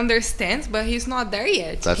 he understands, but he's not there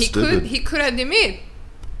yet. That's he stupid. He could admit.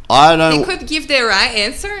 I He don't. could give the right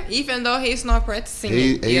answer, even though he's not practicing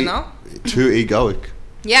it. You know? Too egoic.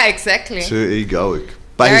 Yeah, exactly. Too egoic.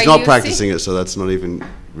 But There he's not you practicing see. it, so that's not even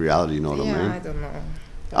reality. You know what Yeah, I mean? I don't know.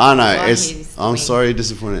 I know. What It's. he's I'm doing. sorry,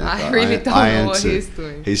 disappointed. I Eckhart. really don't am know what too. he's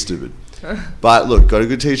doing. He's stupid. But look, got a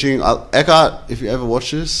good teaching. Eckhart, if you ever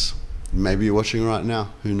watch this, maybe you're watching right now.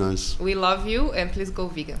 Who knows? We love you, and please go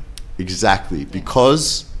vegan. Exactly.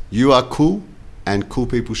 Because you are cool, and cool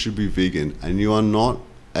people should be vegan, and you are not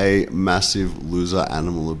a massive loser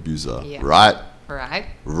animal abuser. Yeah. Right? Right?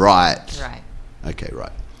 Right. Right. Okay,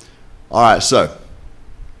 right. All right, so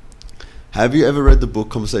have you ever read the book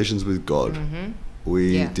Conversations with God?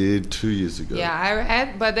 We Yeah. did 2 years ago. Yeah, I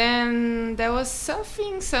read, but then there was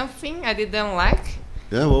something I didn't like,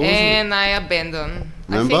 Yeah, what was it? and I abandoned.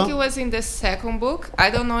 I Remember? think it was in the second book.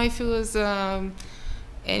 I don't know if it was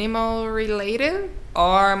animal related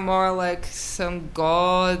or more like some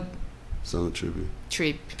god Some tribute.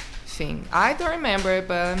 trip thing. I don't remember,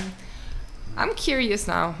 but I'm curious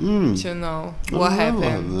now to know I what don't know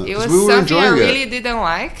happened. that, It 'cause was we were something I enjoying it. really didn't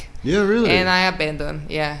like, Yeah, really. and I abandoned.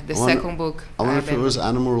 Yeah, the I wonder- second book. I wonder if it abandoned. was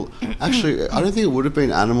animal. Actually, I don't think it would have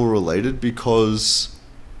been animal related because,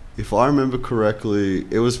 if I remember correctly,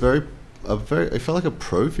 it was very. It felt like a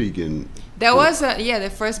pro-vegan. There book. was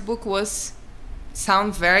the first book was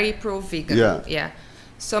sound very pro vegan. Yeah. Yeah.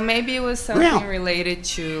 So maybe it was something related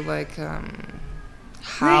to like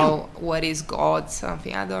what is God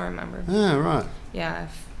something. I don't remember. Yeah, right. Yeah.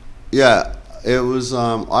 Yeah, it was.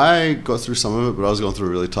 I got through some of it, but I was going through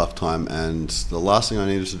a really tough time, and the last thing I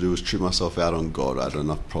needed to do was trip myself out on God. I had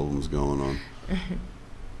enough problems going on.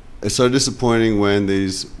 It's so disappointing when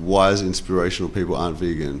these wise, inspirational people aren't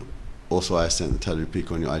vegan. Also, I sent the tattoo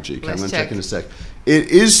pic on your IG. Okay, I'm Let's going to check check. in a sec. It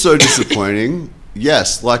is so disappointing.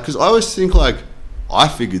 Yes, like, because I always think, like, I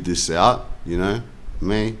figured this out, you know?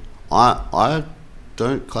 Me. I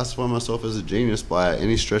don't classify myself as a genius by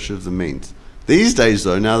any stretch of the means. These days,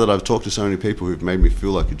 though, now that I've talked to so many people who've made me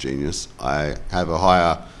feel like a genius, I have a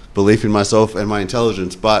higher belief in myself and my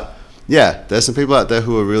intelligence. But, yeah, there's some people out there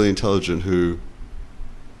who are really intelligent who,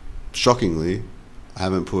 shockingly,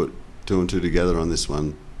 haven't put 2 and 2 together on this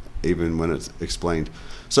one, even when it's explained.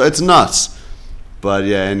 So it's nuts. But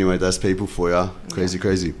yeah, anyway, that's people for ya. Crazy,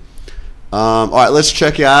 crazy. All right, let's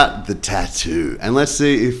check out the tattoo. And let's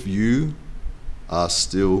see if you are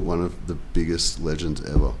still one of the biggest legends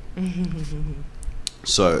ever.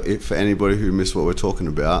 So for anybody who missed what we're talking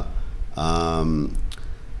about, our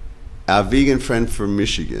vegan friend from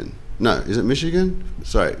Michigan. No, is it Michigan?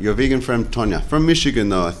 Sorry, your vegan friend Tonya. From Michigan,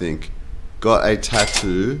 though, I think. Got a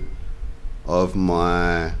tattoo of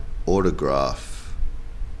my autograph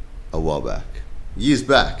a while back, years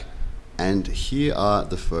back, and here are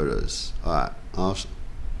the photos. All right,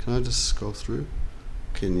 can I just scroll through?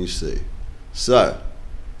 Can you see? So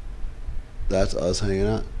that's us hanging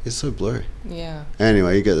out. It's so blurry. Yeah.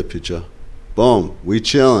 Anyway, you get the picture. Boom, we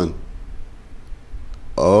chilling.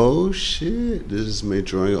 Oh shit! This is me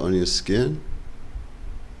drawing it on your skin,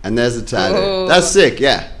 and there's the tattoo. Oh. That's sick.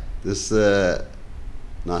 Yeah, this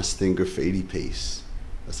nice thin graffiti piece.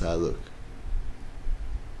 That's how I look.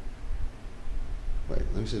 Wait,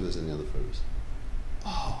 let me see if there's any other photos.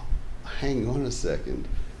 Oh, hang on a second.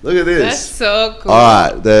 Look at this. That's so cool.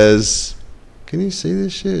 All right, there's. Can you see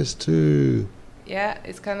this shit? It's too. Yeah,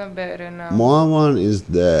 it's kind of better now. My one is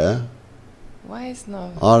there. Why is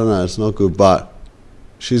not? I don't know. It's not good, but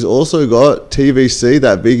she's also got TVC,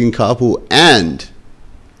 that vegan couple, and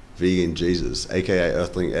vegan Jesus, aka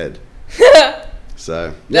Earthling Ed.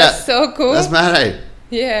 So yeah, That's so cool. that's mad, eh?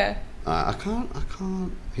 Yeah. I can't.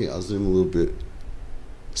 Here, I'll zoom a little bit.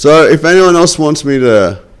 So if anyone else wants me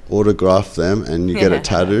to autograph them and you get it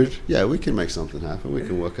tattooed, yeah, we can make something happen. We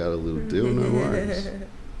can work out a little deal. No worries.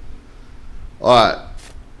 All right.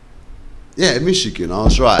 Yeah, Michigan. I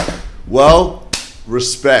was right. Well,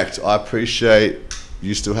 respect. I appreciate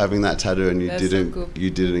you still having that tattoo, and you That's so didn't. cool.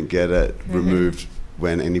 You didn't get it removed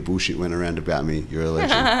when any bullshit went around about me. You're a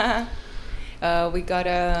legend. We got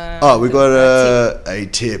a. Oh, we got a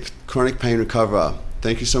tip. Chronic pain recoverer.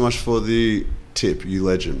 Thank you so much for the tip, you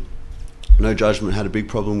legend. No judgment. Had a big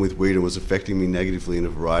problem with weed and was affecting me negatively in a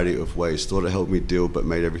variety of ways. Thought it helped me deal, but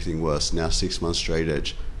made everything worse. Now 6 months straight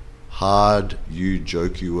edge. Heard you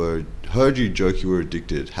joke you were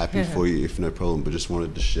addicted. Happy for you, if no problem, but just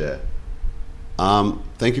wanted to share.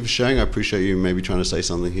 Thank you for sharing. I appreciate you maybe trying to say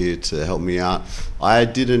something here to help me out. I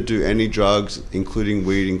didn't do any drugs, including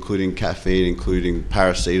weed, including caffeine, including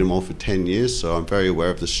paracetamol for 10 years, so I'm very aware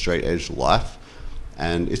of the straight edge life,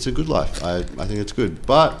 and it's a good life. I think it's good.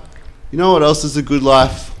 But you know what else is a good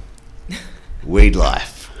life? Weed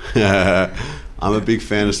life. I'm a big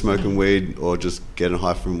fan of smoking weed or just getting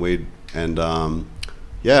high from weed, and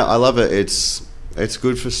yeah, I love it. It's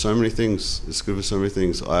good for so many things. It's good for so many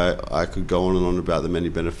things. I could go on and on about the many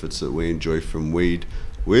benefits that we enjoy from weed,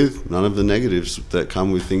 with none of the negatives that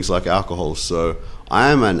come with things like alcohol. So I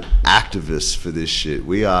am an activist for this shit.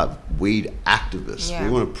 We are weed activists. Yeah.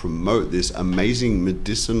 We want to promote this amazing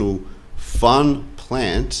medicinal, fun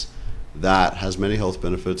plant that has many health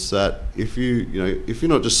benefits. That if you're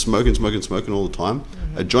not just smoking all the time,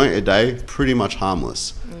 a joint a day, pretty much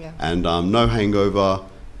harmless. Yeah. And no hangover,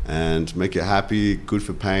 and make you happy, good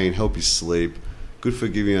for pain, help you sleep, good for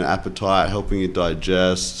giving you an appetite, helping you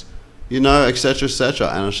digest, you know, etc., etc.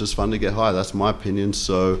 And it's just fun to get high. That's my opinion.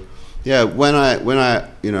 So, yeah, when I,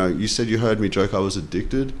 you know, you said you heard me joke I was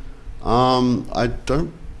addicted. I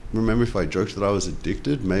don't remember if I joked that I was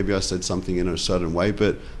addicted. Maybe I said something in a certain way,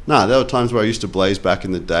 but nah, there were times where I used to blaze back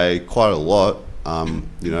in the day quite a lot.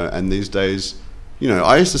 You know, and these days, you know,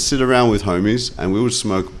 I used to sit around with homies and we would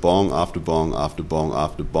smoke bong after bong after bong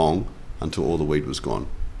after bong until all the weed was gone.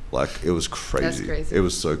 Like, it was crazy. That's crazy. It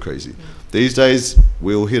was so crazy. These days,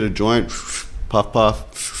 we'll hit a joint, puff,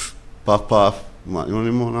 puff, puff, puff. I'm like, you want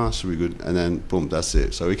any more? No, should be good. And then, boom, that's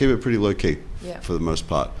it. So we keep it pretty low key for the most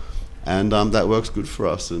part. And that works good for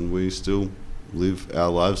us. And we still live our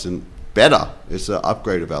lives in better. It's an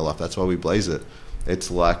upgrade of our life. That's why we blaze it.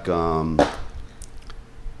 It's like,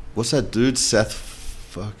 what's that dude?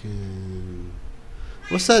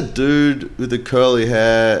 What's that dude with the curly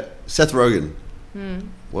hair? Seth Rogen.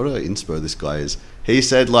 What an inspo this guy is. He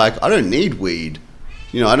said, like, I don't need weed.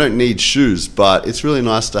 You know, I don't need shoes, but it's really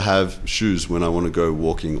nice to have shoes when I want to go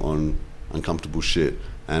walking on uncomfortable shit.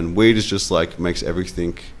 And weed is just like, makes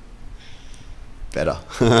everything better.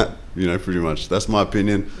 You know, pretty much. That's my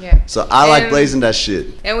opinion. Yeah. So I like blazing that shit.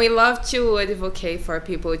 And we love to advocate for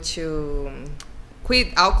people to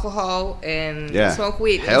quit alcohol and smoke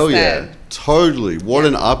weed Hell instead. yeah. Totally. What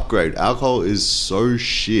an upgrade. Alcohol is so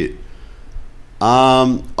shit.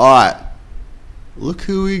 Alright. Look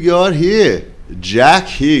who we got here. Jack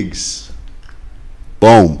Higgs.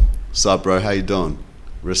 Boom. Sup, bro? How you doing?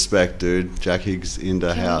 Respect, dude. Jack Higgs in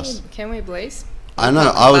the house. Can we blaze? I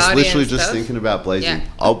know. I was Body literally and just stuff? thinking about blazing.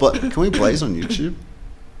 Yeah. Can we blaze on YouTube?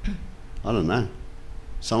 I don't know.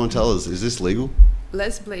 Someone tell us. Is this legal?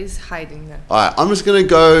 Let's blaze hiding now. Alright. I'm just gonna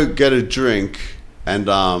go get a drink, and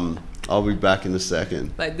I'll be back in a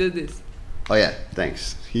second. Like, do this. Oh yeah.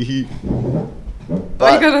 Thanks. What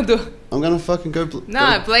are you gonna do? I'm gonna fucking go.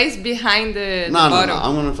 No, blaze behind the No, bottle.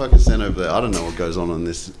 I'm gonna fucking stand over there. I don't know what goes on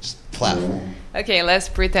this platform. Okay, let's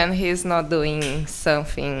pretend he's not doing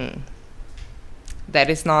something that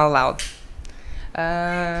is not allowed.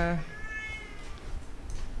 Alright.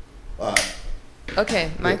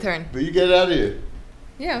 Okay, my turn. But you get out of here.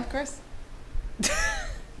 Yeah, of course.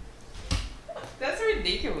 That's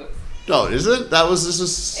ridiculous. No, is it? That was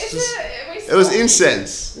just. It was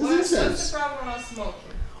incense. It was incense. What's the problem of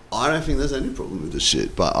smoking? I don't think there's any problem with this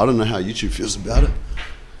shit, but I don't know how YouTube feels about it.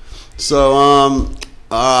 So, alright.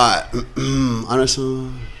 I know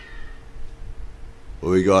some. What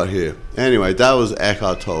we got here? Anyway, that was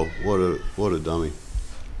Eckhart Tolle. What a dummy.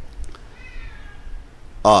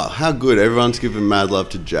 How good. Everyone's giving mad love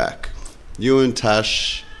to Jack. You and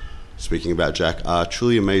Tash, speaking about Jack, are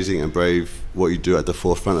truly amazing and brave what you do at the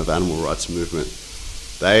forefront of animal rights movement.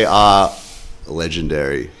 They are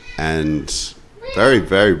legendary and very,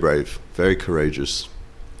 very brave, very courageous.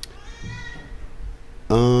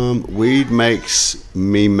 Weed makes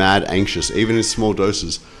me mad anxious, even in small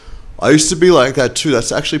doses. I used to be like that too.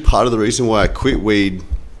 That's actually part of the reason why I quit weed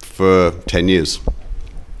for 10 years.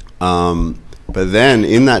 But then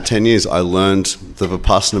in that 10 years, I learned the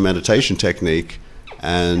Vipassana meditation technique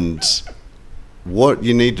and what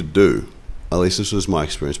you need to do. At least this was my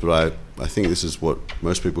experience, but I think this is what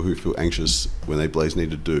most people who feel anxious when they blaze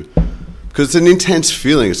need to do. Because it's an intense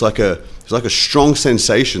feeling. It's like a strong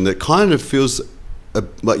sensation that kind of feels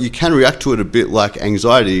like you can react to it a bit like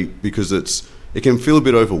anxiety because it can feel a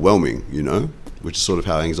bit overwhelming, you know, which is sort of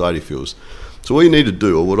how anxiety feels. So what you need to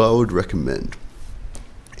do, or what I would recommend,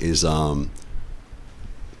 is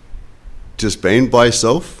just being by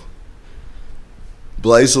yourself,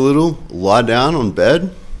 blaze a little, lie down on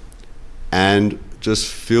bed, and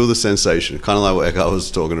just feel the sensation. Kind of like what Eckhart was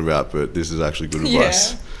talking about, but this is actually good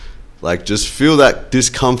advice. Yeah. Like, just feel that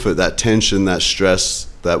discomfort, that tension, that stress,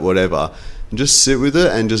 that whatever, and just sit with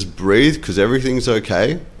it and just breathe because everything's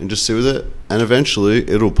okay, and just sit with it, and eventually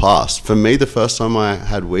it'll pass. For me, the first time I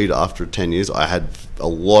had weed after 10 years, I had a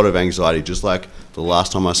lot of anxiety, just like the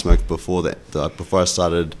last time I smoked before I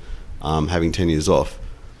started having 10 years off.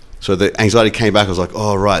 So the anxiety came back. I was like,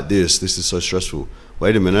 oh, right, this is so stressful.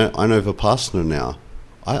 Wait a minute, I know Vipassana now.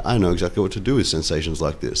 I know exactly what to do with sensations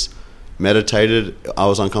like this. Meditated, I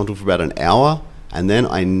was uncomfortable for about an hour, and then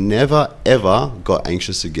I never, ever got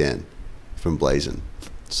anxious again from blazing.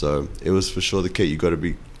 So it was for sure the key. You got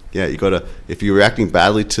to, if you're reacting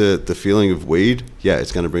badly to the feeling of weed,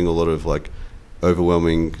 it's going to bring a lot of like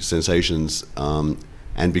overwhelming sensations.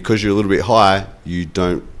 And because you're a little bit high, you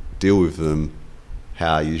don't deal with them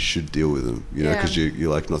how you should deal with them, you know, because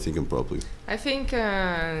you're like not thinking properly. I think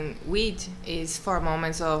weed is for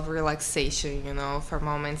moments of relaxation, you know, for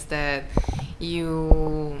moments that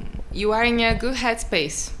you are in a good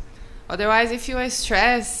headspace. Otherwise, if you are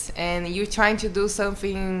stressed and you're trying to do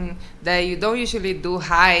something that you don't usually do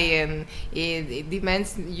high and it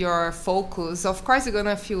demands your focus, of course you're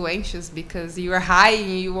gonna feel anxious because you are high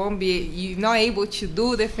and you're not able to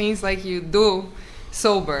do the things like you do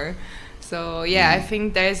sober. So yeah, I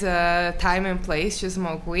think there's a time and place to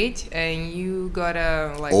smoke weed, and you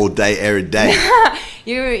gotta like All day, every day.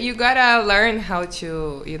 you gotta learn how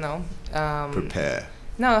to Prepare.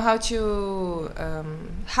 no, how to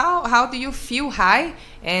how do you feel high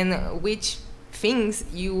and which things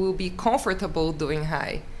you will be comfortable doing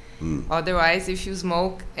high. Otherwise, if you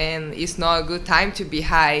smoke and it's not a good time to be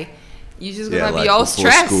high, you're just gonna like be all before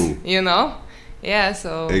stressed, school. you know? Yeah,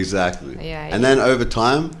 so Exactly. Yeah, and then over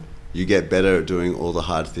time, you get better at doing all the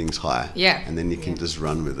hard things high. Yeah. And then you can just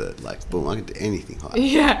run with it. Like, boom, I can do anything high.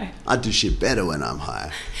 yeah. I do shit better when I'm high.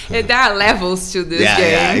 And there are levels to this Yeah,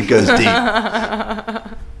 game. yeah, it goes deep.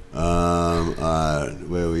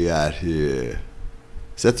 Where are we at here?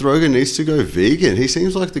 Seth Rogen needs to go vegan. He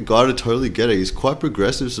seems like the guy to totally get it. He's quite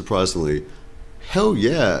progressive, surprisingly. Hell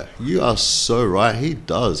yeah, you are so right. He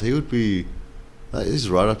does. He would be. That is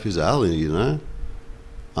right up his alley, you know.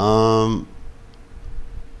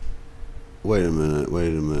 Wait a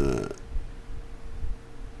minute.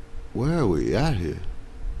 Where are we at here?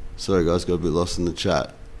 Sorry, guys, got a bit lost in the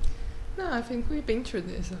chat. No, I think we've been through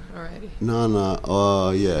this already. No.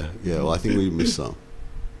 Oh, yeah. Well, I think we missed some.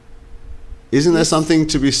 Isn't there something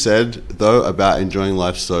to be said, though, about enjoying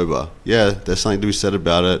life sober? Yeah, there's something to be said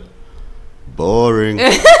about it. Boring.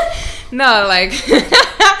 No, like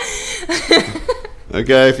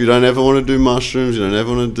Okay, if you don't ever want to do mushrooms, you don't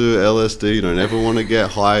ever want to do LSD, you don't ever want to get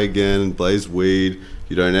high again and blaze weed,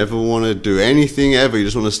 you don't ever want to do anything ever, you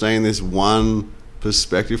just want to stay in this one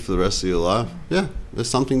perspective for the rest of your life, yeah, there's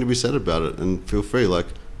something to be said about it, and feel free, like,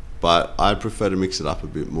 but I'd prefer to mix it up a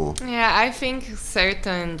bit more. yeah, I think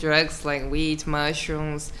certain drugs like weed,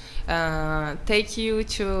 mushrooms, take you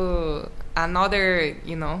to another,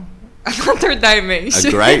 another dimension.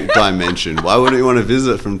 A great dimension. Why wouldn't you want to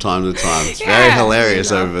visit from time to time? It's very Yeah,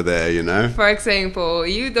 hilarious over there, you know? For example,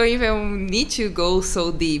 you don't even need to go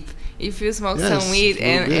so deep. If you smoke Yes, some weed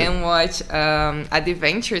a little bit. and watch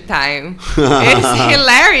Adventure Time, it's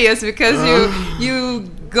hilarious because you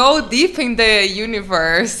go deep in the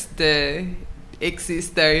universe that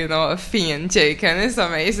exists there, Finn and Jake, and it's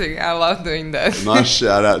amazing. I love doing that. Nice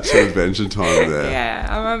shout out to Adventure Time there. Yeah,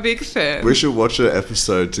 I'm a big fan. We should watch an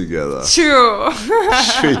episode together. True.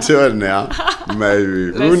 Should we do it now? Maybe.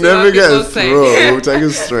 We'll see never what get people say. through it. It will take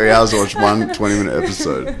us 3 hours to watch one 20-minute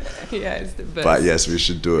episode. Yeah, it's the best. But yes, we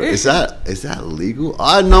should do it. Is that legal?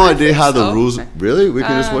 I had no idea how the so. rules... Really? We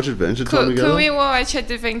can just watch Adventure Time together? Could we watch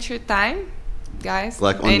Adventure Time, guys?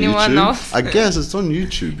 Like on Anyone YouTube? knows? I guess it's on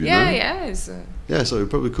YouTube, you know? Yeah, Yeah, so we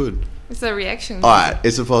probably could. it's a reaction. Alright,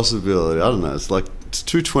 it's a possibility. I don't know. It's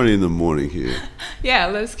 2:20 in the morning here. Yeah,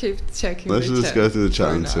 let's keep checking. Let's the just chat go through the chat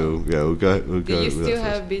for until... now. Yeah, we'll go Do you with that still first.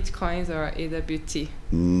 have bitcoins or AWT?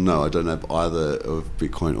 No, I don't have either of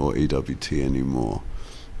Bitcoin or EWT anymore.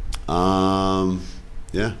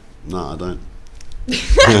 Yeah, no, I don't.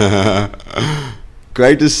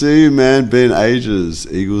 Great to see you, man. Been ages.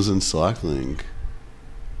 Eagles and cycling.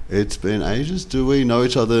 It's been ages. Do we know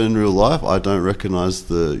each other in real life? I don't recognize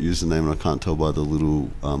the username and I can't tell by the little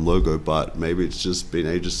logo, but maybe it's just been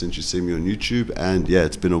ages since you see me on YouTube, and yeah,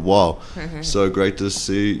 it's been a while. So great to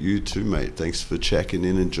see you too, mate. Thanks for checking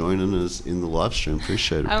in and joining us in the live stream.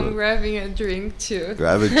 Appreciate it, I'm bro. grabbing a drink too.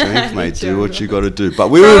 Grab a drink, mate. Do what you got to do. But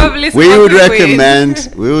Probably we would smoke weed.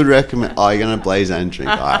 recommend. We would recommend. Oh, you're gonna blaze and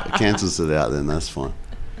drink. All right, it cancels it out. Then that's fine.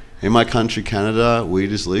 In my country, Canada,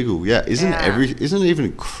 weed is legal. Yeah, isn't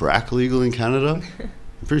even crack legal in Canada?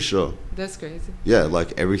 I'm pretty sure. That's crazy. Yeah,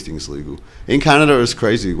 like everything's legal. In Canada, it was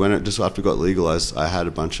crazy. When it just after it got legalized, I had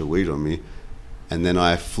a bunch of weed on me, and then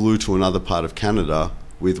I flew to another part of Canada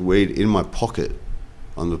with weed in my pocket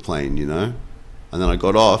on the plane, you know. And then I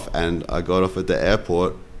got off at the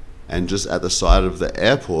airport, and just at the side of the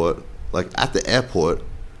airport, like at the airport,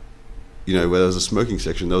 you know, where there was a smoking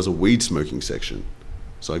section, there was a weed smoking section.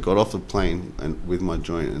 So I got off the plane and with my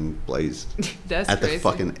joint and blazed That's at crazy. the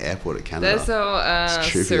fucking airport of Canada. That's so It's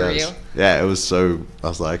trippy surreal. as. Yeah, it was so. I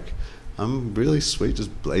was like, I'm really sweet,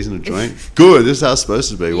 just blazing a joint. Good, this is how it's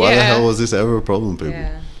supposed to be. Why the Yeah. hell was this ever a problem, people?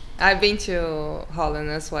 Yeah, I've been to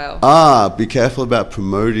Holland as well. Be careful about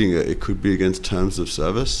promoting it. It could be against terms of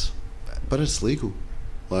service, but it's legal,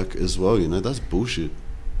 like as well. You know, that's bullshit.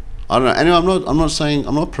 I don't know. Anyway, I'm not saying,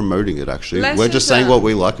 I'm not promoting it. Actually, Let's we're just just, saying what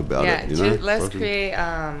we like about yeah, it. You know, let's Fucking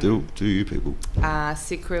create do you people. a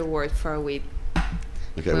secret word for weed.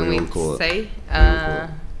 Okay, when what do we you want to call it? say, What do you want to call it?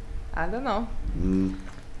 I don't know.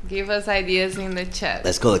 Give us ideas in the chat.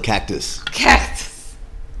 Let's call it cactus. Cactus.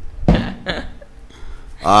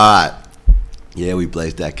 Alright. Yeah, we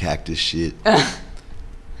blazed that cactus shit.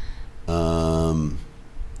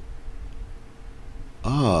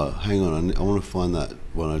 Oh, hang on. I want to find that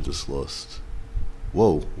one I just lost.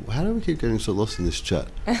 Whoa. How do we keep getting so lost in this chat?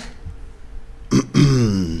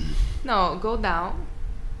 No, go down.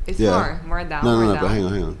 It's Yeah. more down. No, more no, down. but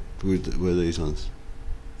hang on. Where are these ones?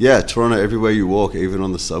 Yeah, Toronto, everywhere you walk, even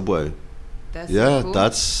on the subway. That's Yeah, so cool.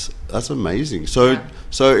 that's amazing. So, Yeah.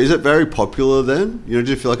 so is it very popular then? You know, do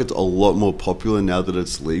you feel like it's a lot more popular now that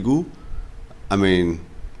it's legal? I mean,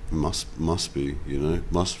 must be. You know,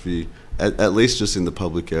 must be at least just in the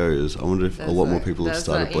public areas. I wonder if a lot more people have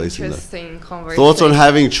started blazing that. Interesting conversation. Thoughts on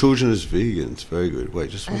having children as vegans? Very good. Wait,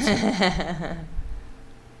 just one second.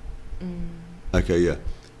 Okay, yeah.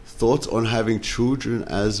 Thoughts on having children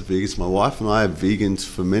as vegans? My wife and I are vegans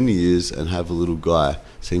for many years and have a little guy.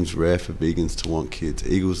 Seems rare for vegans to want kids.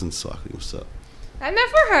 Eagles and cycling. What's up? I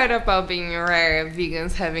never heard about being rare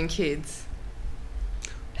vegans having kids.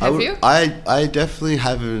 Have you? I definitely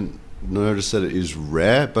haven't noticed that it is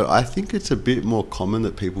rare, but I think it's a bit more common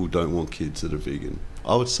that people don't want kids that are vegan.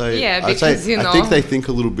 I would say. Yeah, I'd say, because, you I think know, they think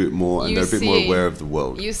a little bit more and you they're a bit more see- aware of the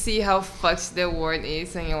world. You see how fucked the world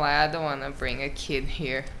is, and you're like, I don't want to bring a kid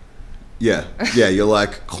here. Yeah, yeah. You're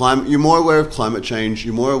like climate. You're more aware of climate change.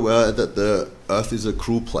 You're more aware that the Earth is a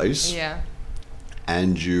cruel place, Yeah.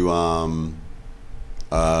 and you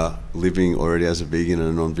living already as a vegan in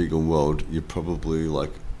a non-vegan world. You're probably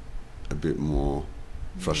like a bit more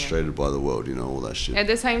frustrated by the world. You know, all that shit. At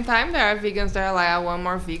the same time, there are vegans that are like, I want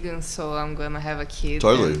more vegans, so I'm gonna have a kid.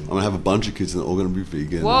 Totally. and- I'm gonna have a bunch of kids and they're all gonna be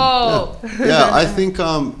vegan. and- Whoa. yeah. Yeah, I think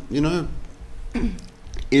you know,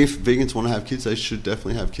 if vegans want to have kids, they should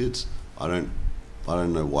definitely have kids. I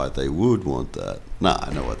don't know why they would want that. Nah,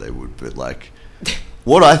 I know why they would, but like,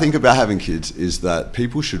 what I think about having kids is that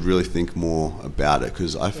people should really think more about it,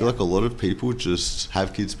 because I feel like a lot of people just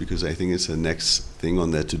have kids because they think it's the next thing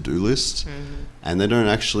on their to-do list, and they don't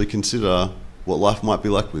actually consider what life might be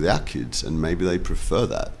like without kids, and maybe they prefer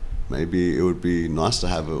that. Maybe it would be nice to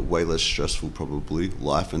have a way less stressful, probably,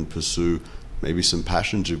 life and pursue maybe some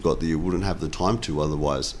passions you've got that you wouldn't have the time to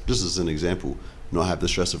otherwise. Just as an example, not have the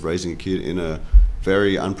stress of raising a kid in a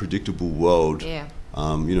very unpredictable world, Yeah.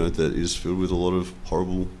 you know, that is filled with a lot of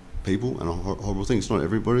horrible people and horrible things. Not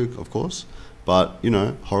everybody, of course, but, you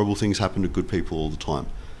know, horrible things happen to good people all the time.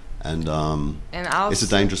 And And also, it's a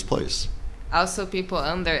dangerous place. Also, people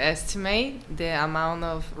underestimate the amount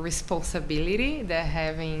of responsibility that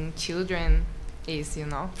having children is, you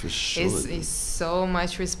know. For sure. It's so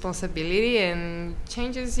much responsibility and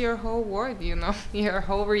changes your whole world, you know, your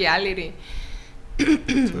whole reality.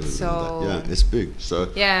 Totally so- yeah, it's big. So,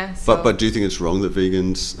 Yeah. So but do you think it's wrong that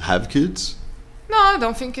vegans have kids? no, I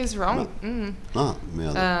don't think it's wrong. Ah,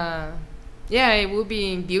 yeah. Yeah, it would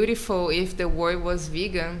be beautiful if the world was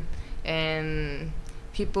vegan and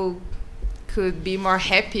people could be more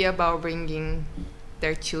happy about bringing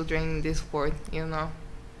their children in this world, you know.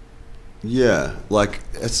 Yeah, like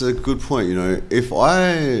it's a good point. You know, if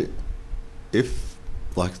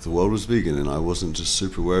like the world was vegan and I wasn't just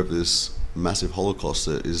super aware of this massive Holocaust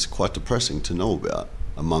that is quite depressing to know about,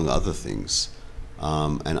 among other things,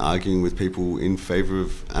 and arguing with people in favor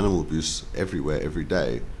of animal abuse everywhere, every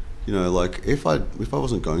day. You know, like if I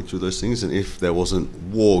wasn't going through those things, and if there wasn't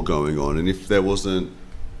war going on, and if there wasn't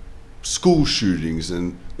school shootings,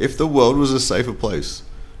 and if the world was a safer place,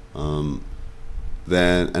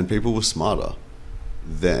 then, and people were smarter,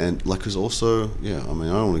 then, like, because also, yeah, I mean,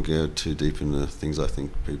 I don't want to go too deep into things I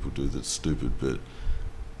think people do that's stupid, but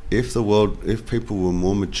if people were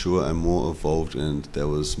more mature and more evolved, and there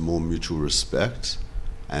was more mutual respect,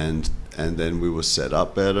 and then we were set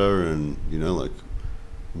up better, and, you know, like,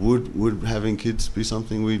 would having kids be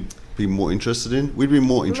something we'd be more interested in? We'd be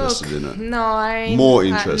more interested in it. No, I More I-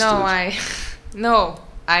 interested. no,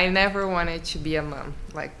 I never wanted to be a mom.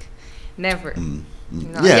 Like, never.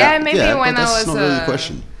 No. Yeah, Yeah, maybe yeah, when but I that's was, not really the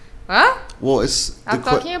question. Huh? Well, it's the I'm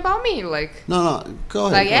talking about me. Like, No, go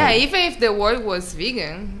ahead. like go yeah, ahead. even if the world was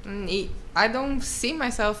vegan, I don't see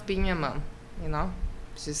myself being a mom. You know,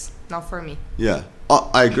 it's just not for me. Yeah,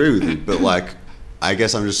 I agree with you, but like, I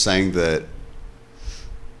guess I'm just saying that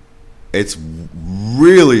it's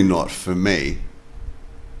really not for me,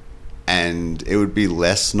 and it would be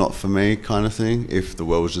less not for me kind of thing if the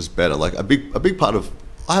world was just better. Like a big part of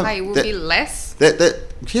Like, it would be less.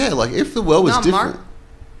 yeah, like if the world was Not different. more?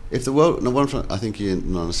 If the world, no, what I'm trying, I think you're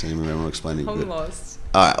not understanding me when I'm explaining. I'm But lost.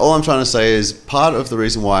 all I'm trying to say is part of the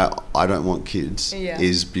reason why I don't want kids Yeah.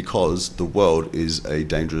 is because the world is a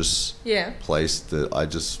dangerous Yeah. place that I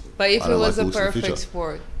just. But if I it don't was like a looking at the perfect future.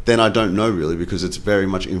 sport. Then I don't know really because it's very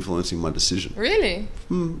much influencing my decision. Really?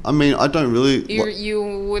 I mean, I don't really. You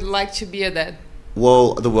would like to be a dad?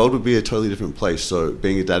 Well, the world would be a totally different place. So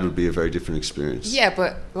being a dad would be a very different experience. Yeah,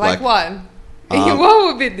 but like Like, what? What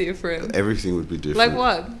would be different? Everything would be different. Like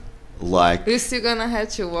what? Like. You're still gonna have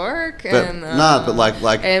to work But, and but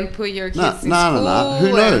like. and put your kids in No. school. Who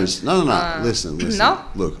and- knows? No. Listen. No?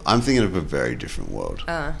 Look, I'm thinking of a very different world.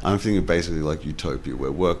 I'm thinking of basically like utopia,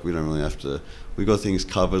 where work we don't really have to. We got things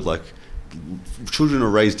covered. Like children are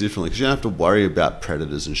raised differently because you don't have to worry about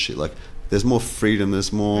predators and shit. Like there's more freedom.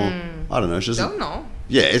 There's more. I don't know. It's just. Don't know.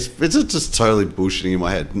 Yeah, it's just totally bullshitting in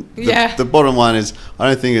my head. Yeah. The bottom line is, I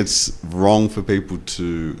don't think it's wrong for people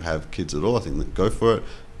to have kids at all. I think that go for it,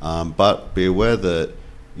 but be aware that,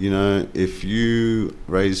 you know, if you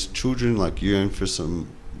raise children, like you're in for some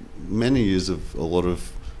many years of a lot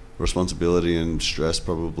of responsibility and stress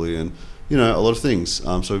probably, and you know, a lot of things.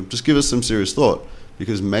 So just give us some serious thought,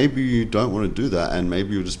 because maybe you don't want to do that, and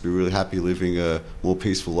maybe you'll just be really happy living a more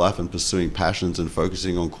peaceful life and pursuing passions and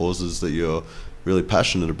focusing on causes that you're really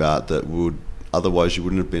passionate about that would otherwise you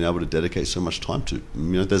wouldn't have been able to dedicate so much time to. You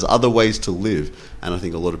know, there's other ways to live, and I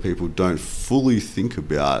think a lot of people don't fully think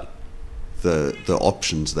about the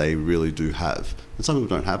options they really do have. And some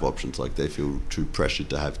people don't have options, like they feel too pressured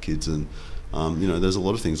to have kids, and you know, there's a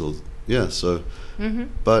lot of things. So,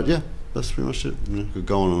 but yeah, that's pretty much it. You know, could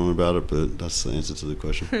go on and on about it, but that's the answer to the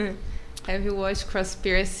question. Have you watched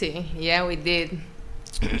Conspiracy? Yeah, we did.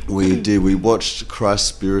 We did. We watched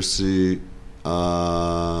Conspiracy.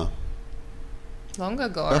 Long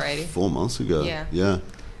ago About already. 4 months ago. Yeah.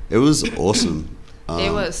 It was awesome.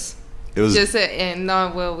 It was It was just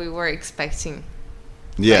not what we were expecting.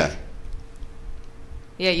 yeah. like-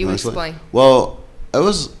 Yeah, you Honestly. explain. Well, it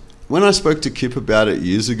was when I spoke to Kip about it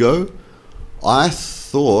years ago. I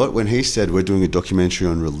thought when he said we're doing a documentary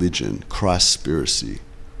on religion, Christspiracy,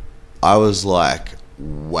 I was like,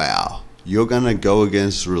 wow, you're gonna go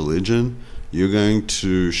against religion. You're going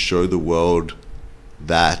to show the world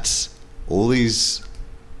that all these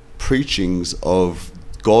preachings of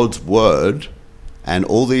God's word and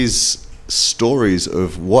all these stories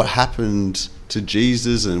of what happened to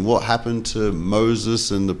Jesus and what happened to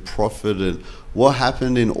Moses and the prophet and what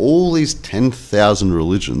happened in all these 10,000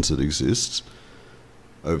 religions that exist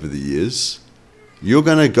over the years, you're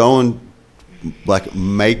going to go and like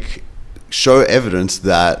show evidence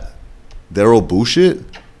that they're all bullshit.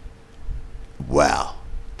 Wow,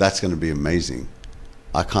 that's going to be amazing.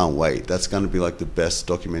 I can't wait. That's going to be like the best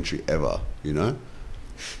documentary ever, you know?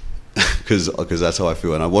 Because that's how I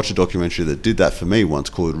feel. And I watched a documentary that did that for me once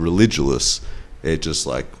called Religulous. It just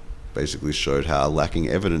like basically showed how lacking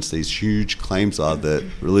evidence these huge claims are that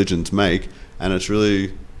religions make. And it's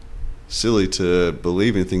really silly to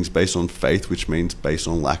believe in things based on faith, which means based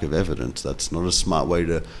on lack of evidence. That's not a smart way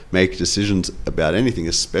to make decisions about anything,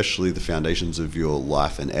 especially the foundations of your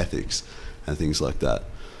life and ethics and things like that.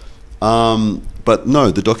 But no,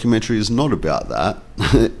 the documentary is not about that.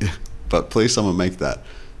 But please someone make that.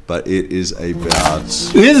 But it is about...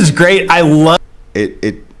 This is great. I love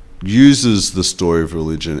It uses the story of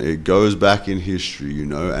religion. It goes back in history, you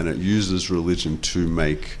know, and it uses religion to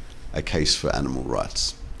make a case for animal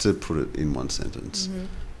rights, to put it in one sentence.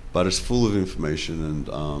 But it's full of information, and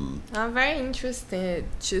I'm very interested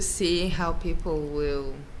to see how people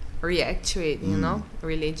will react to it, you know,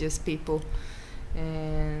 religious people.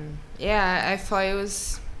 And yeah, I thought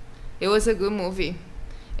it was a good movie,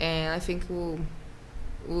 and I think will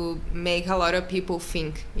make a lot of people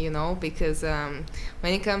think, you know, because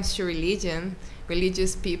when it comes to religion,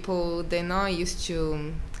 religious people, they're not used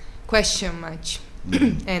to question much.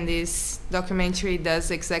 And this documentary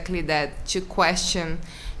does exactly that, to question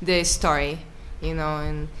the story, you know,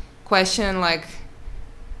 and question like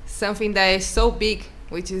something that is so big,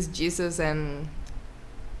 which is Jesus and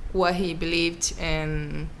what he believed,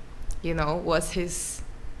 and you know, what's his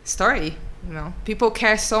story. You know, people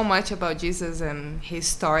care so much about Jesus and his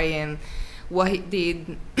story and what he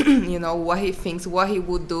did, you know, what he thinks, what he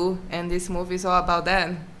would do, and this movie is all about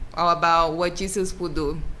that, all about what Jesus would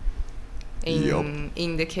do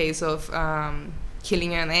in the case of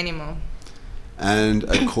killing an animal. and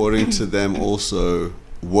according to them also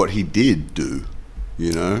what he did do,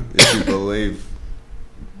 you know, if you believe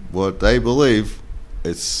what they believe,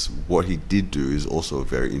 it's what he did do is also a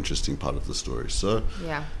very interesting part of the story. So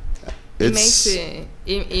Yeah. It it's makes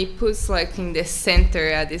it puts like in the center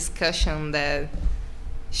a discussion that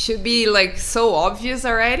should be like so obvious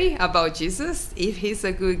already about Jesus, if he's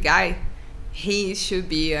a good guy, he should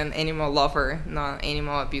be an animal lover, not an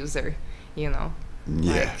animal abuser, you know.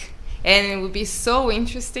 Yeah. Like, and it would be so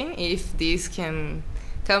interesting if this can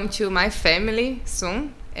come to my family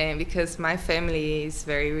soon, and because my family is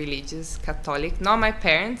very religious, Catholic. Not my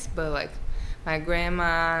parents, but like my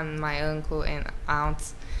grandma and my uncle and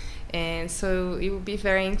aunts. And so it would be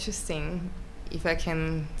very interesting if I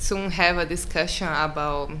can soon have a discussion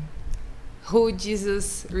about who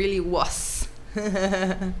Jesus really was.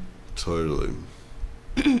 Totally.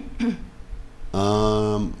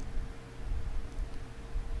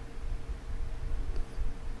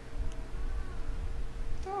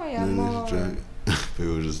 Oh yeah, more.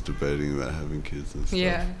 People were just debating about having kids and stuff.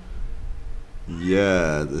 Yeah.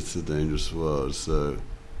 Yeah, it's a dangerous world. So,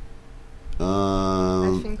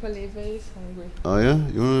 I think Olivia is hungry. oh yeah,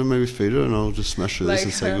 you want to maybe feed her, and I'll just smash her this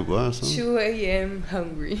and say goodbye or something. 2 a.m.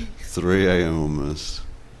 hungry. 3 a.m. almost.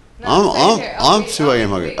 No, stay here. I'm wait, 2 a.m.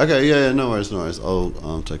 hungry. wait. Okay, yeah, no worries.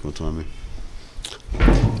 I'll take my time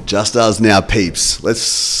here. Just us now, peeps.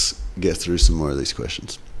 Let's get through some more of these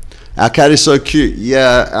questions. Our cat is so cute.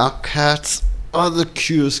 Yeah, our cats are the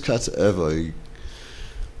cutest cats ever.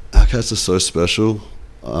 Our cats are so special.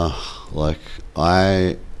 Like,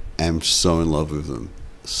 I am so in love with them.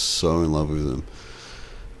 So in love with them.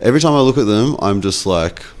 Every time I look at them, I'm just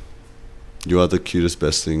like, you are the cutest,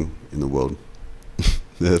 best thing in the world.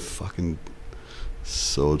 They're fucking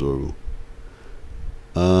so adorable.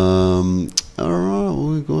 Alright, what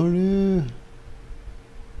we got here?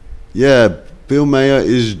 Yeah, Bill Maher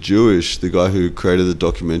is Jewish, the guy who created the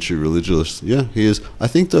documentary Religious. Yeah, he is. I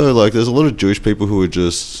think though, like, there's a lot of Jewish people who would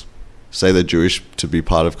just say they're Jewish to be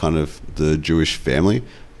part of kind of the Jewish family,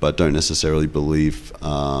 but don't necessarily believe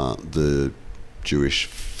the Jewish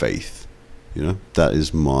faith. You know, that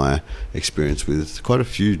is my experience with quite a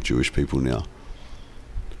few Jewish people now.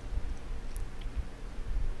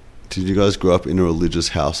 Did you guys grow up in a religious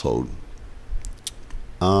household?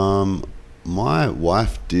 My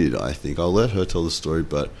wife did, I think. I'll let her tell the story,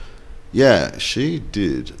 but yeah, she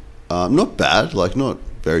did. Not bad, like not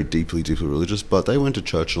very deeply religious, but they went to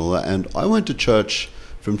church and all that. And I went to church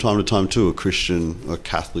from time to time too, a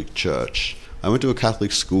Catholic church. I went to a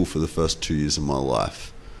Catholic school for the first 2 years of my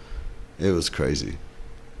life. It was crazy.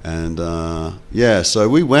 And yeah, so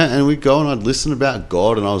we went and we'd go and I'd listen about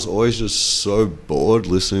God, and I was always just so bored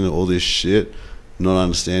listening to all this shit, not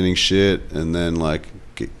understanding shit, and then like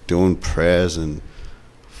doing prayers, and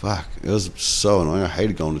fuck, it was so annoying. I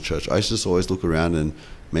hated going to church. I used to just always look around, and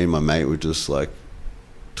me and my mate would just like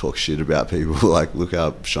talk shit about people. Like, look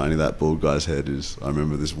how shiny that bald guy's head is. I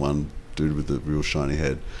remember this one dude with the real shiny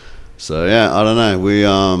head. So yeah, I don't know. We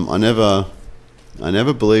I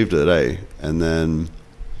never believed it, eh? And then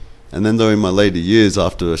though in my later years,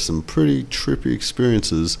 after some pretty trippy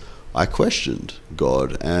experiences, I questioned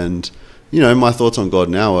God. And you know, my thoughts on God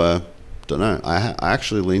now are, don't know. I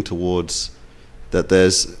actually lean towards that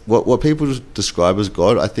there's what people describe as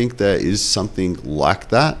God. I think there is something like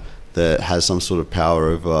that has some sort of power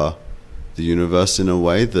over the universe in a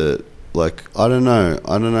way that, like, I don't know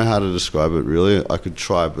how to describe it really. I could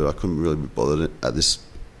try, but I couldn't really be bothered at this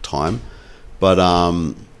time. But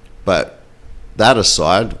that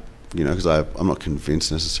aside, you know, because I'm not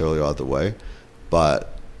convinced necessarily either way, but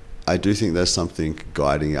I do think there's something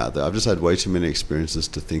guiding out there. I've just had way too many experiences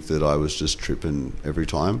to think that I was just tripping every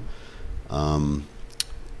time.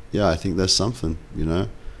 Yeah, I think there's something, you know.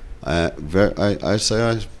 I'd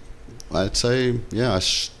say, yeah, I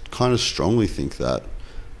kind of strongly think that.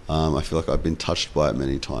 I feel like I've been touched by it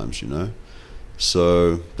many times, you know.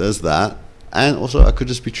 So there's that. And also I could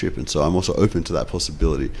just be tripping, so I'm also open to that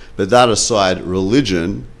possibility. But that aside,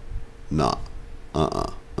 religion, nah.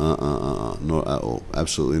 Not at all.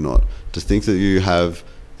 Absolutely not. To think that you have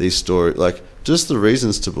these stories, like, just the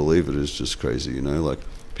reasons to believe it is just crazy, you know. Like,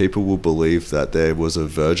 people will believe that there was a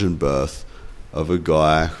virgin birth of a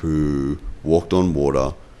guy who walked on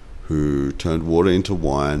water, who turned water into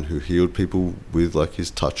wine, who healed people with like his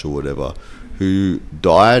touch or whatever, who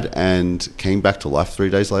died and came back to life 3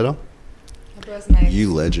 days later. Nice.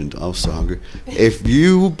 You legend. I was so hungry. If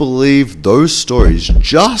you believe those stories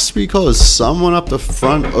just because someone up the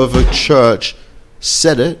front of a church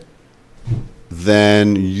said it,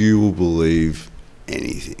 then you will believe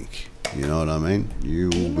anything. You know what I mean? You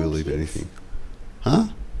will believe anything. Huh?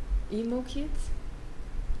 Emo kids?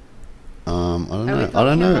 I don't Are we know. talking I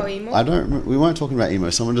don't know. about emo? I don't. We weren't talking about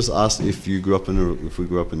emo. Someone just asked if we grew up in a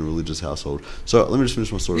religious household. So let me just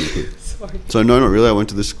finish my story real quick. Sorry. So no, not really. I went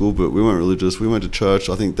to this school, but we weren't religious. We went to church.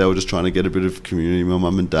 I think they were just trying to get a bit of community, my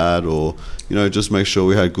mum and dad, or, you know, just make sure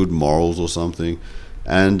we had good morals or something.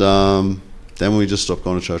 And then we just stopped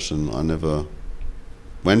going to church, and I never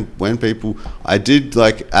when people, I did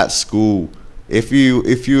like at school, if you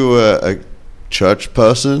were a church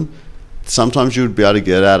person, sometimes you would be able to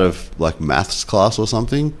get out of like maths class or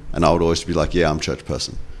something, and I would always be like, yeah, I'm a church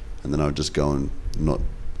person, and then I would just go and not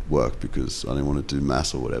work because I didn't want to do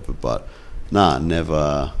maths or whatever. But nah,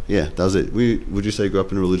 never. Yeah, that was it. Would you say you grew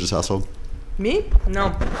up in a religious household? Me?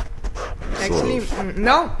 No. Sort Actually, of.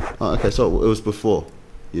 no. Oh, okay, so it was before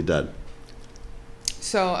your dad.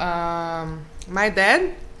 So my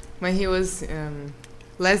dad, when he was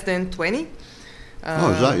less than 20.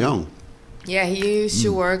 Oh, is that young? Yeah, he used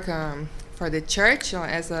to work for the church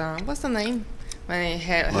as a, what's the name? When he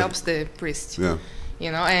helps the priest. Yeah.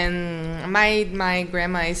 You know, and my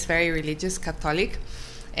grandma is very religious, Catholic,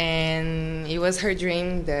 and it was her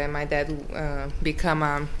dream that my dad become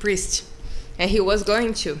a priest, and he was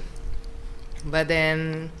going to, but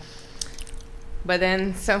then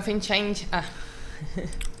something changed.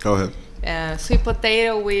 Go ahead. Sweet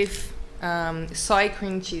potato with soy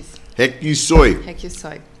cream cheese. Heck you soy. Heck you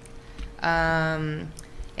soy. And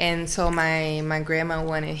so my grandma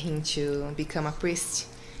wanted him to become a priest.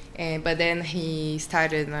 But then he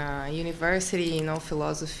started university, you know,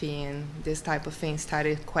 philosophy and this type of thing,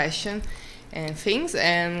 started question and things,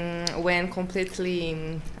 and went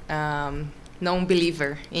completely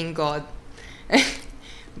non-believer in God.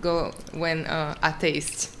 Went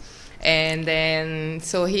atheist. And then,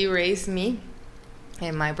 so he raised me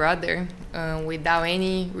and my brother without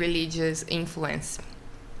any religious influence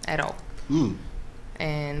at all. Mm.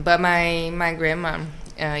 But my grandma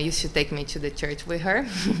used to take me to the church with her.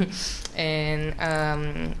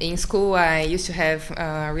 And in school, I used to have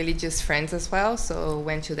religious friends as well, so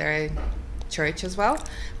went to their church as well.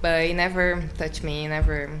 But it never touched me, it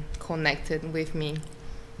never connected with me,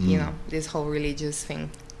 you know, this whole religious thing.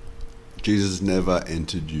 Jesus never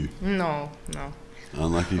entered you. No.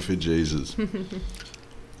 Unlucky for Jesus.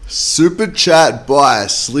 Super chat by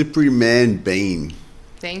Slippery Man Bean.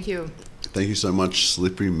 Thank you. Thank you so much,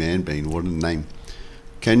 Slippery Man Bean. What a name.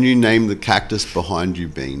 Can you name the cactus behind you,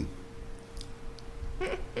 Bean?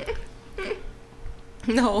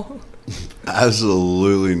 No.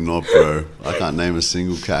 Absolutely not, bro. I can't name a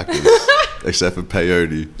single cactus except for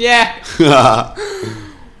peyote. Yeah.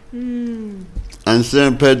 And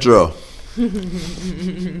San Pedro.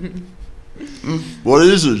 What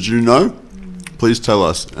is it? Do you know? Please tell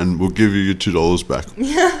us, and we'll give you your $2 back.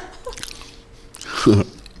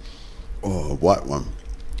 Oh, white one.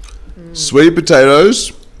 Sweet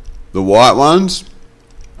potatoes, the white ones.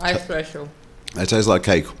 I special. They taste like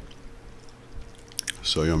cake.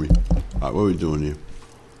 So yummy. Alright, what are we doing here?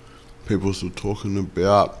 People still talking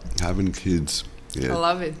about having kids. Yeah, I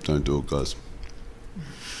love it. don't do it, guys.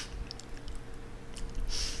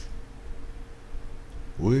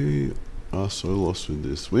 We are so lost with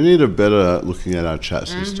this. We need a better looking at our chat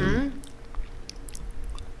system.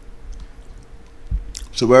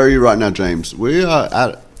 So where are you right now, James? We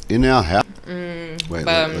are in our house. Wait, come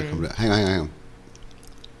down. Hang on.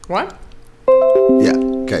 What? Yeah,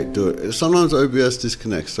 okay, do it. Sometimes OBS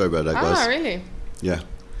disconnects. Sorry about that, guys. Ah, really? Yeah.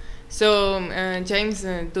 So James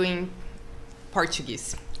doing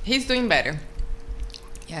Portuguese. He's doing better.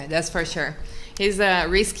 Yeah, that's for sure. He's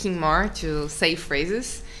risking more to say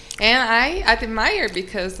phrases, and I admire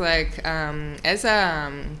because like as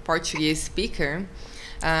a Portuguese speaker,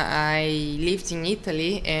 I lived in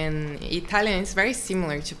Italy, and Italian is very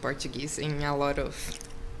similar to Portuguese in a lot of,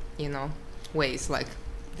 you know, ways, like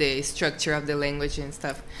the structure of the language and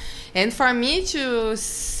stuff. And for me to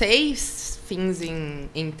say things in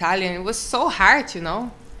Italian, it was so hard, you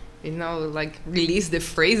know, like release the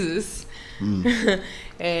phrases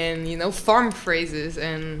and, you know, form phrases.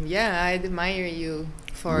 And yeah, I admire you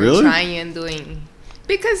for trying and doing,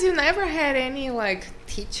 because you never had any like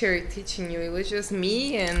teacher teaching you. It was just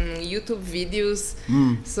me and YouTube videos.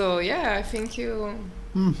 So yeah, I think you're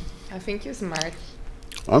smart.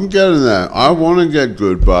 I'm getting that. I want to get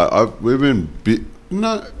good, but we've been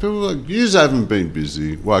no, people are like, you haven't been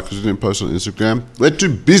busy. Why? Because we didn't post on Instagram? We're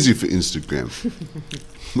too busy for Instagram.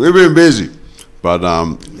 We've been busy. But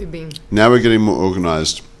now we're getting more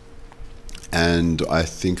organized. And I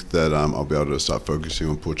think that I'll be able to start focusing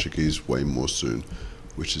on Portuguese way more soon,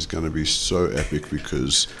 which is going to be so epic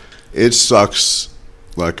because it sucks.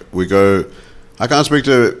 Like, I can't speak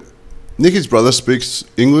to, Nikki's brother speaks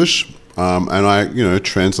English, and I,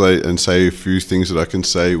 translate and say a few things that I can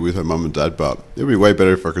say with her mum and dad, but it'd be way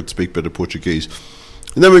better if I could speak better Portuguese.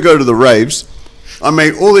 And then we go to the raves. I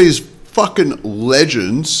meet all these fucking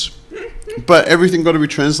legends, but everything got to be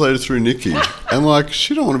translated through Nikki. And like,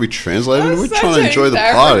 she don't want to be translated. We're trying to enjoy the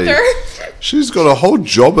party. She's got a whole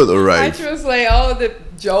job at the rave. I translate all the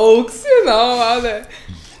jokes, all the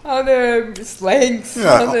all the slangs.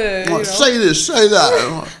 Yeah, All the, you know. say this, say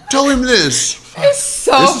that. Tell him this. It's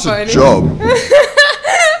so This is funny. a job.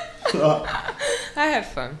 I have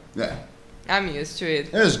fun. Yeah, I'm used to it.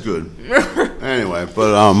 it's good. Anyway,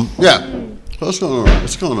 but yeah, so it's going alright.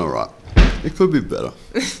 It's going alright. It could be better.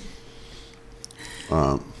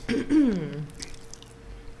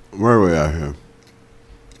 Where are we at here?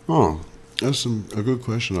 Oh, that's a good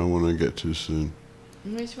question I want to get to soon.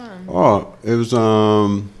 Which one? Oh, it was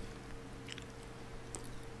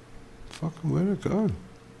fucking where'd it go?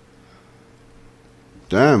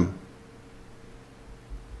 Damn.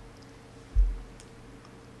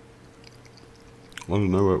 I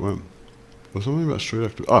don't know where it went. Was something about street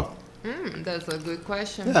active? Oh, That's a good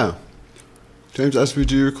question. yeah. James asked me,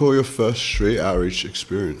 do you recall your first street outreach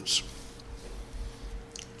experience?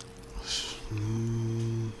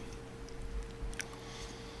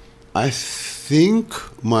 I think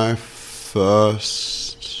my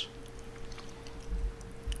first...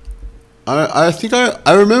 I think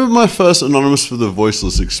I remember my first Anonymous for the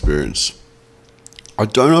Voiceless experience. I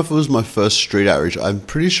don't know if it was my first street outreach. I'm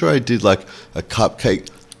pretty sure I did like a cupcake.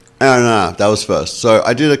 No, that was first. So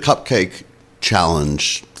I did a cupcake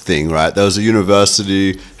challenge thing, right? There was a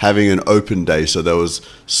university having an open day, so there was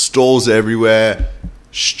stalls everywhere,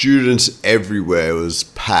 students everywhere. It was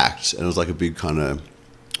packed, and it was like a big kind of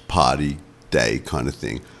party day kind of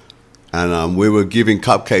thing. And we were giving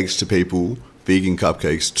cupcakes to people, vegan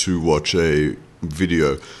cupcakes, to watch a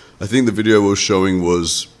video. I think the video we were showing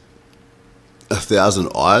was 1,000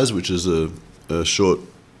 Eyes, which is a short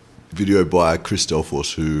video by Chris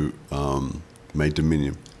Delforce, who made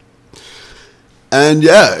Dominion. And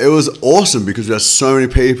yeah, it was awesome because we had so many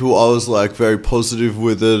people. I was like very positive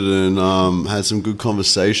with it, and had some good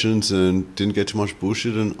conversations, and didn't get too much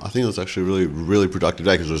bullshit. And I think it was actually a really, really productive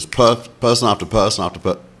day because it was person after person after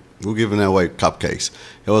person. We were giving away cupcakes.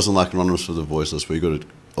 It wasn't like Anonymous for the Voiceless, where you got to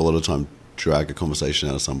a lot of time drag a conversation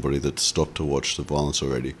out of somebody that stopped to watch the violence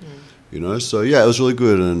already. You know, so yeah, it was really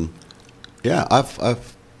good. And yeah, I've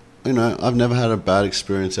never had a bad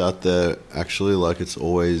experience out there. Actually, like it's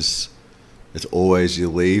always you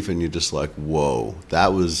leave and you're just like, whoa,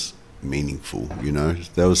 that was meaningful. You know,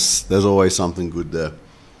 there's always something good there.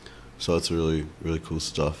 So it's really, really cool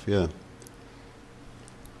stuff. Yeah.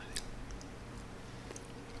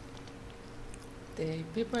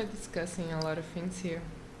 People are discussing a lot of things here.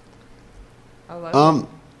 A lot.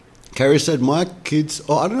 Carrie said, my kids...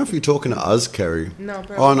 Oh, I don't know if you're talking to us, Carrie. No,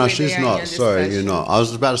 probably. Oh, no, they she's are in not. a Sorry, you're discussion. not. I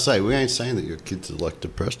was about to say, we ain't saying that your kids are, like,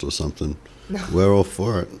 depressed or something. No. We're all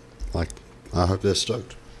for it. Like, I hope they're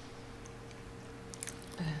stoked.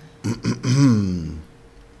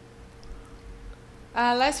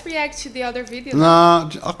 Let's react to the other video. Nah, I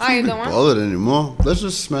you can't be don't want? bothered anymore. Let's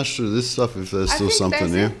just smash through this stuff if there's I still think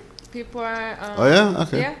something that's here. it. People are. Oh, yeah?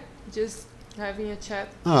 Okay. Yeah, just having a chat.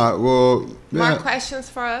 All right, well, More yeah. questions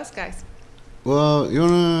for us, guys. Well, you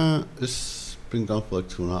want to... It's been gone for like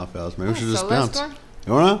 2.5 hours. Maybe we should just so let's bounce. go.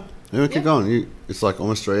 You want to? Yeah, we keep Yeah. going. It's like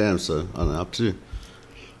almost 3 a.m., so I don't know, up to you.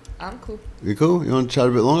 I'm cool. You cool? You want to chat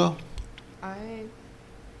a bit longer?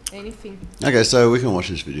 Anything. Okay, so we can watch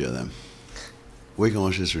this video then. We can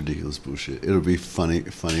watch this ridiculous bullshit. It'll be funny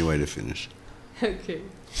way to finish. Okay.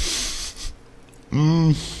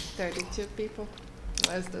 Mm. 32 people.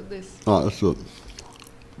 Let's do this. Alright, let's do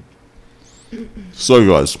it. So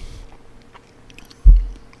guys,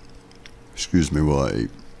 excuse me while I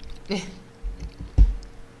eat.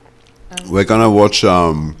 We're gonna watch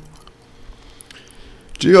do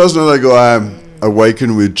you guys know that guy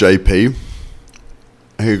Awaken with JP?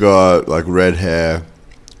 He got like red hair,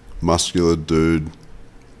 muscular dude,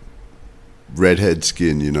 redhead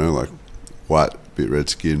skin, you know, like white, bit red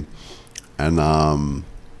skin. And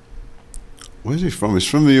where's he from? He's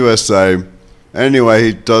from the USA. Anyway,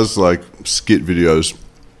 he does like skit videos.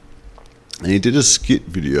 And he did a skit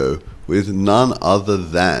video with none other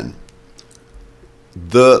than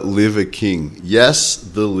the Liver King. Yes,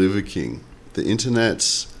 the Liver King. The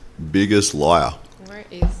internet's biggest liar. Where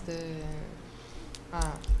is the...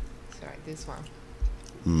 sorry, this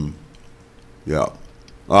one. Yeah.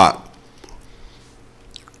 Alright.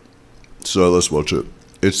 So let's watch it.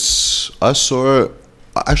 I saw it.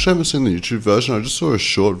 I actually haven't seen the YouTube version. I just saw a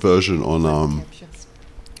short version on Captions.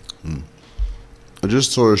 I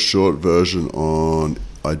just saw a short version on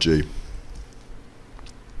IG.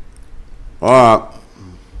 Alright.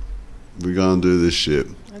 We're gonna do this shit.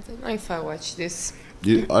 I don't know if I watched this. I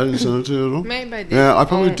didn't send it to you at all? Maybe I did. Yeah, I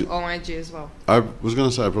probably did. On IG as well. I was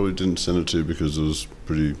gonna say I probably didn't send it to you because it was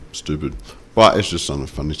pretty stupid. But it's just something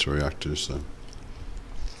funny to react to, so.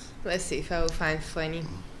 Let's see if I will find funny.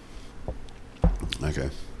 Okay.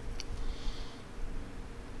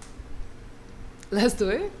 Let's do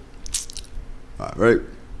it. All right, ready?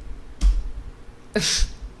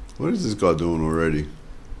 What is this guy doing already?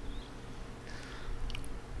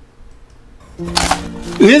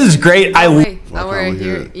 This is great. I Wait, Why our can't we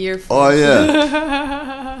hear it? earphones. Oh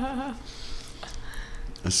yeah.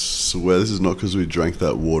 I swear this is not because we drank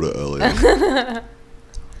that water earlier.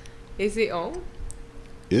 Is it on?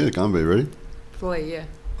 Yeah, it can't be. Ready? Play, yeah.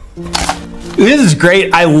 This is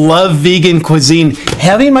great. I love vegan cuisine.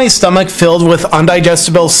 Having my stomach filled with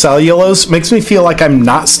undigestible cellulose makes me feel like I'm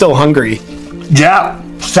not still hungry. Yeah,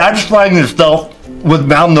 satisfying yourself with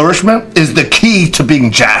malnourishment is the key to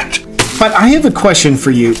being jacked. But I have a question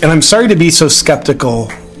for you, and I'm sorry to be so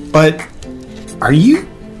skeptical, but are you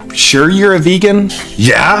sure you're a vegan?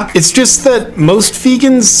 Yeah? It's just that most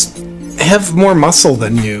vegans have more muscle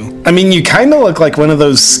than you. I mean, you kind of look like one of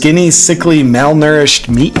those skinny, sickly, malnourished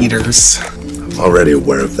meat eaters. I'm already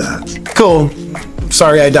aware of that. Cool.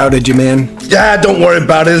 Sorry I doubted you, man. Yeah, don't worry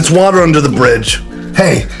about it. It's water under the bridge.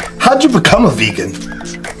 Hey, how'd you become a vegan?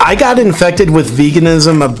 I got infected with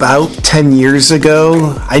veganism about 10 years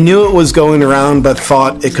ago. I knew it was going around, but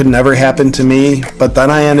thought it could never happen to me. But then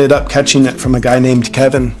I ended up catching it from a guy named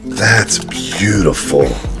Kevin. That's beautiful.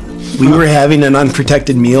 We were having an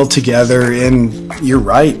unprotected meal together, and you're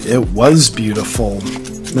right, it was beautiful.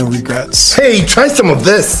 No regrets. Hey, try some of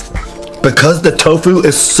this. Because the tofu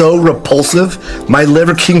is so repulsive, my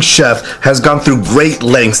Liver King chef has gone through great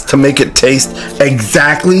lengths to make it taste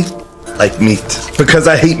exactly like meat. Because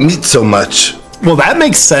I hate meat so much. Well, that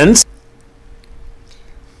makes sense.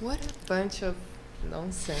 What a bunch of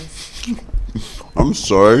nonsense. I'm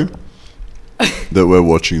sorry that we're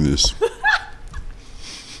watching this.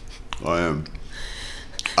 I am.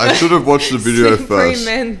 I should have watched the video first.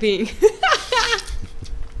 Man being.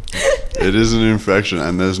 It is an infection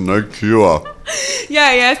and there's no cure.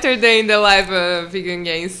 Yeah, yesterday in the live vegan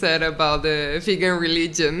game said about the vegan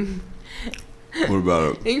religion. What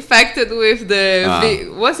about it? Infected with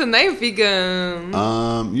the what's the name?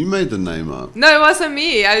 Vegan. You made the name up. No, it wasn't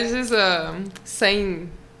me. I was just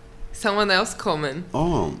saying someone else comment.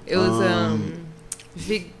 Oh. It was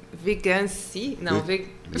vegan C. No,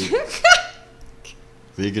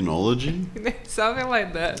 Veganology? something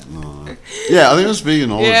like that. Yeah, I think it was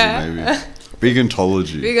veganology Yeah. maybe.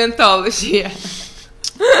 Vegantology. Vegantology. Yeah.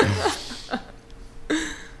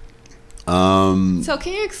 So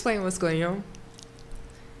can you explain what's going on?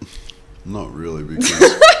 Not really,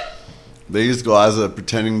 because these guys are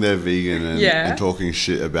pretending they're vegan and talking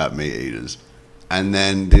shit about meat eaters. And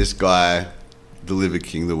then this guy, the Liver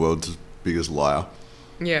King, the world's biggest liar,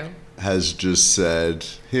 Yeah. has just said,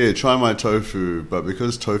 here, try my tofu, but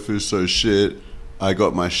because tofu's so shit, I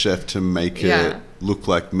got my chef to make it look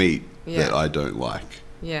like meat that I don't like.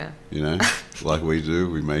 Yeah. You know, like we do,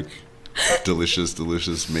 we make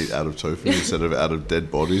delicious meat out of tofu instead of out of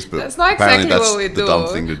dead bodies. But that's not apparently exactly that's what we the do. dumb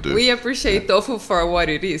thing to do. We appreciate tofu for what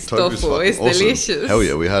it is. Tofu's Tofu is fucking awesome. delicious. Hell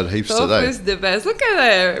yeah, we had heaps Tofu today. is the best. Look at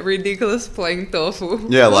that ridiculous plain tofu.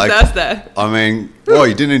 Yeah, Who like does that? I mean, oh,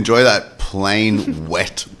 you didn't enjoy that plain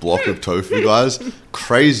wet block of tofu, guys?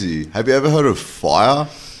 Crazy. Have you ever heard of fire?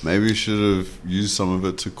 Maybe you should have used some of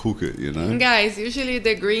it to cook it, you know? Guys, usually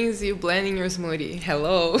the greens you blend in your smoothie.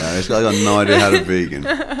 Hello. This guy got no idea how to vegan.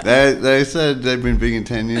 They said they've been vegan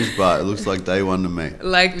 10 years, but it looks like day one to me.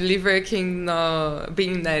 Like Liver King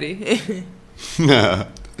being natty.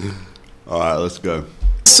 All right, let's go.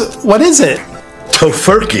 So, what is it?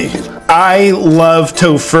 Tofurkey. I love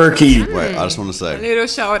tofurkey. Wait, I just want to say, Little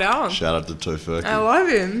shout out. shout out to Tofurkey. I love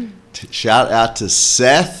him. Shout out to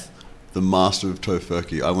Seth, the master of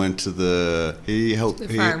Tofurkey. I went to the, he helped,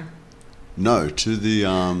 The farm. No, to the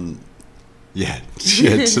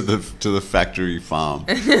to the factory farm.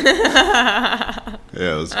 Yeah,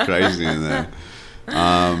 it was crazy in there.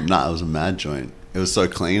 Nah, it was a mad joint. It was so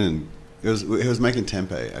clean, and it was making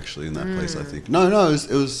tempeh actually in that place. I think. No, it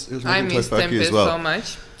was I making miss tofurkey tempeh as well. so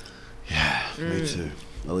much. Yeah, me too.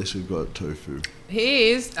 At least we've got tofu. He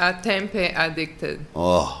is a tempeh addicted.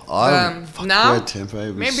 Oh, I now tempeh. It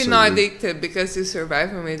was maybe so not good. addicted because you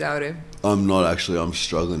survive without it. I'm not actually. I'm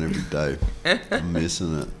struggling every day. I'm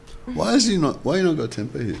missing it. Why you not got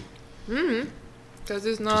tempeh here? Because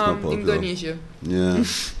it's not not popular. Indonesia. Yeah,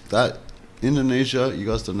 that Indonesia. You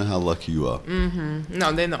guys don't know how lucky you are.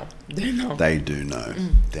 No, they know. They know. They do know.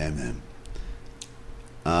 Damn them.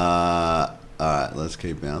 All right, let's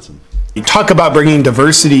keep bouncing. You talk about bringing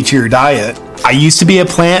diversity to your diet. I used to be a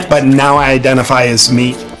plant, but now I identify as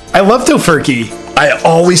meat. I love tofurkey. I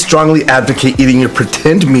always strongly advocate eating your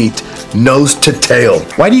pretend meat nose to tail.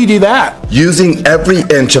 Why do you do that? Using every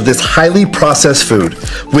inch of this highly processed food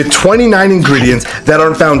with 29 ingredients that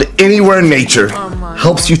aren't found anywhere in nature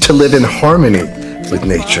helps you to live in harmony with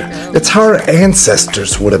nature. It's how our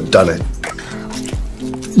ancestors would have done it.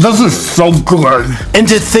 This is so good. And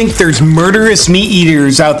to think there's murderous meat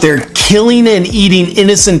eaters out there killing and eating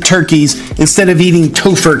innocent turkeys instead of eating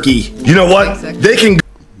tofurkey. You know what? They can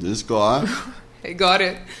This guy, I got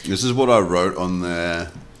it. this is what I wrote on their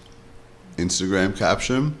Instagram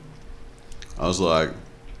caption. I was like,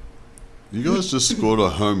 you guys just scored a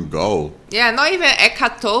home goal. Yeah, not even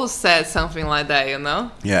Ekato said something like that, you know?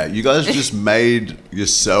 Yeah, you guys just made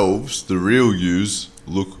yourselves, the real yous,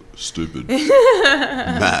 look stupid.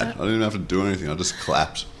 Mad. I didn't even have to do anything. I just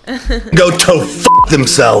clapped. go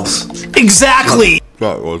themselves. Exactly.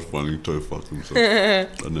 That was funny. Toe fuck themselves.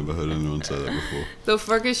 I've never heard anyone say that before. The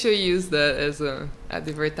fucker should use that as a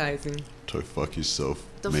advertising. Toe fuck yourself.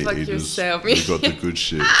 Toe meat fuck eaters. yourself. You got the good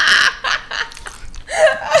shit.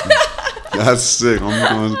 That's sick. I'm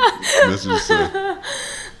going to message sick.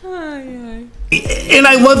 And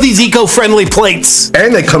I love these eco-friendly plates.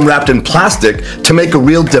 And they come wrapped in plastic to make a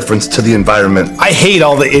real difference to the environment. I hate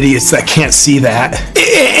all the idiots that can't see that.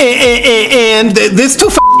 And this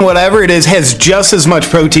tofu, whatever it is, has just as much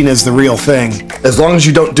protein as the real thing. As long as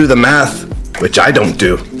you don't do the math, which I don't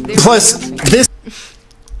do. Plus, this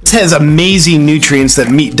has amazing nutrients that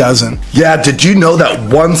meat doesn't. Yeah, did you know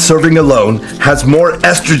that one serving alone has more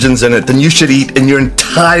estrogens in it than you should eat in your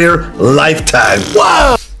entire lifetime?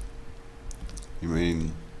 Whoa! You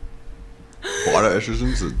mean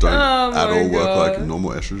phytoestrogens that don't at all work like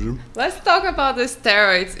normal estrogen? Let's talk about the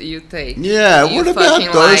steroids you take. Yeah, You what about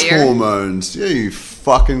fucking those liar. hormones? Yeah, you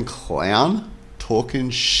fucking clown. Talking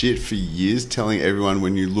shit for years, telling everyone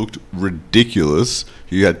when you looked ridiculous,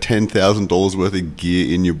 you had $10,000 worth of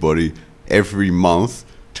gear in your body every month,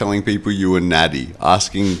 telling people you were natty,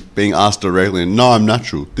 being asked directly, and no, I'm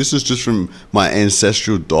natural. This is just from my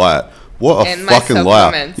ancestral diet. What a And my fucking liar.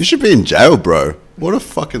 supplements. You should be in jail, bro. What a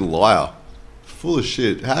fucking liar. Full of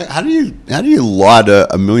shit. How do you lie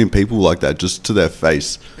to a million people like that just to their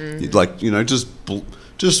face? Like, you know, just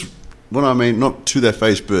what I mean, not to their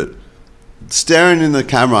face, but staring in the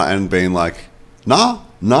camera and being like, nah,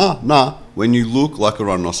 when you look like a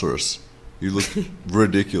rhinoceros. You look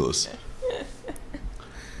ridiculous.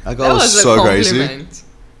 That guy That was was so a crazy. compliment.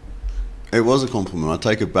 It was a compliment. I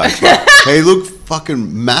take it back. But he looked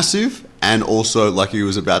fucking massive and also like he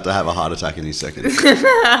was about to have a heart attack any second.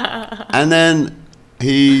 And then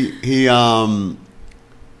he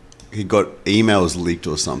got emails leaked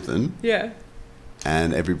or something, Yeah.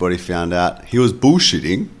 and everybody found out he was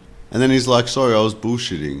bullshitting. And then he's like, sorry, I was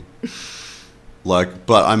bullshitting. Like,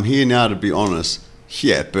 but I'm here now to be honest.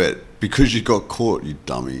 Yeah, but because you got caught, you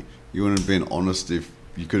dummy. You wouldn't have been honest if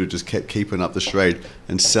you could have just kept keeping up the charade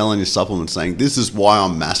and selling your supplements saying, this is why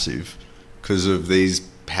I'm massive, because of these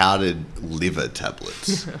powdered liver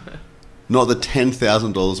tablets. Not the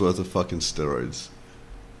 $10,000 worth of fucking steroids.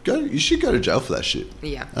 You should go to jail for that shit.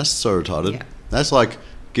 Yeah. That's so retarded. Yeah. That's like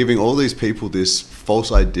giving all these people this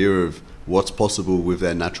false idea of what's possible with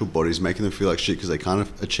their natural bodies, making them feel like shit because they can't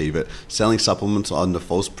achieve it, selling supplements under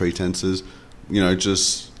false pretenses, you know,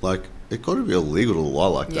 just like, it got to be illegal to lie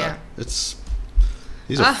like Yeah. that.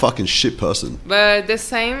 He's a fucking shit person. But the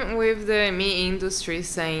same with the meat industry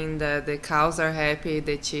saying that the cows are happy,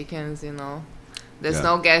 the chickens, you know, there's Yeah.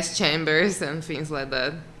 no gas chambers and things like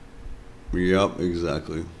that. Yep,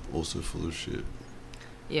 exactly. Also full of shit.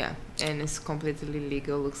 Yeah, and it's completely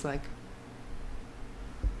legal, looks like.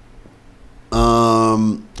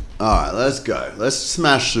 Alright, let's go. Let's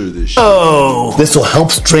smash through this shit. Oh, This will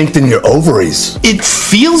help strengthen your ovaries. it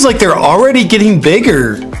feels like they're already getting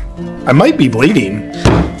bigger. I might be bleeding.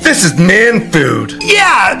 This is man food.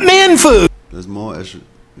 Yeah, man food. There's more estrogen.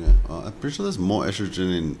 Yeah, I'm pretty sure there's more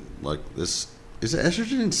estrogen in, like, this. Is there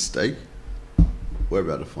estrogen in steak? We're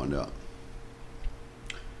about to find out.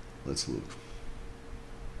 Let's look.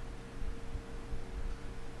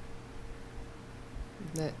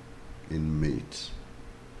 That In meat.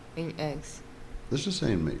 in eggs. Let's just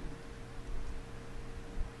say in meat.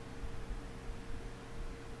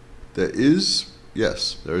 There is,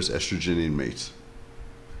 yes, there is estrogen in meat.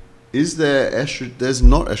 Is there estrogen? There's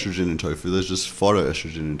not estrogen in tofu. There's just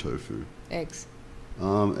phytoestrogen in tofu. Eggs.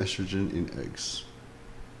 Estrogen in eggs.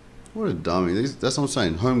 What a dummy. That's what I'm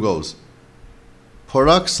saying. Home goals.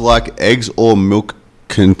 Products like eggs or milk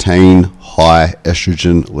contain high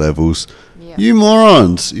estrogen levels. Yeah. You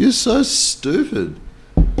morons. You're so stupid.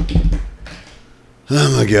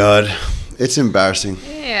 Oh my god. It's embarrassing.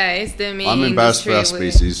 Yeah, it's the meat I'm embarrassed for our industry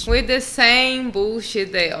species. with the same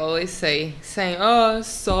bullshit they always say. Saying, oh,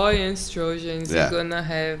 soy and estrogens Yeah. are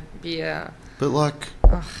gonna be a... But like,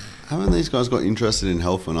 haven't these guys got interested in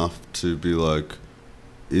health enough to be like,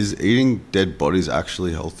 is eating dead bodies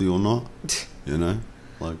actually healthy or not? You know,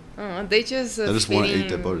 like They just they just want to eat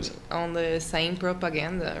their feeding bodies. on the same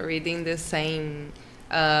propaganda, reading the same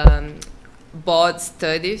bot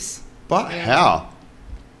studies. But how?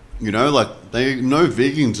 You know, like they know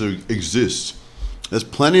vegans exist. There's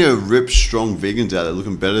plenty of ripped, strong vegans out there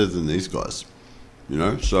looking better than these guys. You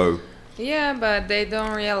know, so Yeah, but they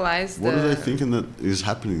don't realize what are they thinking that is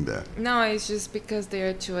happening there? No, it's just because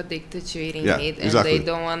they're too addicted to eating Yeah, meat, and exactly. they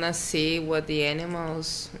don't want to see what the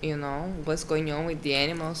animals, what's going on with the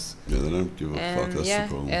animals. Yeah, they don't give a fuck. And That's yeah, the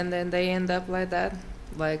problem. and then they end up like that,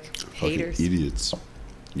 like Fucking haters. idiots.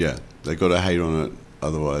 Yeah, they got to hate on it,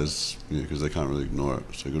 otherwise, because they can't really ignore it.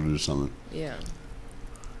 So they got to do something. Yeah,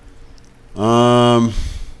 Um,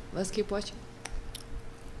 let's keep watching.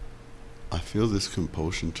 I feel this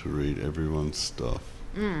compulsion to read everyone's stuff.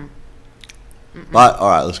 But all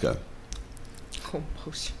right, let's go.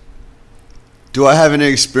 Compulsion. Do I have any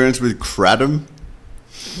experience with kratom?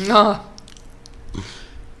 No.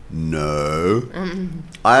 No.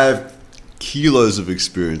 I have kilos of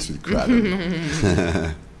experience with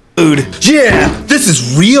kratom. Food. Yeah, this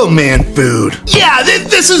is real man food. Yeah,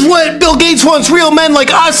 this is what Bill Gates wants real men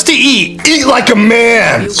like us to eat. Eat like a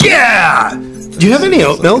man. Yeah. Do you have any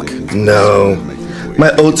oat milk? No.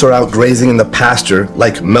 My oats are out grazing in the pasture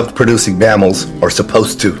like milk-producing mammals are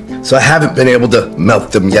supposed to. So I haven't been able to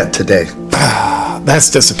milk them yet today. That's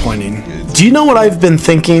disappointing. Do you know what I've been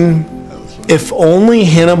thinking? If only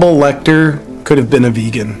Hannibal Lecter could have been a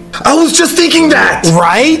vegan. I was just thinking that.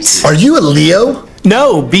 Right? Are you a Leo?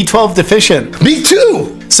 No, B12 deficient. Me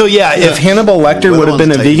too. So yeah, if Hannibal Lecter We're would the have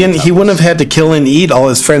been a ones taking vegan, he the wouldn't have had to kill and eat all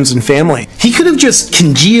his friends and family. He could have just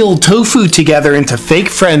congealed tofu together into fake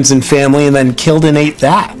friends and family and then killed and ate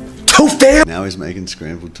that. Tofu. Now he's making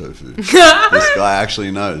scrambled tofu. This guy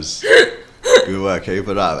actually knows. Good work. Keep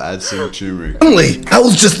it up. Add some turmeric. I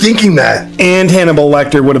was just thinking that. And Hannibal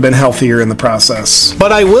Lecter would have been healthier in the process.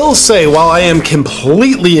 But I will say, while I am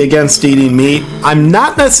completely against eating meat, I'm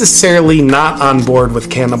not necessarily not on board with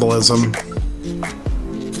cannibalism.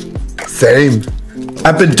 Same.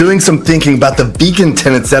 I've been doing some thinking about the vegan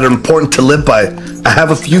tenets that are important to live by. I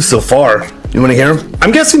have a few so far. You want to hear them?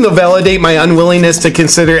 I'm guessing they'll validate my unwillingness to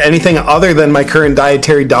consider anything other than my current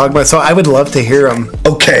dietary dogma, so I would love to hear them.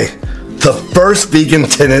 Okay. The first vegan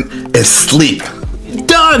tenet is sleep.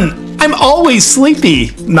 Done! I'm always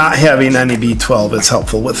sleepy. Not having any B12 is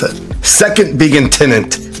helpful with it. Second vegan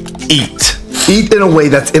tenet, eat. Eat in a way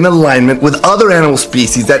that's in alignment with other animal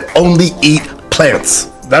species that only eat plants.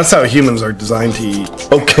 That's how humans are designed to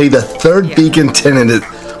eat. Okay, the third vegan tenet is...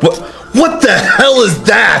 What the hell is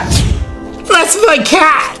that? That's my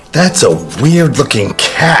cat! That's a weird looking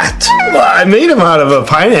cat. Well, I made him out of a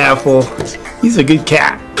pineapple. He's a good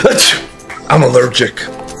cat. I'm allergic.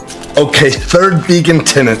 Okay, third vegan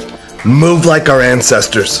tenet, move like our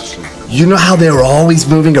ancestors. You know how they were always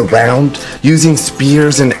moving around, using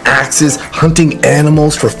spears and axes, hunting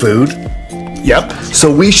animals for food? Yep.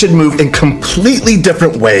 So we should move in completely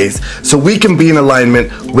different ways so we can be in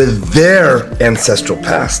alignment with their ancestral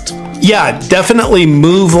past. Yeah, definitely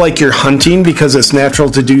move like you're hunting because it's natural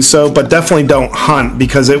to do so, but definitely don't hunt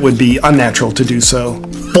because it would be unnatural to do so.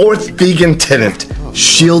 Fourth vegan tenet,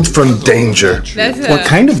 shield from danger. That's What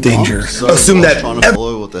kind of danger? So Assume I was that trying to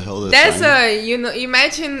follow what the hell they're That's saying.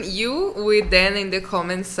 imagine you with Dan in the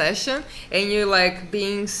comment section, and you're like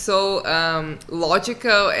being so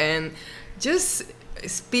logical and just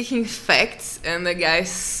speaking facts, and the guy's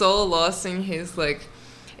so lost in his like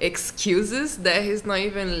excuses that he's not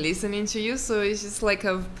even listening to you. So it's just like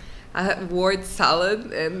a word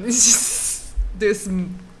salad, and it's just this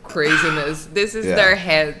craziness. This is Yeah. their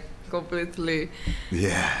head completely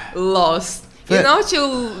Yeah. lost. Yeah.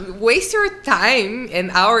 To waste your time and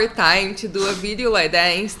our time to do a video like that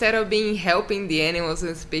instead of being helping the animals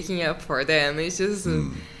and speaking up for them. It's just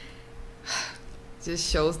just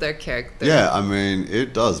shows their character. Yeah, I mean,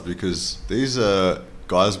 it does, because these are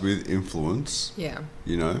guys with influence. Yeah.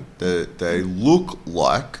 You know, they look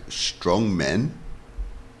like strong men,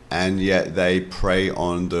 and yet they prey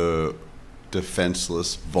on the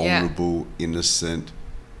defenseless, vulnerable, innocent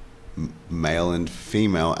male and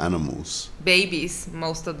female animals. Babies,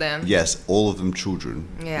 most of them. Yes, all of them children.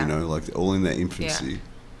 Yeah. You know, like they're all in their infancy.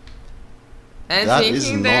 And That is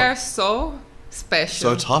thinking they not- are so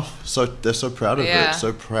special. So tough. So they're so proud of Yeah. it.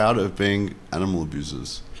 So proud of being animal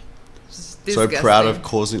abusers. It's So proud of disgusting.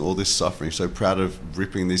 causing all this suffering. So proud of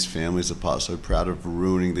ripping these families apart. So proud of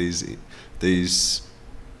ruining these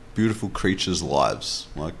beautiful creatures' lives.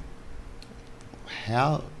 Like,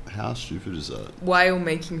 how stupid is that? While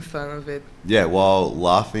making fun of it. Yeah, while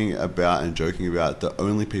laughing about and joking about the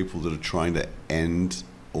only people that are trying to end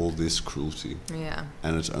all this cruelty, Yeah.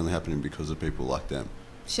 and it's only happening because of people like them.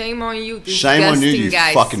 Shame on you, Shame on you, disgusting you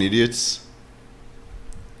guys. fucking idiots.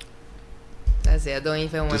 That's it. I don't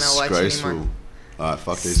even want to watch Disgraceful. anymore. Alright,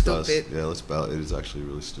 fuck these guys. Stupid. Yeah, let's bail. It is actually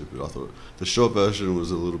really stupid. I thought the short version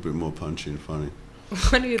was a little bit more punchy and funny.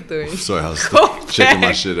 What are you doing? Sorry, I was Go checking my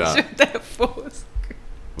back shit out. to that full,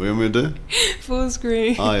 What am I gonna do? full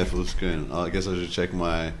screen. Oh yeah, full screen. Oh, I guess I should check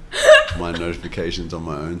my notifications on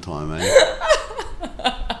my own time, eh?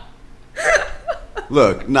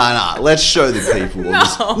 Look, nah. Let's show the people.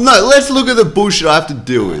 No, let's look at the bullshit I have to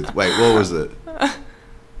deal with. Wait, what was it?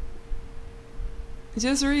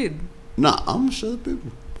 Just read. Nah, I'm gonna show the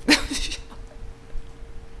people.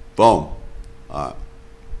 Boom. Alright.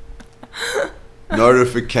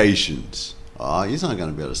 Notifications. Oh, you're not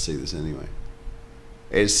gonna be able to see this anyway.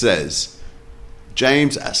 It says,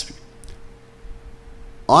 James Aspie.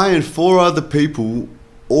 I and 4 other people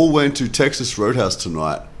all went to Texas Roadhouse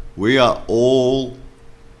tonight. We all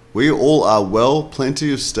are well,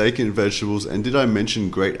 plenty of steak and vegetables, and did I mention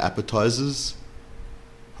great appetizers?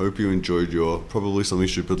 Hope you enjoyed your, probably something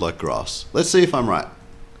stupid like grass. Let's see if I'm right.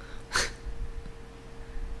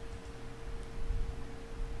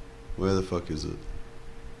 Where the fuck is it?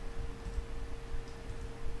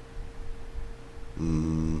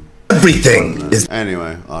 Everything is.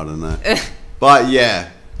 Anyway, I don't know. But yeah,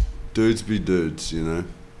 dudes be dudes, you know.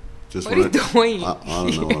 Just What are you doing? I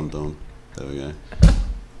don't know what I'm doing. There we go.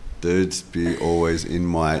 Dudes be always in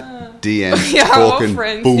my DMs Yeah, we're all talking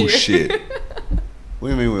friends bullshit. What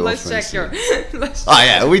do you mean we're Let's all friends check your. here? Let's Oh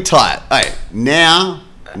yeah, we tight. Hey, now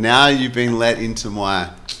you've been let into my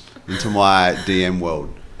DM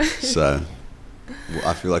world. So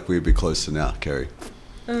I feel like we'd be closer now, Kerry.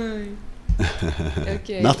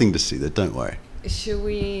 Okay. Nothing to see there, don't worry. Should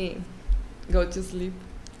we go to sleep?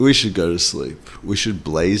 We should go to sleep. We should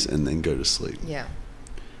blaze and then go to sleep. Yeah.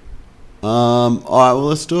 All right, well,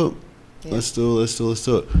 let's do it. Yeah. Let's do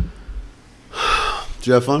it. Did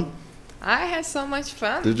you have fun? I had so much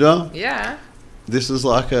fun. Did you? Yeah. This is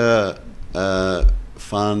like a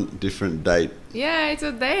fun, different date. Yeah, it's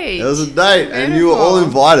a date. It was a date, and you were all Beautiful.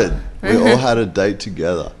 invited. We all had a date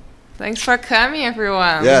together. Thanks for coming,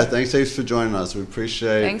 everyone. Yeah, thanks heaps for joining us. We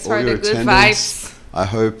appreciate Thanks all for your the good attendance. vibes. I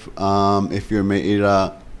hope if you're a meat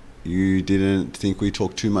eater, you didn't think we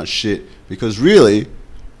talked too much shit, because really,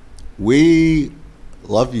 we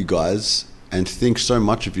love you guys and think so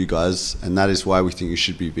much of you guys, and that is why we think you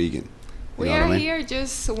should be vegan. You We know are what I mean? here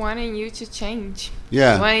just wanting you to change.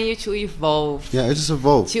 Yeah. Wanting you to evolve. Yeah, it just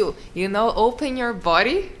evolved. To, open your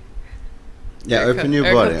body. Yeah, open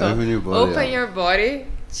your body. Open your body. Open up. your body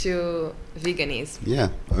to veganism. Yeah,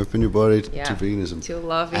 open your body Yeah. to veganism. To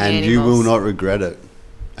loving And animals. you will not regret it.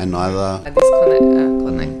 And neither. A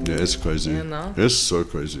disconnect. Yeah, it's crazy. You know? It's so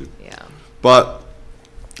crazy. Yeah. But,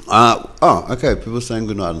 okay, people are saying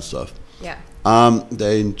goodnight and stuff. Yeah.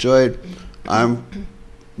 They enjoyed.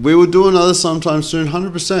 We will do another sometime soon,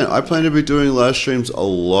 100%. I plan to be doing live streams a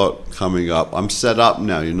lot coming up. I'm set up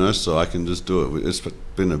now, you know, so I can just do it. It's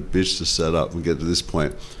been a bitch to set up and get to this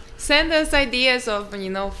point. Send us ideas of,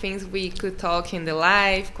 things we could talk in the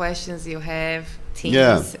live, questions you have,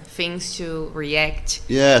 things to react.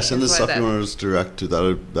 Yeah, send us Things stuff like you that. want us to react to.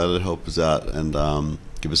 That'll help us out and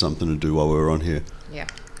give us something to do while we're on here. Yeah.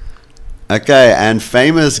 Okay, and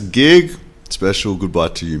famous gig, special goodbye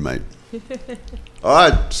to you, mate. All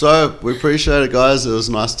right, so we appreciate it, guys. It was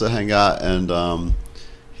nice to hang out and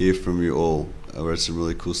hear from you all. I read some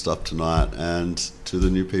really cool stuff tonight, and to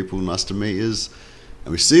the new people, nice to meet you.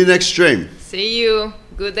 And we see you next stream. See you.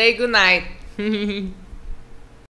 Good day, good night.